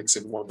 2 comics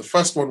in one? The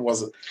first one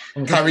was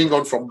carrying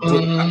on from.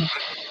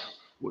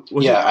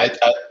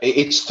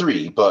 It's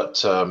 3, but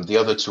the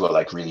other 2 are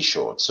like really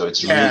short. So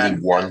it's really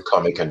 1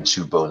 comic and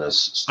 2 bonus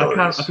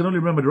stories. I can only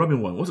remember the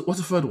Robin one. What's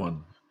the third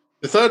one?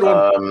 The third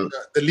one,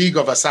 the League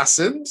of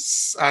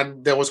Assassins,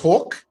 and there was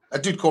Hawk, a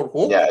dude called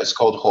Hawk. Yeah, it's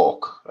called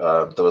Hawk.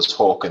 There was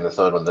Hawk in the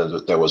third one.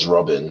 There was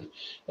Robin,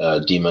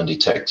 Demon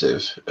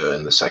Detective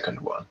in the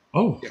second one.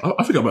 Oh, yeah.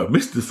 I think I might have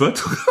missed the third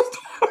one.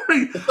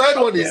 The third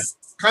one is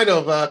kind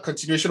of a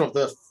continuation of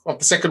the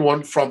second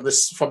one from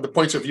the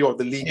point of view of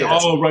the League.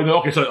 Oh, right. No,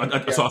 okay, so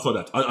I saw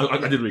that.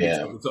 I did read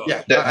it. So.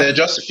 Yeah, they're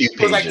just a few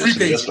pages. It was like 3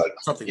 pages,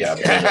 something.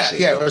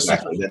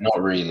 Exactly. They're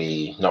not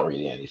really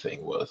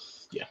anything worth.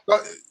 Yeah.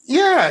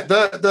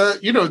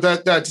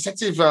 The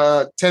Detective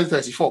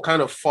 1034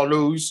 kind of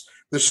follows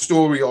the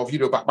story of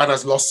Batman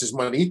has lost his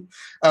money,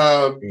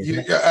 but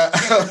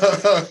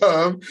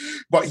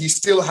he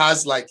still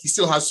has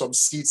some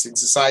seats in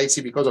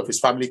society because of his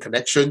family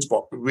connections.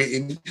 But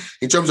in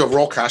terms of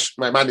raw cash,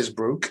 my man is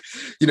broke.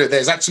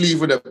 There's actually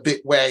even a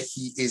bit where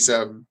he is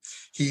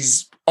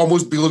he's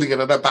almost building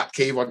another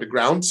Batcave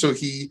underground. So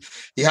he's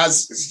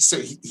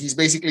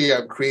basically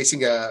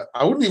creating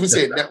I wouldn't even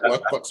say a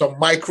network, but some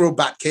micro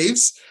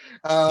Batcaves.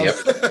 I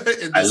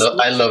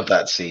love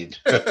that scene.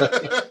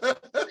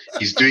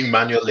 He's doing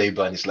manual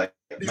labor and he's like,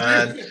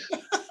 man,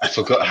 I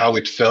forgot how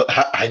it felt.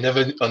 I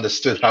never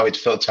understood how it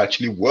felt to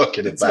actually work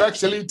in a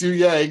Batcave.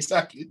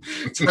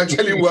 To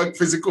actually work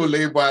physical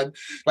labor. And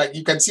like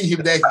you can see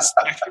him there.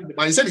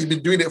 He said he's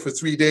been doing it for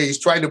 3 days,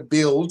 trying to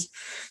build,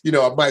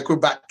 a micro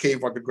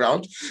Batcave on the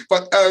ground.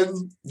 But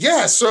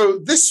so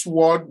this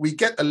one, we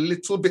get a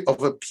little bit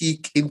of a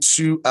peek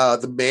into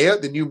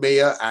the new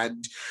mayor,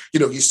 and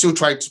he's still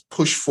trying to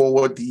push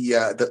forward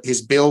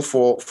his bill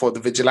for the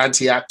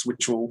Vigilante Act,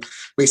 which will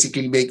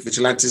basically make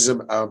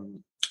vigilantism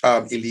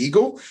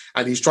illegal,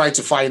 and he's trying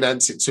to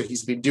finance it. So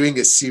he's been doing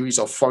a series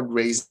of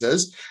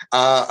fundraisers,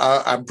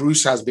 and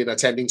Bruce has been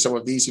attending some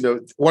of these.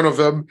 One of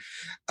them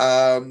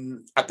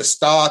at the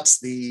start,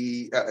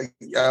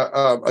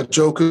 a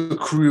Joker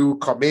crew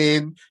come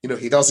in.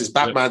 He does his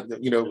Batman.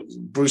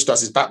 Bruce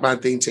does his Batman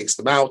thing, takes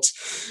them out.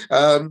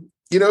 And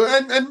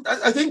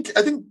I think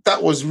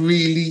that was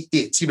really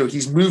it.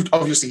 He's moved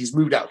out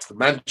to the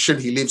mansion.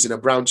 He lives in a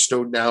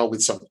brownstone now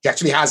he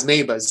actually has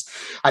neighbors.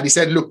 And he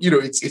said, look,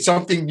 it's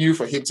something new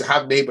for him to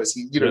have neighbors.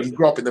 He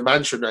grew up in the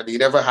mansion and he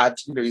never had,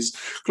 his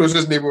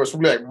closest neighbor was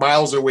probably like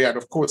miles away. And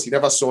of course, he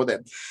never saw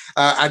them.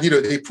 And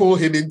they pull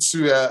him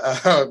into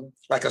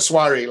like a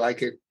soiree,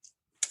 like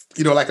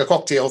a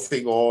cocktail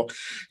thing, or,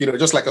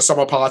 just like a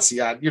summer party.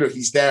 And,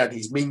 he's there and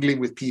he's mingling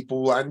with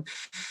people, and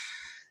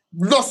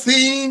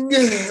nothing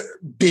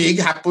big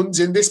happens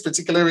in this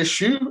particular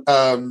issue.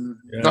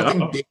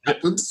 Nothing big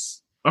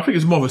happens. I think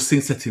it's more of a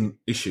scene-setting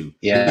issue.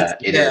 Yeah,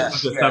 it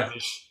is. To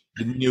establish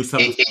the new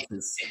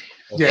circumstances.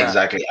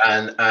 Exactly,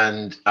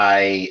 and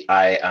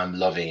I am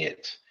loving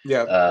it.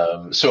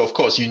 Yeah. So of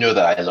course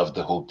that I love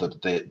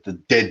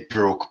the dead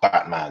broke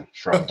Batman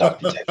from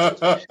Dark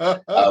Detective.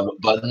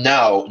 But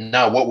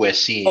now what we're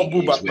seeing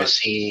is we're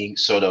seeing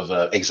sort of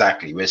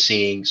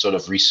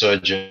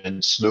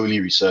slowly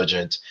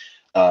resurgent.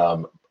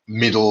 Upper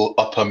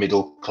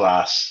middle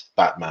class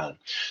Batman.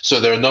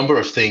 So there are a number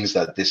of things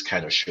that this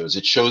kind of shows.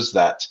 It shows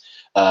that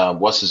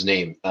what's his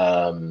name?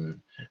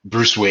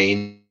 Bruce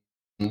Wayne,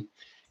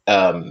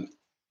 even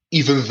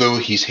though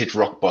he's hit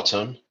rock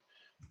bottom,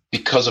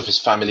 because of his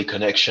family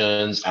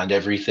connections and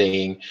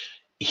everything,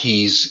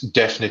 he's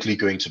definitely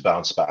going to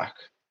bounce back.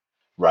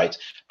 Right.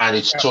 And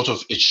it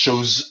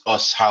shows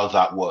us how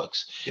that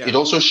works. Yeah. It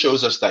also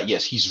shows us that,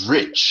 yes, he's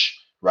rich,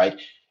 right?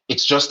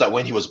 It's just that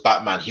when he was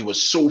Batman, he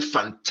was so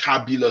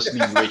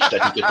fantabulously rich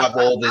that he could have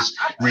all this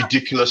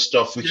ridiculous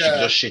stuff which he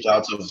just shit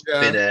out of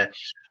thin air.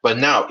 But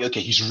now,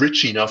 he's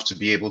rich enough to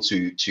be able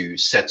to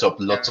set up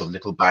lots of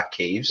little bat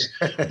caves,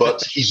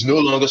 but he's no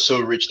longer so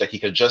rich that he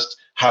can just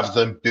have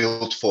them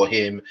built for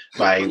him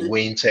by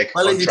Wayne Tech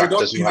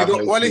contractors who have no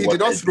clue he did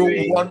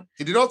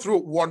not throw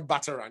one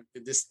Batarang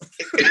in this.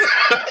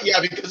 Yeah,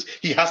 because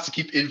he has to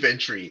keep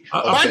inventory.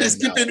 Mine is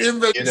keeping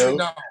inventory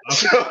now.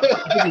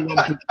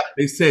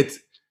 They said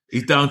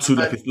he's down to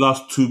like his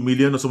last 2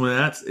 million or something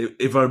like that.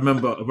 If I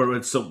remember, if I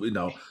read something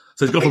now.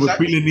 So he's gone from a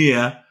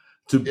billionaire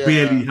to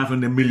barely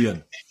having $1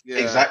 million. Yeah.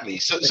 Exactly.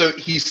 So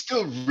he's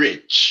still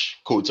rich,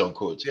 quote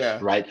unquote,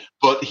 right?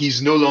 But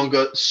he's no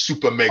longer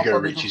super mega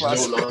rich. He's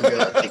no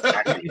longer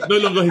He's no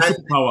longer his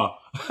superpower.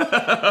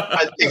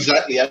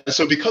 Exactly. And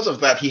so because of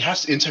that, he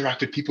has to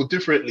interact with people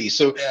differently.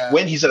 So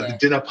when he's at the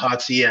dinner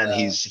party and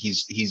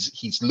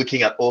he's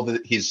looking at all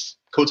his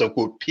quote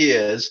unquote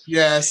peers,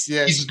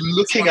 he's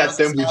looking at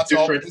them with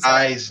different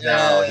eyes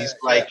now. He's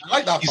like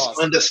he's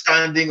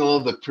understanding all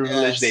the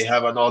privilege they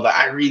have and all that.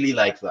 I really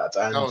like that.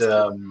 And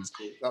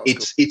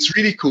it's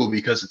really cool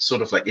because it's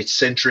sort of like it's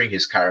centering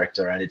his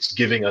character and it's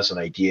giving us an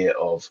idea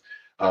of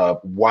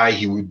why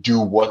he would do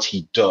what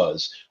he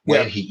does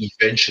when he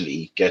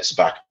eventually gets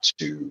back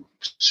to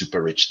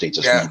super rich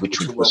status, which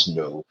we must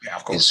know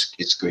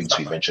is going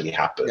to eventually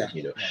happen.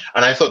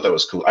 And I thought that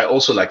was cool. I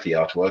also like the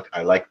artwork.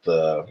 I like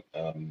the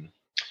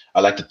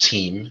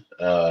team.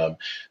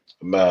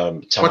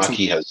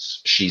 Tamaki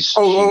she's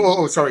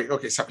sorry.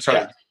 Okay, sorry.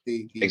 Yeah.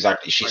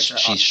 Exactly.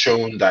 She's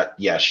shown that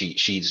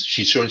she's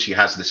shown she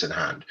has this in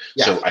hand.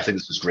 So I think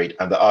this is great.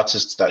 And the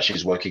artists that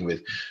she's working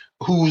with,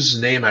 whose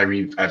name I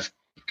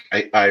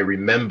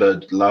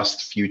remembered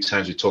last few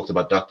times we talked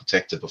about Dark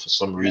Detective, but for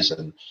some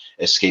reason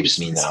escapes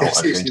me now. I'm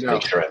going to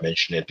make sure I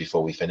mention it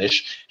before we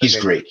finish. He's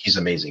great. He's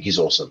amazing. He's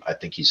awesome. I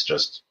think he's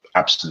just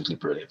absolutely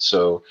brilliant.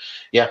 So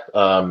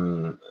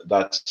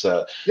that's I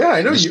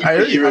know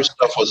the hero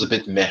stuff was a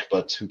bit meh,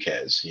 but who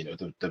cares?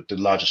 The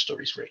larger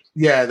story is great.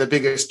 Yeah, the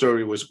bigger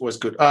story was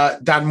good.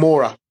 Dan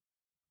Mora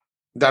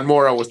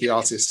was the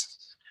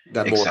artist.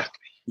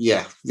 Exactly.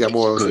 Dan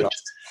Mora was the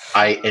artist.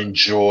 I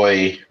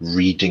enjoy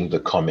reading the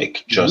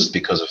comic just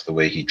because of the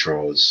way he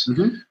draws.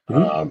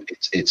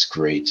 It's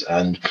great.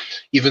 And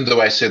even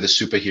though I say the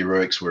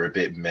superheroics were a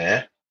bit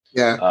meh,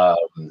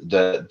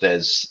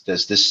 there's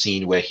this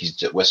scene where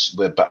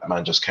where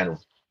Batman just kind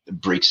of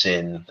breaks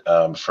in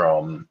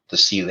from the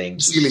ceiling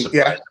to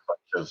surprise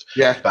a bunch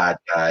of bad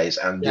guys,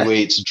 and the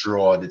way it's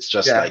drawn, it's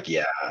just like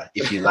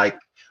if you like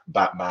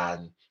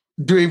Batman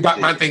doing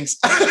Batman things,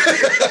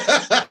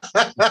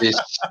 this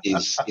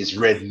is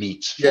red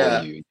meat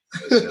for you.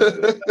 So,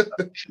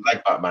 if you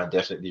like Batman,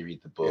 definitely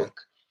read the book.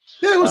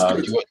 Yeah, it was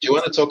good. Do you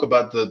want to talk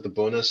about the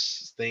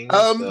bonus thing?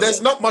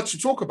 There's not much to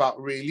talk about,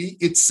 really.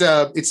 It's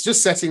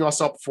just setting us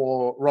up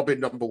for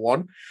Robin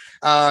 #1.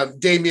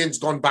 Damian's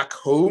gone back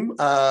home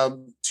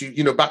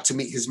back to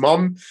meet his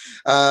mom,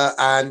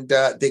 and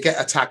they get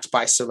attacked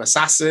by some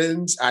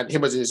assassins, and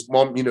him and his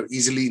mom,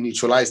 easily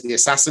neutralize the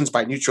assassins.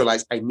 By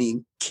neutralize, I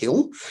mean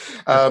kill.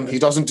 He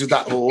doesn't do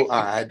that whole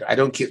I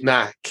don't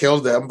kill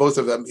them, both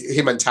of them,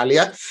 him and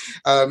Talia.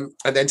 And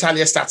then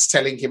Talia starts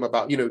telling him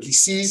about, he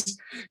sees,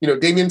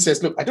 Damian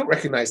says, look, I don't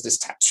recognize this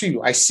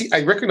tattoo. I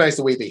recognize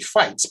the way they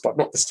fight, but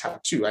not this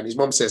tattoo. And his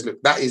mom says,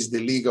 look, that is the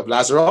League of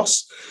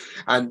Lazarus.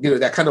 And,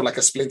 they're kind of like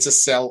a splinter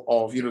cell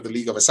of, the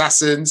League of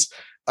Assassins.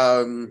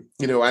 And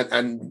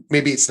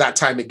maybe it's that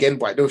time again,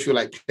 but I don't feel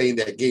like playing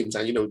their games.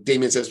 And,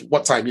 Damien says,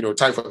 what time?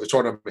 Time for the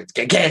tournament.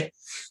 Get.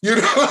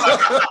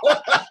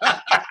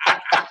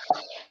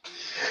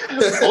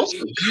 Also,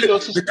 do you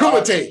notice the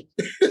Kumite.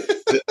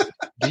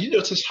 Do you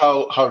notice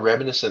how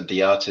reminiscent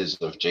the art is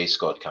of J.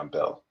 Scott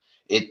Campbell?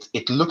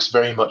 It looks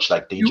very much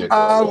like Danger Girl.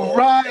 All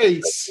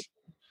right.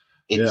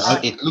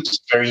 It looks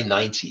very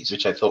 90s,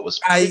 which I thought was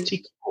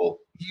pretty cool.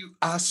 You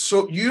are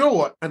so, you know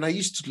what? And I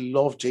used to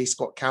love J.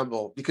 Scott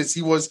Campbell because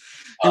he was.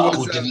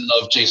 Who didn't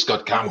love J.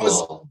 Scott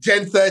Campbell?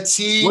 Gen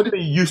 13. What did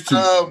he used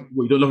to?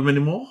 You don't love him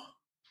anymore?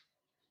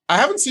 I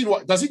haven't seen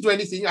does he do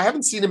anything? I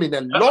haven't seen him in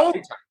a long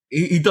time.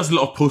 He does a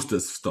lot of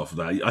posters stuff.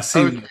 That I see.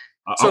 Okay.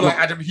 Like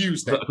Adam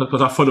Hughes, then?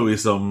 Because I follow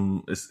his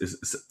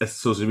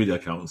social media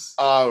accounts.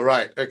 Oh,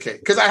 right, okay.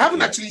 Because I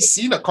haven't actually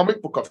seen a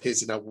comic book of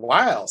his in a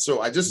while, so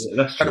I just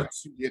kind of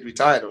assumed he had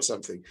retired or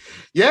something.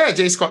 Yeah,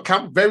 J. Scott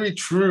Camp, very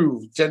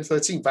true. Gen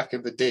 13 back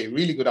in the day,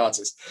 really good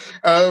artist.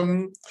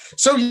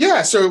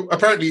 So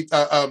apparently,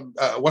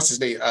 what's his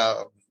name?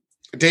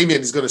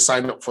 Damien is going to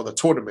sign up for the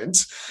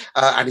tournament,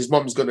 and his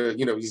mom's going to,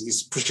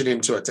 he's pushing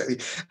him to it.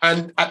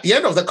 And at the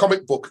end of the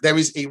comic book, there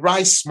is a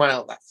wry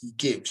smile that he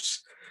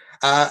gives.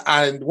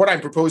 And what I'm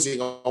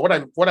proposing, or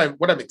what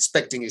I'm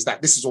expecting, is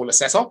that this is all a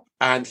setup,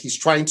 and he's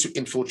trying to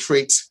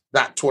infiltrate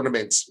that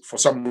tournament for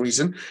some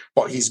reason,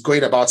 but he's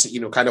going about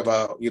it, kind of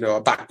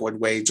a backward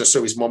way, just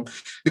so his mom,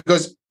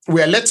 because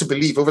we are led to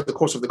believe over the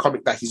course of the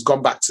comic that he's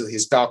gone back to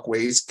his dark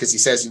ways, because he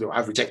says,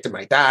 I've rejected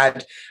my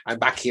dad, I'm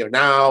back here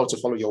now to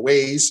follow your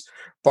ways.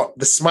 But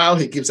the smile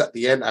he gives at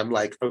the end, I'm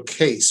like,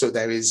 okay, so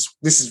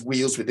this is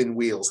wheels within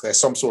wheels.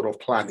 There's some sort of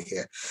plan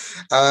here.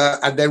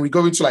 And then we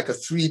go into like a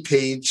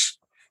 3-page,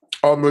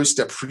 almost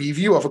a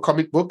preview of a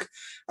comic book.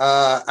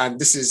 And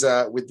this is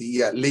with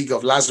the League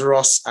of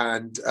Lazarus.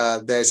 And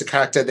there's a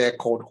character there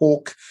called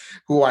Hawk,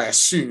 who I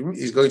assume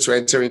is going to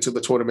enter into the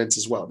tournament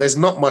as well. There's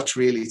not much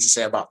really to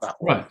say about that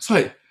one. Right,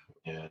 so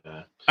yeah.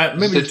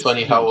 Maybe it's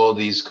funny how all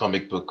these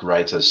comic book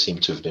writers seem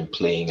to have been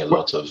playing a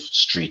lot of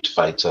Street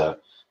Fighter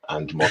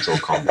and Mortal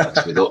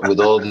Kombat with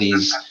all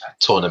these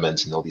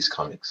tournaments and all these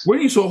comics. When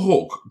you saw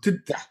Hawk,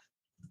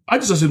 I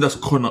just assumed that's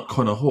Connor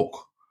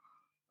Hawk.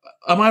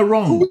 Am I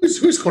wrong?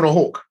 Who's Connor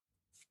Hawk?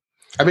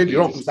 I may be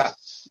wrong. Who's that?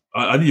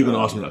 I knew you were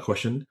going to ask me that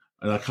question,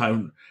 and I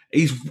can't.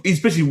 He's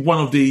basically one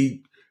of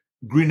the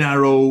Green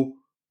Arrow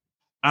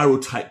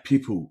type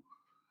people.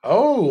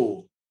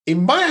 Oh, it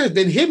might have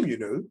been him,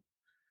 And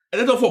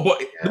I thought,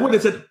 but the way they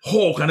said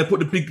Hawk and they put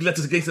the big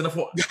letters against it, and I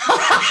thought,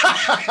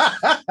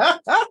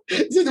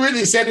 is it the way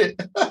they said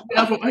it?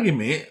 I thought, hang on a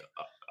minute.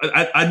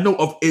 I know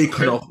of a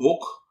Connor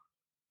Hawk,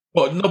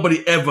 but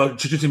nobody ever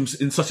introduced him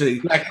in such a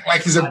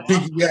like he's a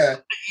big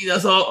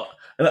So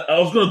I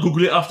was going to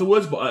Google it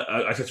afterwards, but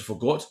I actually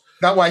forgot.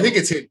 That way, I think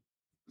it's him.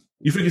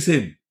 You think it's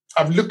him?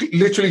 I'm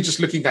literally just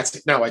looking at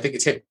it now. I think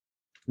it's him.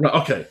 Right.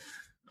 Okay.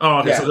 Oh,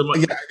 okay. Yeah. So I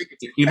think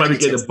it's him. He might be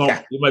getting a bump.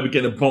 Yeah. He might be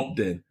getting a bump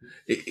then.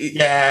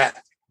 Yeah.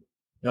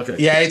 Okay.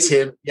 Yeah, it's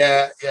him.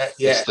 Yeah.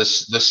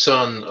 It's the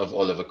son of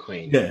Oliver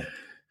Queen. Yeah.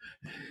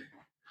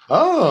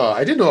 Oh,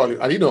 I didn't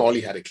know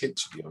Ollie had a kid,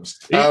 to be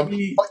honest.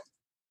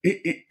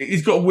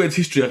 He's got a weird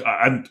history.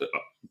 I'm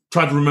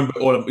trying to remember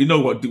all of them. You know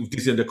what?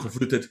 DC and they're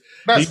convoluted.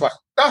 That's fine.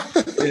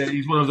 Yeah,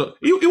 he's one of the.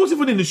 He wasn't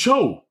even in the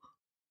show.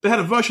 They had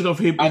a version of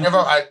him. I never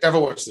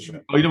watched the show.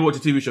 Oh, you never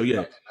watched the TV show?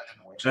 Yeah.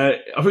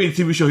 I think in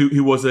the TV show he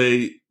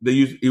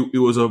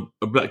was a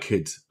black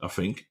kid. I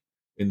think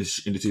in the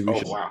TV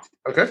show. Oh wow.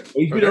 Okay.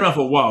 He's been around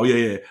for a while.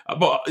 Yeah.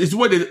 But it's the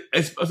way they.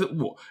 I said,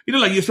 what?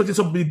 Like you're expecting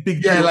something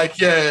big. Yeah, like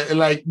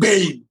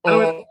Bane.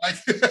 Or like.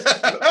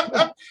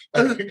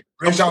 I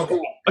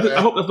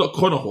hope that's not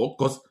Connor Hawk,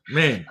 because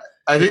man.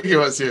 I think he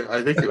was here.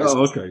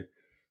 Oh, okay.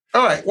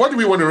 All right. What do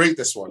we want to rate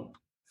this one?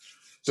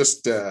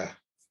 Just.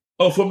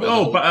 But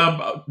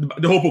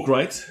the whole book,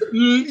 right?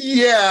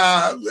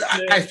 Yeah,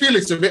 I feel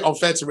it's a bit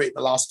unfair to rate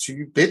the last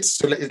 2 bits.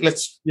 So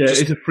let's. Yeah,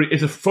 it's a free.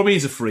 For me,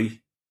 it's a free.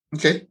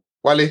 Okay,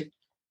 Wale.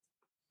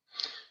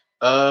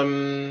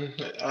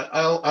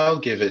 I'll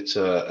give it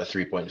a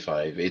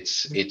 3.5.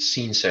 It's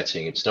scene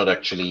setting. It's not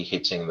actually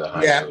hitting the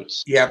high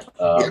notes. Yeah.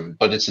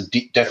 But it's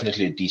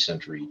definitely a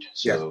decent read.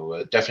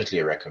 So definitely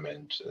a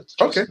recommend. It's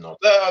just not.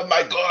 Oh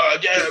my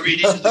god! Yeah,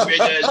 reading is the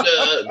greatest.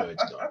 No,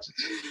 it's not.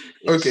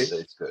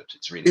 It's good.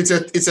 It's really. It's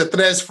a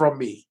tres from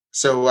me.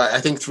 So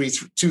I think 2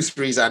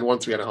 3s and 1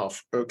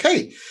 3.5.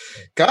 Okay,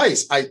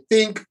 guys, I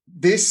think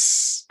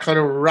this kind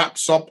of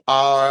wraps up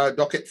our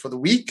docket for the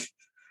week.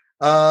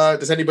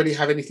 Does anybody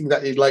have anything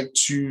that they'd like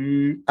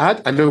to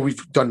add? I know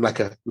we've done like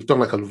a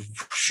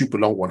super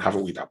long one,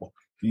 haven't we? That one.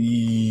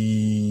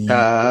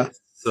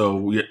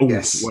 So yeah. Oh,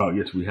 yes. Wow.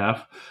 Yes, we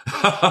have.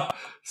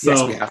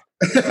 Yes, we have.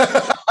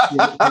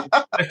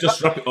 let's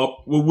just wrap it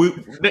up.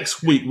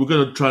 Next week we're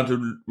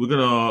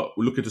gonna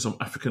look into some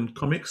African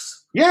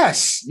comics.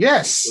 Yes,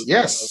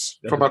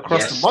 from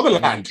across the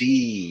motherland.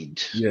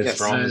 Indeed, yes.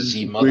 From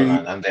the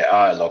motherland, and there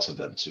are a lot of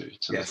them to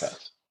look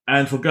at.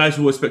 And for guys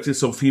who are expecting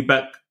some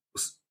feedback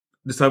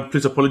this time,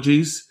 please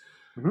apologies.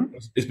 Mm-hmm.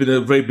 It's been a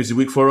very busy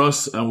week for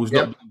us, and we've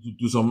not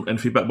do some end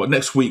feedback. But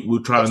next week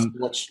we'll try and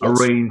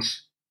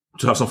arrange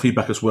to have some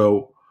feedback as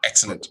well.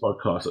 Excellent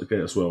podcast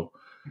again as well.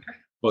 Okay.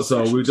 But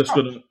so we're just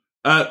gonna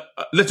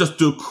let's just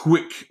do a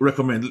quick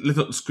recommend. Let's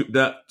not script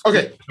that.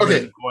 Okay. Go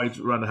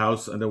around the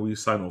house and then we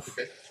sign off.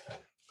 Okay.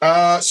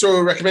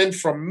 So recommend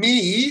from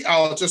me,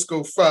 I'll just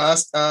go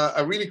first.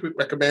 A really quick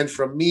recommend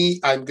from me.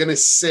 I'm gonna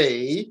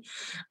say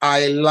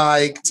I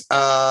liked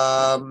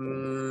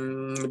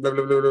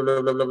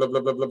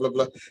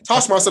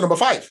Taskmaster number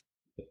 5.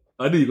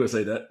 I knew you were gonna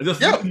say that.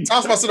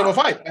 Taskmaster number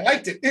 5. I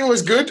liked it. It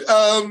was good.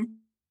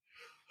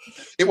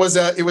 It was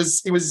a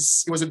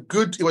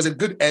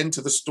good end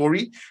to the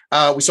story.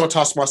 We saw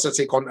Taskmaster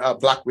take on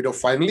Black Widow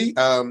finally,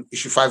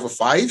 issue 5 of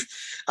 5.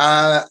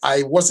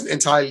 I wasn't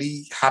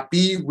entirely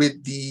happy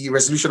with the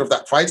resolution of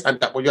that fight, and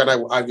that you and I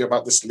will argue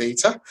about this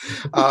later.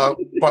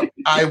 But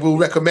I will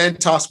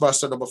recommend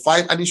Taskmaster number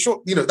 5, and in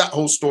short, that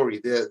whole story,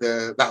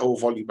 that whole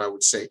volume, I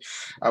would say,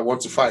 1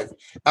 to 5.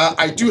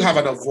 I do have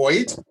an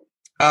avoid,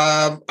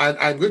 and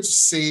I'm going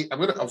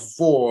to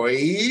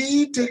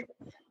avoid.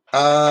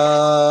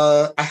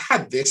 I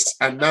had this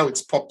and now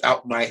it's popped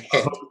out my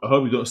head. I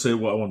hope you don't say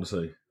what I want to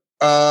say.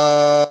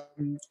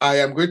 I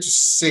am going to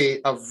say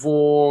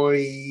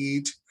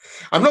avoid.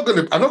 I'm not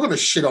gonna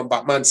shit on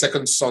Batman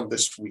Second Son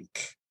this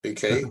week.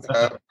 Okay,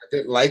 I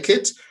didn't like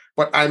it,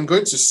 but I'm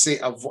going to say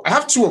avoid. I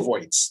have 2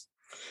 avoids.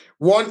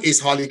 One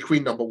is Harley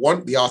Quinn number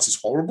 1. The art is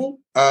horrible,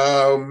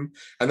 and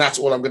that's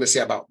all I'm going to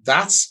say about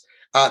that.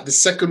 The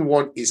second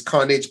one is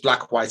Carnage,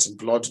 Black, White, and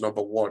Blood,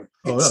 number 1.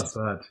 That's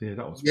bad. Yeah,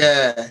 that was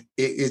bad.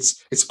 Yeah,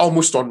 it's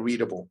almost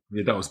unreadable.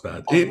 Yeah, that was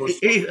bad.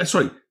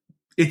 Sorry,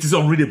 it is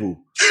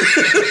unreadable.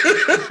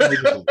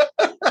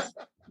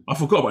 I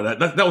forgot about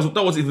that.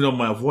 That was even on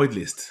my avoid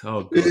list.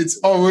 Oh, God. It's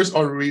almost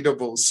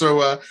unreadable.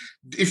 So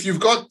if you've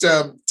got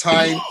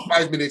time,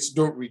 5 minutes,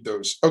 don't read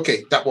those.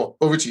 Okay, that one.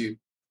 Over to you.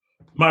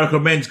 My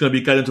recommend is going to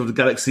be Guardians of the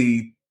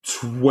Galaxy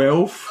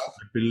 12,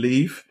 I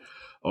believe.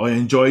 I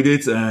enjoyed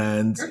it,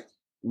 and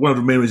one of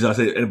the main reasons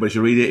I say anybody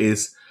should read it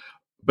is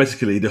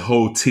basically the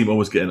whole team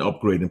almost get an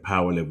upgrade in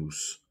power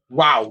levels.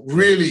 Wow,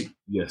 really?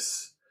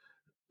 Yes.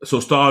 So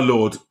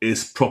Star-Lord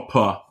is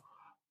proper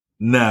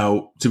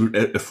now to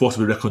be a force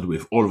to be reckoned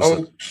with all of a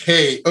sudden.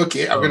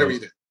 Okay, I'm going to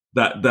read it.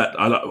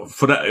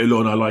 For that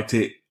alone, I liked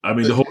it. I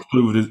mean, the whole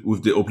story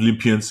with the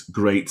Olympians,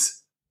 great.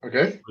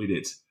 Okay. Read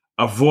it.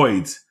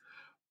 Avoid,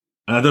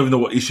 and I don't even know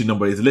what issue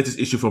number it is, the latest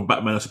issue from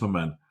Batman and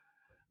Superman.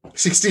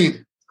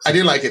 16. I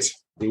didn't like it.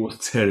 It was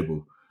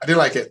terrible. I didn't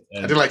like it.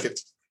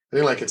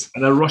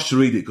 And I rushed to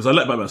read it because I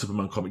like Batman and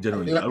Superman comic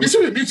generally.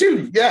 Me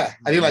too. Yeah,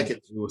 I didn't like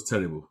it. It was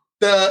terrible.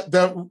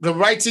 The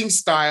writing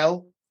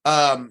style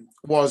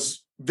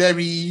was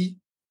very,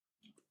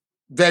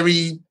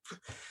 very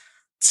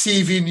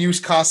TV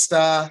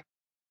newscaster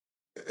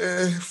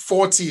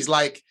 40s,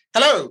 like,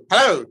 hello,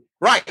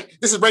 right,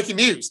 this is breaking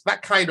news,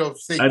 that kind of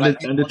thing.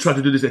 And they tried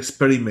to do this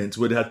experiment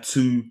where they had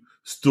 2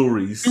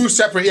 stories. 2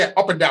 separate,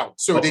 up and down.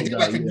 So they did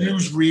like a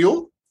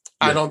newsreel.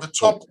 And on the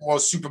top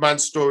was Superman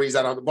stories,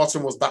 and on the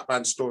bottom was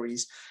Batman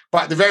stories.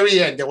 But at the very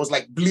end, there was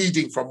like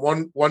bleeding from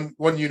one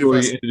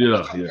universe,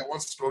 one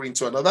story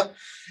into another.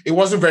 It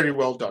wasn't very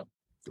well done.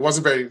 It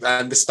wasn't very,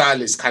 and the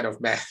style is kind of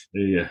meh.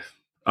 Yeah,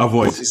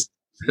 avoid.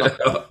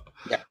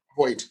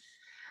 Avoid.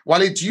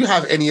 Wale, do you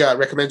have any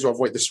recommend to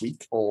avoid this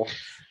week, or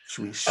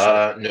should we?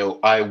 No,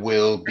 I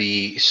will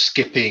be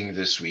skipping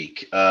this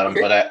week.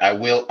 But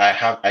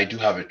I do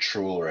have a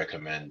troll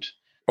recommend.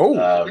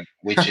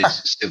 Which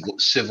is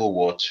Civil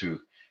War 2.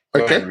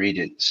 Go and read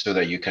it so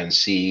that you can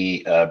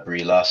see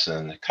Brie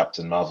Larson,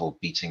 Captain Marvel,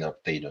 beating up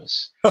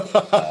Thanos.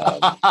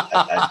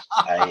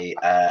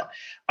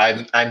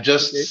 I'm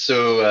just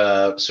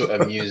so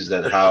amused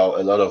at how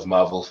a lot of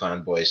Marvel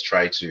fanboys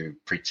try to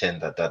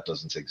pretend that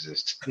doesn't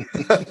exist.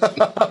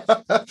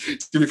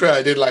 To be fair,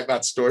 I did like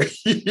that story.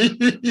 I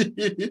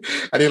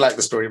didn't like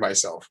the story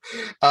myself.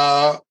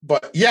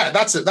 But yeah,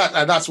 that's it.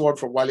 That's one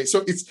from Wale.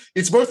 So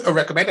it's both a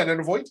recommend and an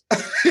avoid.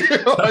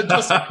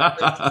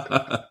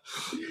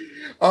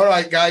 All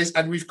right, guys,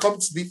 and we've come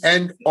to the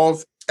end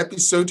of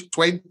episode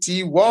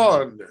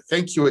 21.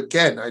 Thank you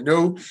again. I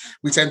know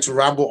we tend to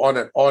ramble on,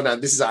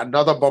 and this is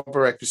another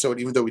bumper episode,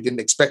 even though we didn't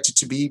expect it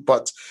to be,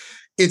 but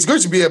it's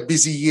going to be a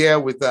busy year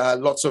with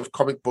lots of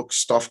comic book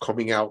stuff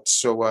coming out.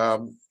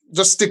 So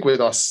just stick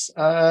with us.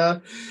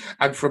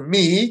 And from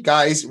me,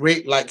 guys,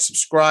 rate, like,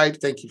 subscribe.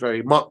 Thank you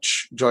very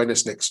much. Join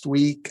us next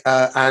week.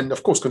 And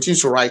of course, continue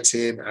to write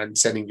in and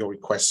sending your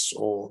requests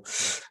or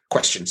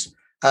questions.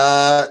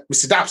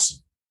 Mr. Daps.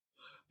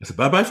 It's a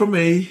bye-bye from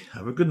me.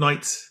 Have a good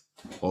night,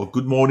 or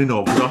good morning,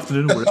 or good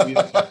afternoon,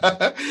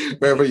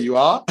 wherever you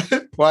are.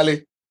 Wale.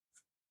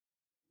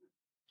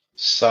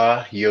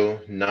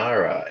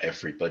 Sayonara,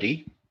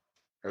 everybody.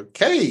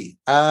 Okay,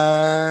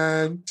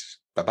 and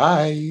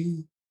bye-bye.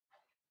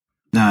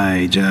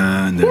 Niger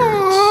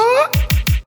Nerds.